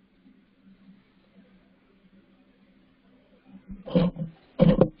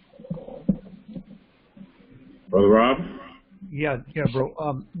 Brother Rob? Yeah,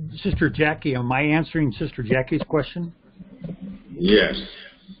 bro. Sister Jackie, am I answering Sister Jackie's question? Yes.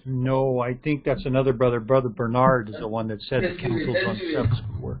 No, I think that's another brother. Brother Bernard is the one that said the councils on Sabbath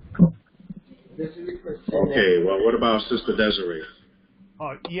School Work. Okay, well, what about Sister Desiree?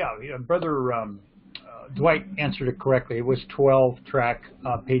 Yeah, Brother Dwight answered it correctly. It was 12 track,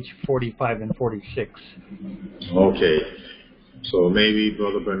 page 45 and 46. Okay, so maybe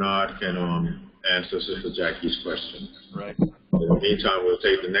Brother Bernard can answer Sister Jackie's question. Right. In the meantime, we'll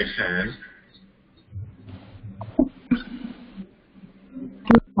take the next hand.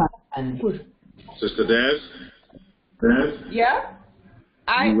 Sister Des? Yeah?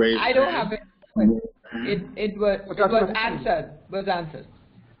 I don't have it. It was answered.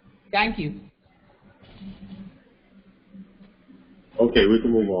 Thank you. Okay, we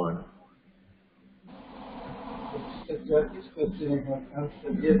can move on.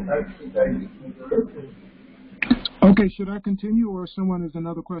 Okay, should I continue or someone has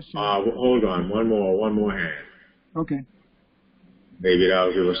another question? Hold on, one more hand. Okay. Maybe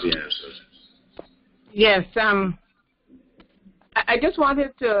that'll give us the answers. Yes, I just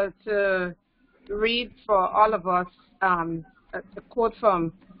wanted to read for all of us a quote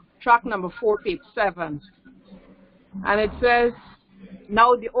from track number 4, page 7. And it says,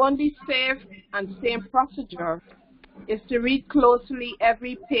 "Now the only safe and same procedure is to read closely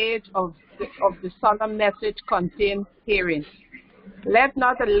every page of the solemn message contained herein. Let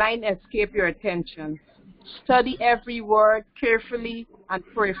not a line escape your attention. Study every word carefully and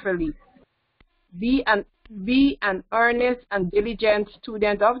prayerfully. Be an earnest and diligent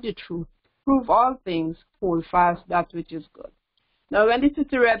student of the truth. Prove all things. Hold fast that which is good." Now, when this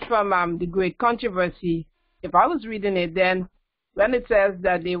is read from the Great Controversy, if I was reading it, then when it says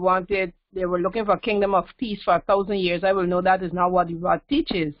that they were looking for a kingdom of peace for 1,000 years, I will know that is not what the Word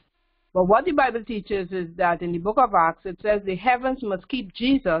teaches. But what the Bible teaches is that in the book of Acts, it says the heavens must keep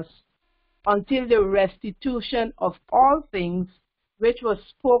Jesus until the restitution of all things, which was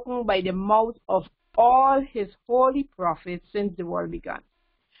spoken by the mouth of all his holy prophets since the world began.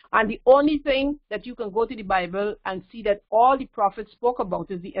 And the only thing that you can go to the Bible and see that all the prophets spoke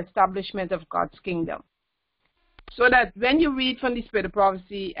about is the establishment of God's kingdom. So that when you read from the Spirit of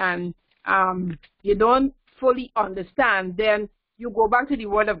Prophecy and you don't fully understand, then you go back to the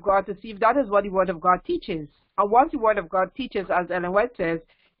Word of God to see if that is what the Word of God teaches. And what the Word of God teaches, as Ellen White says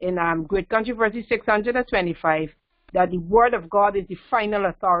in Great Controversy 625, that the Word of God is the final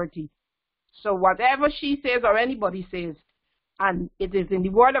authority. So whatever she says or anybody says, and it is in the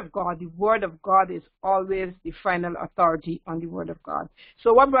Word of God is always the final authority on the Word of God.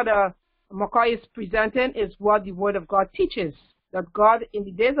 So what Brother McCoy is presenting is what the Word of God teaches, that God, in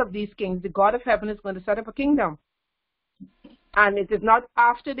the days of these kings, the God of heaven is going to set up a kingdom. And it is not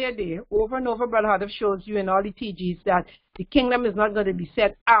after their day. Over and over, Brother Hadaf shows you in all the TGs that the kingdom is not going to be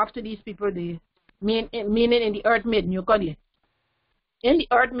set after these people, meaning in the earth made new. In the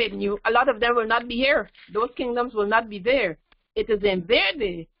earth made new, a lot of them will not be here. Those kingdoms will not be there. It is in their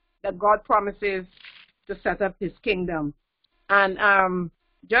day that God promises to set up his kingdom. And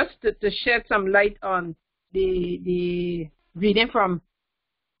just to shed some light on the reading from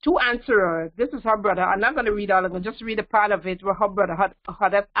two answerers. This is her brother. I'm not going to read all of them. Just read a part of it where her brother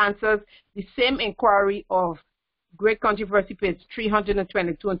Hadaf answers the same inquiry of Great Controversy, page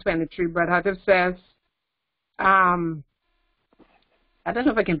 322 and 23. Brother Hadaf says, I don't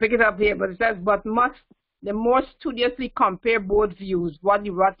know if I can pick it up here, but it says, but must the more studiously compare both views, what the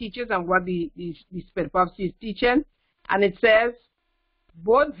Rod teaches and what the Spirit of Prophecy is teaching. And it says,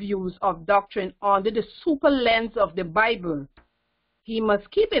 both views of doctrine under the super lens of the Bible. He must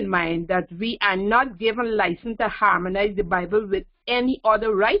keep in mind that we are not given license to harmonize the Bible with any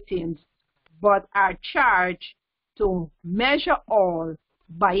other writings, but are charged to measure all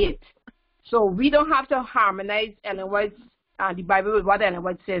by it. So we don't have to harmonize Ellen White's the Bible with what Ellen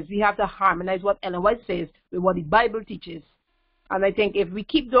White says. We have to harmonize what Ellen White says with what the Bible teaches. And I think if we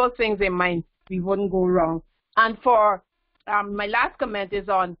keep those things in mind, we wouldn't go wrong. And for my last comment is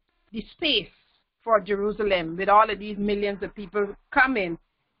on the space for Jerusalem with all of these millions of people coming.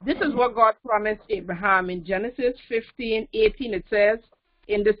 This is what God promised Abraham in Genesis 15:18. It says,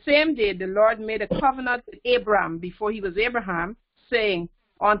 in the same day the Lord made a covenant with Abraham before he was Abraham, saying,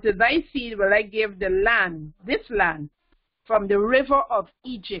 unto thy seed will I give the land, this land, from the river of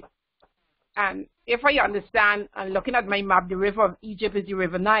Egypt. And if I understand, and looking at my map, the river of Egypt is the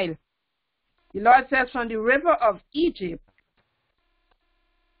river Nile. The Lord says from the river of Egypt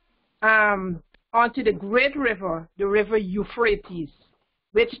onto the great river, the river Euphrates,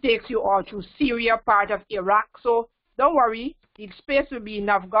 which takes you all through Syria, part of Iraq. So don't worry, the space will be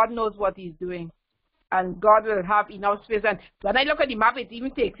enough. God knows what he's doing. And God will have enough space. And when I look at the map, it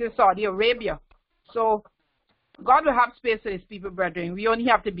even takes you Saudi Arabia. So God will have space for his people, brethren. We only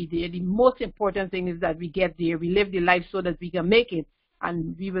have to be there. The most important thing is that we get there. We live the life so that we can make it.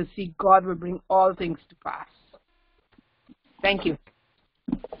 And we will see God will bring all things to pass. Thank you.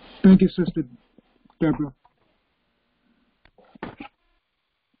 Thank you, Sister Deborah.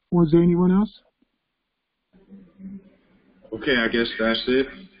 Was there anyone else? Okay, I guess that's it.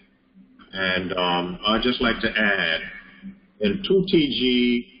 And I'd just like to add, in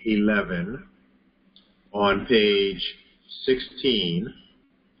 2TG 11, on page 16,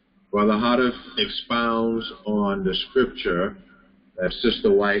 Brother Hoddeth expounds on the scripture that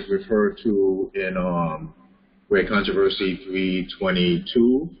Sister White referred to in Great Controversy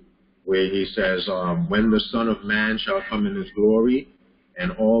 3:22, where he says, when the Son of Man shall come in his glory,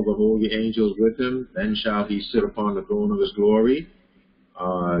 and all the holy angels with him, then shall he sit upon the throne of his glory.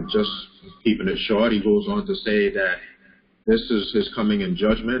 Just keeping it short, he goes on to say that this is his coming in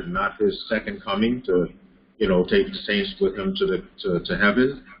judgment, not his second coming to, take the saints with him to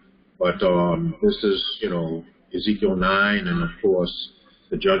heaven. But this is, Ezekiel 9, and of course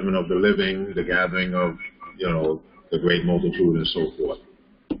the judgment of the living, the gathering of, the great multitude, and so forth.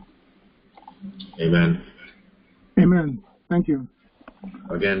 Amen. Amen. Thank you.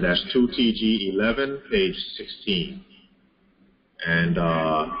 Again, that's 2TG 11, page 16. And,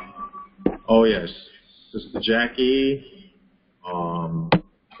 oh yes, Sister Jackie,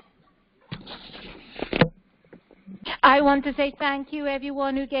 I want to say thank you,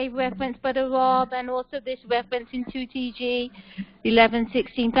 everyone who gave reference, Brother Rob, and also this reference in 2TG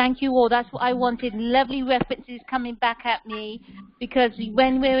 11:16. Thank you all. That's what I wanted. Lovely references coming back at me, because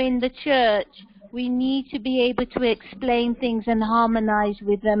when we're in the church, we need to be able to explain things and harmonize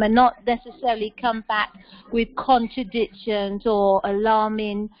with them, and not necessarily come back with contradictions or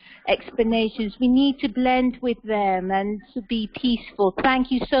alarming explanations. We need to blend with them and to be peaceful.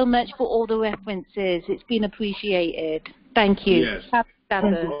 Thank you so much for all the references. It's been appreciated. Thank you. Yes.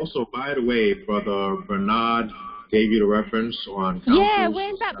 Also, by the way, Brother Bernard gave you the reference on Councils. Yeah,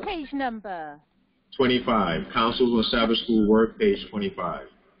 where's that page number? 25. Councils on Sabbath School Work, page 25.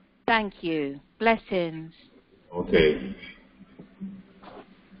 Thank you. Blessings. Okay.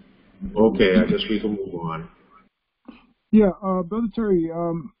 Okay, I guess we can move on. Yeah, Brother Terry,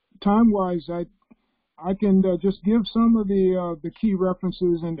 time-wise, I can just give some of the key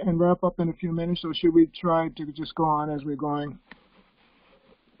references and wrap up in a few minutes, or should we try to just go on as we're going?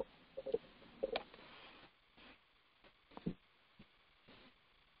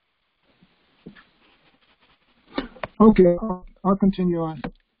 Okay, I'll continue on.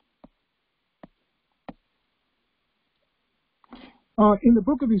 In the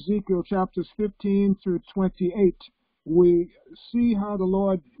book of Ezekiel, chapters 15 through 28, we see how the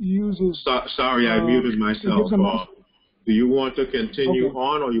Lord uses... Sorry, I muted myself. Do you want to continue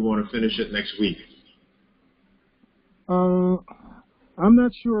on, or you want to finish it next week? I'm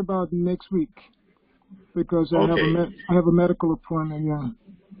not sure about next week, because I have a medical appointment, yeah.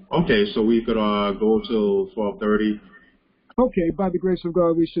 Okay, so we could go till 12:30. Okay, by the grace of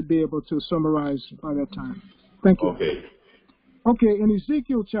God, we should be able to summarize by that time. Thank you. Okay. Okay, in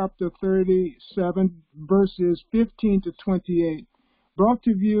Ezekiel chapter 37, verses 15 to 28, brought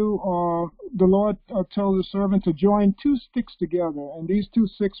to view, the Lord told the servant to join two sticks together, and these two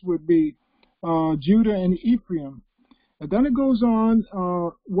sticks would be Judah and Ephraim. And then it goes on,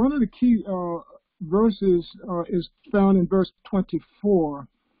 one of the key verses is found in verse 24,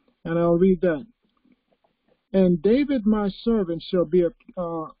 and I'll read that. And David my servant shall be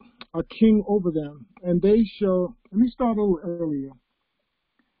a king over them, and they shall, let me start a little earlier,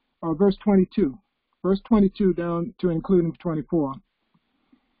 verse 22. Verse 22 down to including 24.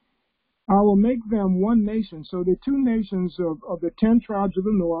 I will make them one nation. So the two nations of the 10 tribes of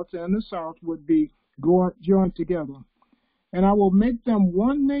the north and the south would be joined together. And I will make them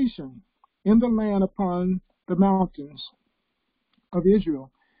one nation in the land upon the mountains of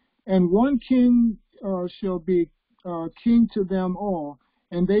Israel. And one king shall be king to them all.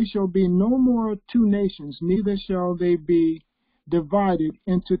 And they shall be no more two nations, neither shall they be divided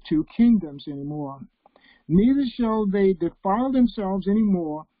into two kingdoms anymore. Neither shall they defile themselves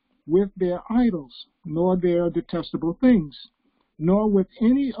anymore with their idols, nor their detestable things, nor with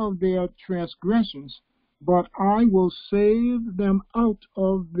any of their transgressions, but I will save them out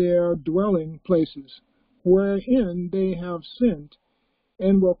of their dwelling places, wherein they have sinned,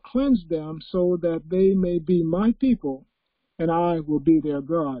 and will cleanse them so that they may be my people, and I will be their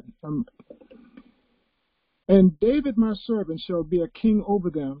God. And David my servant shall be a king over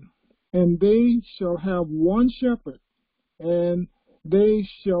them, and they shall have one shepherd, and they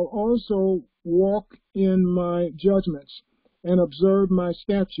shall also walk in my judgments, and observe my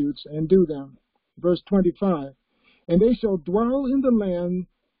statutes, and do them. Verse 25, and they shall dwell in the land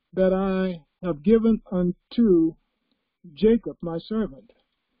that I have given unto Jacob my servant,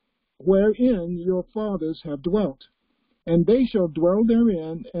 wherein your fathers have dwelt. And they shall dwell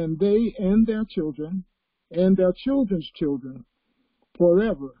therein, and they and their children, and their children's children,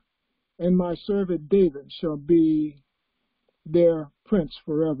 forever. And my servant David shall be their prince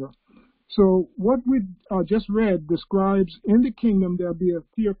forever. So what we just read describes in the kingdom there'll be a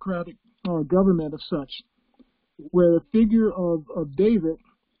theocratic government of such, where the figure of David,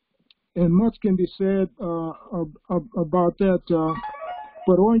 and much can be said about that,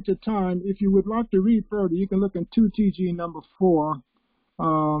 but owing to time, if you would like to read further, you can look in 2TG number 4,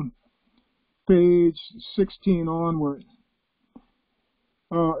 page 16 onward.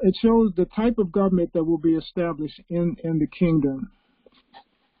 It shows the type of government that will be established in the kingdom.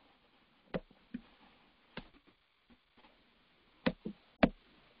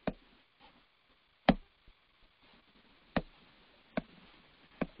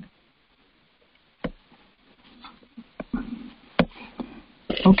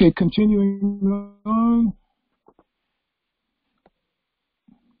 Okay, continuing on.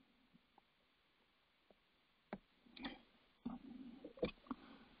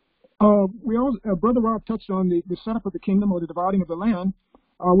 Brother Rob touched on the setup of the kingdom, or the dividing of the land.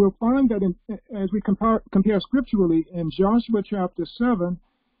 We'll find that as we compare scripturally in Joshua chapter 7,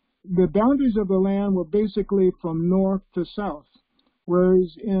 the boundaries of the land were basically from north to south,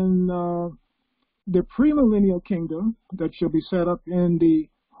 whereas in the pre-millennial kingdom that shall be set up in the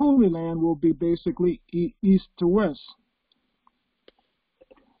Holy Land will be basically east to west.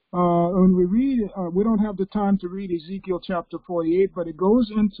 When we read, we don't have the time to read Ezekiel chapter 48, but it goes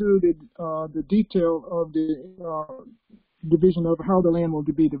into the detail of the division of how the land will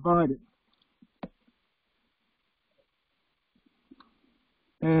be divided.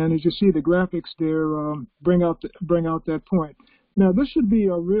 And as you see, the graphics there bring out that point. Now, this should be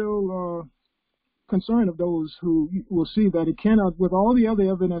a real concern of those who will see that it cannot, with all the other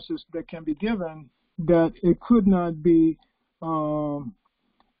evidences that can be given, that it could not be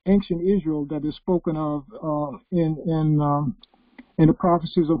ancient Israel that is spoken of in the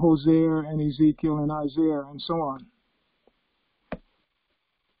prophecies of Hosea and Ezekiel and Isaiah and so on.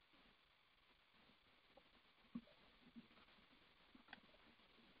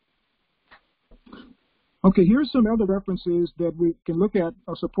 Okay, here's some other references that we can look at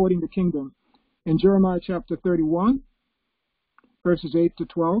supporting the kingdom. In Jeremiah chapter 31, verses 8 to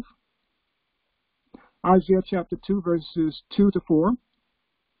 12. Isaiah chapter 2, verses 2 to 4.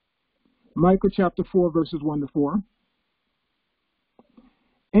 Micah chapter 4, verses 1 to 4.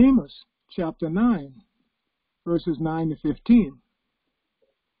 Amos chapter 9, verses 9 to 15.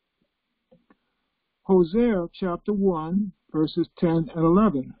 Hosea chapter 1, verses 10 and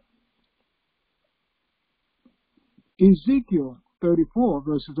 11. Ezekiel 34,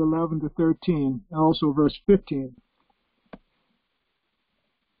 verses 11 to 13, and also verse 15.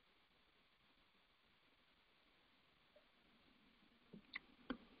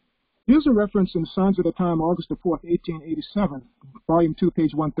 Here's a reference in Signs of the Time, August the 4th, 1887, volume 2,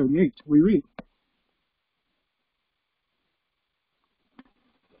 page 138. We read,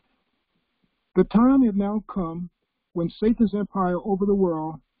 "The time had now come when Satan's empire over the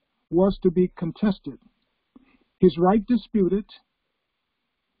world was to be contested, his right disputed,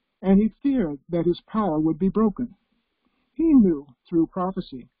 and he feared that his power would be broken. He knew through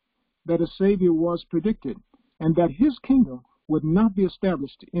prophecy that a Savior was predicted, and that his kingdom would not be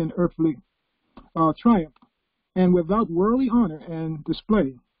established in earthly triumph and without worldly honor and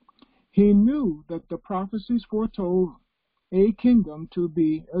display. He knew that the prophecies foretold a kingdom to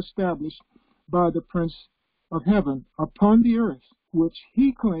be established by the Prince of Heaven upon the earth, which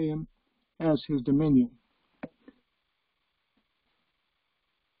he claimed as his dominion.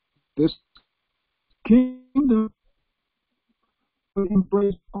 This kingdom would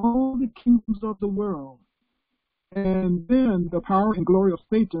embrace all the kingdoms of the world, and then the power and glory of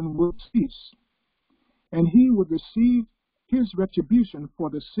Satan would cease, and he would receive his retribution for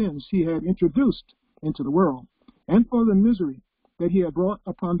the sins he had introduced into the world, and for the misery that he had brought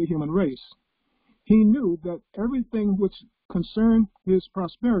upon the human race. He knew that everything which concerned his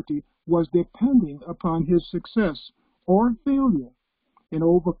prosperity was depending upon his success or failure in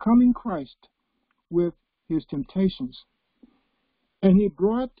overcoming Christ with his temptations. And he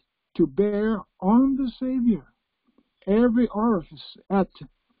brought to bear on the Savior every orifice at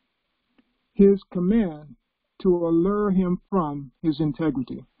his command to allure him from his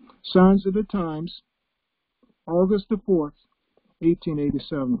integrity. Signs of the Times, August the 4th,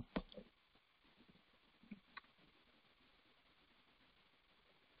 1887.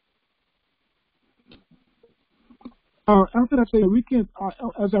 After that statement, we can,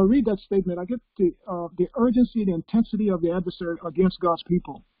 as I read that statement, I get the urgency, the intensity of the adversary against God's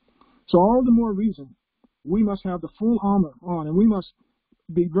people. So all the more reason we must have the full armor on, and we must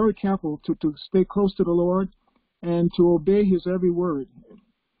be very careful to stay close to the Lord and to obey his every word.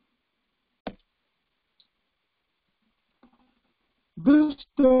 This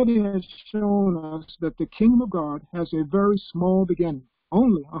study has shown us that the kingdom of God has a very small beginning,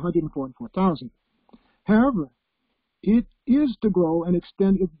 only 144,000. However, it is to grow and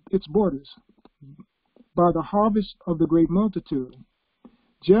extend its borders by the harvest of the great multitude,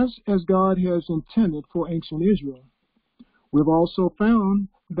 just as God has intended for ancient Israel. We've also found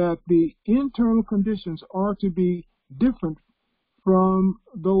that the internal conditions are to be different from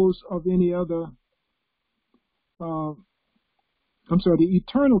those of any other. The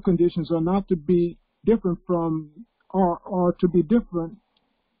eternal conditions are not to be different from, or to be different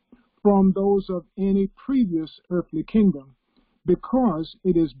from those of any previous earthly kingdom, because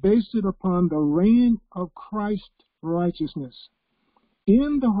it is based upon the reign of Christ's righteousness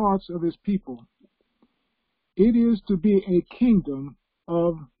in the hearts of his people. It is to be a kingdom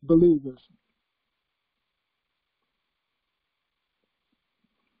of believers.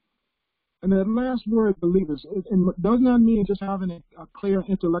 And that last word, believers, it does not mean just having a clear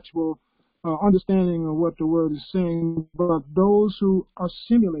intellectual understanding of what the word is saying, but those who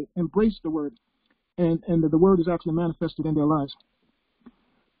assimilate, embrace the word, and the word is actually manifested in their lives.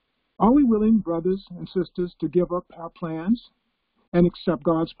 Are we willing, brothers and sisters, to give up our plans and accept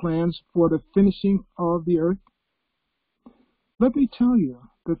God's plans for the finishing of the earth? Let me tell you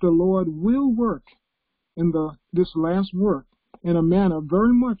that the Lord will work in this last work in a manner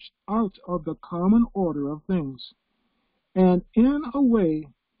very much out of the common order of things, and in a way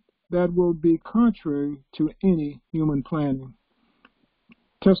that will be contrary to any human planning.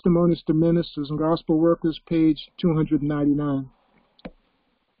 Testimonies to Ministers and Gospel Workers, page 299.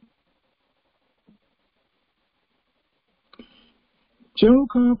 General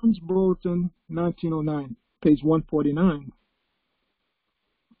Conference Bulletin, 1909, page 149.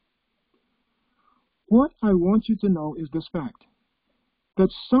 What I want you to know is this fact,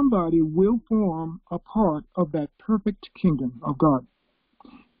 that somebody will form a part of that perfect kingdom of God.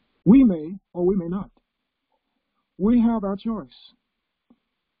 We may or we may not. We have our choice.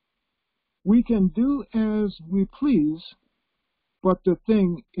 We can do as we please, but the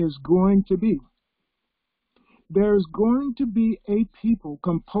thing is going to be. There's going to be a people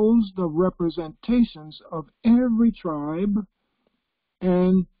composed of representations of every tribe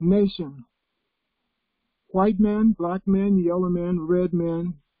and nation. White men, black men, yellow men, red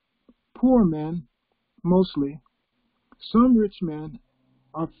men, poor men, mostly, some rich men,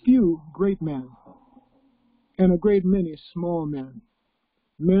 a few great men, and a great many small men,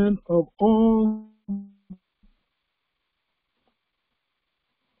 men of all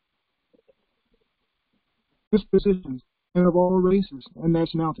dispositions and of all races and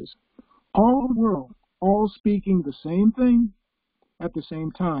nationalities. All the world, all speaking the same thing at the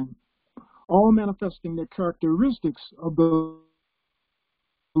same time, all manifesting the characteristics of the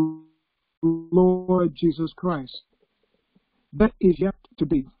Lord Jesus Christ. That is yet to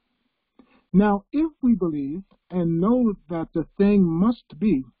be. Now, if we believe and know that the thing must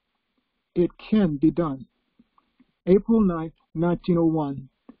be, it can be done. April 9th, 1901,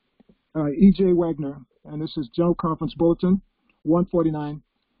 E.J. Wagner, and this is General Conference Bulletin, 149,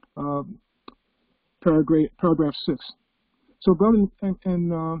 paragraph 6. So, brothers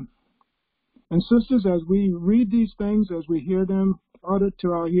and sisters, as we read these things, as we hear them uttered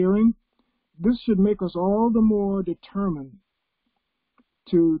to our hearing, this should make us all the more determined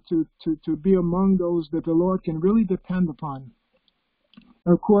to be among those that the Lord can really depend upon.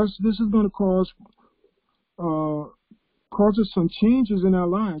 And of course, this is going to cause us some changes in our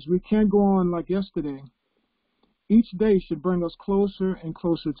lives. We can't go on like yesterday. Each day should bring us closer and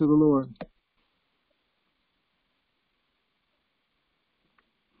closer to the Lord.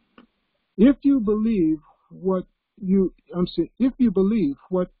 If you believe what you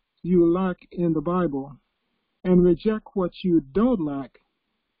lack in the Bible and reject what you don't lack,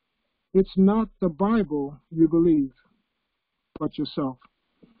 it's not the Bible you believe. but yourself.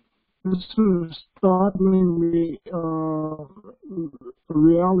 This is a startling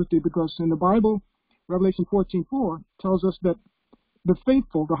reality, because in the Bible, Revelation 14:4 tells us that the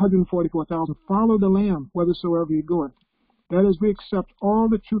faithful, the 144,000, follow the Lamb whithersoever he goeth. That is, we accept all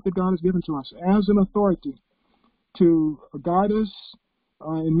the truth that God has given to us as an authority to guide us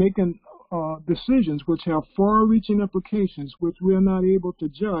in making decisions which have far-reaching implications, which we are not able to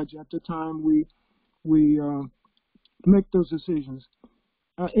judge at the time we make those decisions.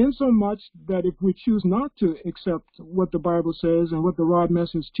 Insomuch that if we choose not to accept what the Bible says and what the rod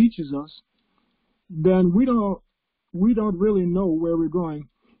message teaches us, then we don't really know where we're going.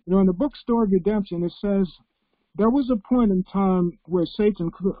 You know, in the book Story of Redemption, it says there was a point in time where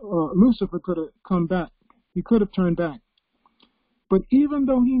Lucifer could have come back. He could have turned back. But even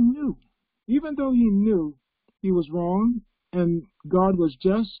though he knew he was wrong, and God was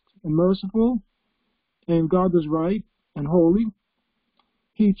just and merciful, and God was right and holy,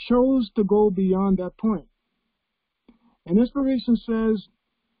 he chose to go beyond that point. And inspiration says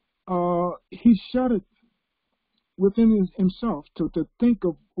he shut it within himself to think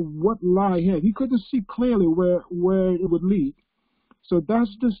of what lie ahead. He couldn't see clearly where it would lead. So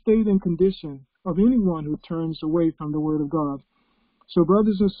that's the state and condition of anyone who turns away from the Word of God. So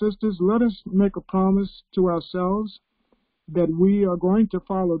brothers and sisters, let us make a promise to ourselves that we are going to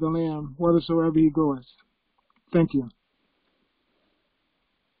follow the Lamb whithersoever he goeth. Thank you.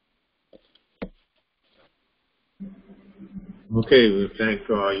 Okay, we thank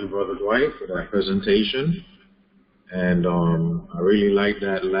you, Brother Dwight, for that presentation. And I really like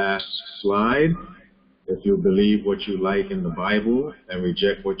that last slide. If you believe what you like in the Bible and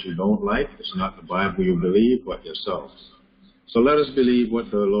reject what you don't like, it's not the Bible you believe, but yourself. So let us believe what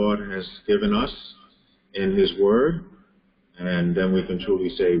the Lord has given us in his word, and then we can truly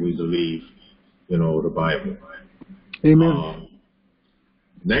say we believe, the Bible. Amen.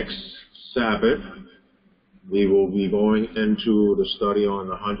 Next Sabbath, we will be going into the study on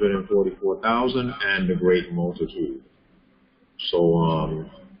the 144,000 and the great multitude. So,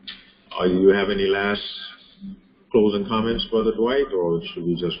 you have any last closing comments, Brother Dwight, or should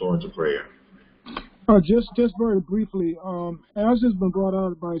we just go into prayer? Just very briefly, as has been brought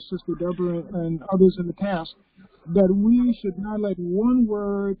out by Sister Deborah and others in the past, that we should not let one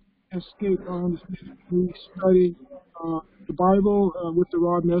word escape our understanding. We study the Bible with the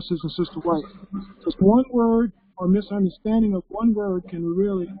rod message and Sister White. Because one word or misunderstanding of one word can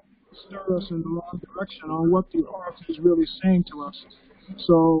really stir us in the wrong direction on what the author is really saying to us.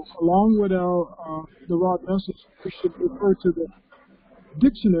 So along with the rod message, we should refer to the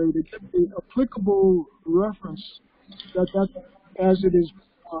dictionary to get the applicable reference that as it is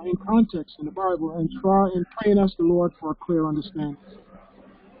in context in the Bible, and try and pray and ask the Lord for a clear understanding.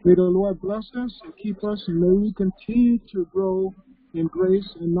 May the Lord bless us and keep us, and may we continue to grow in grace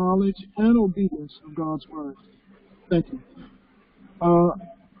and knowledge and obedience of God's word. Thank you.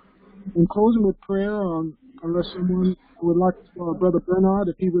 In closing with prayer, unless someone would like Brother Bernard,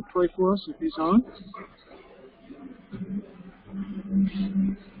 if he would pray for us, if he's on.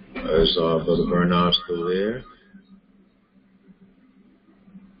 Is Brother Bernard still there?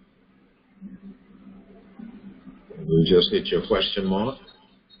 You just hit your question mark.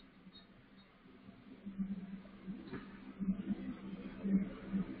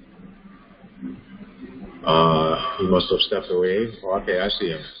 He must have stepped away. Oh, okay, I see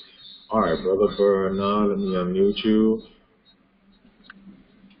him. All right, Brother Bernard, let me unmute you.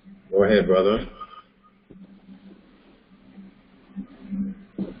 Go ahead, brother.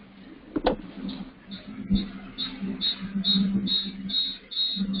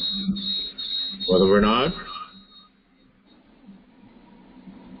 Brother Bernard?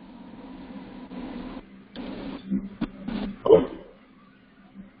 Oh,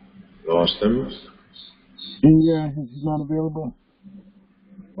 lost him. Yeah, he's not available.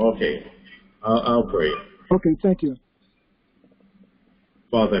 Okay, I'll pray. Okay, thank you.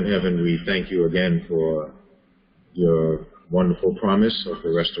 Father in heaven, we thank you again for your wonderful promise of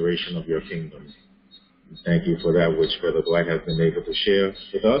the restoration of your kingdom. We thank you for that which Brother Dwight has been able to share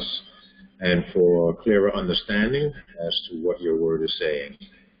with us, and for clearer understanding as to what your word is saying.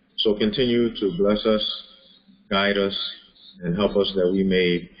 So continue to bless us, guide us, and help us that we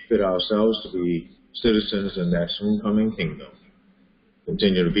may fit ourselves to be citizens in that soon-coming kingdom.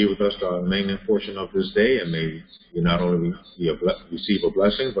 Continue to be with us the remaining portion of this day, and may we not only receive a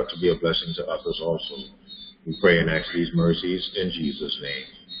blessing, but to be a blessing to others also. We pray and ask these mercies in Jesus' name.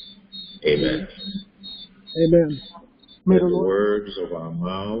 Amen. Amen. May the words of our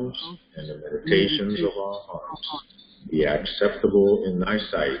mouths and the meditations of our hearts be acceptable in thy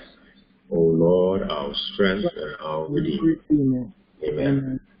sight, O Lord, our strength and our Redeemer. Amen.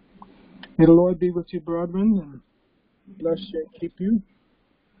 Amen. May the Lord be with you, brethren, and bless you and keep you.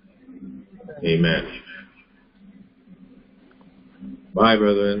 Amen. Bye,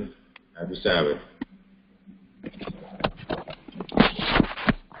 brethren. Happy Sabbath.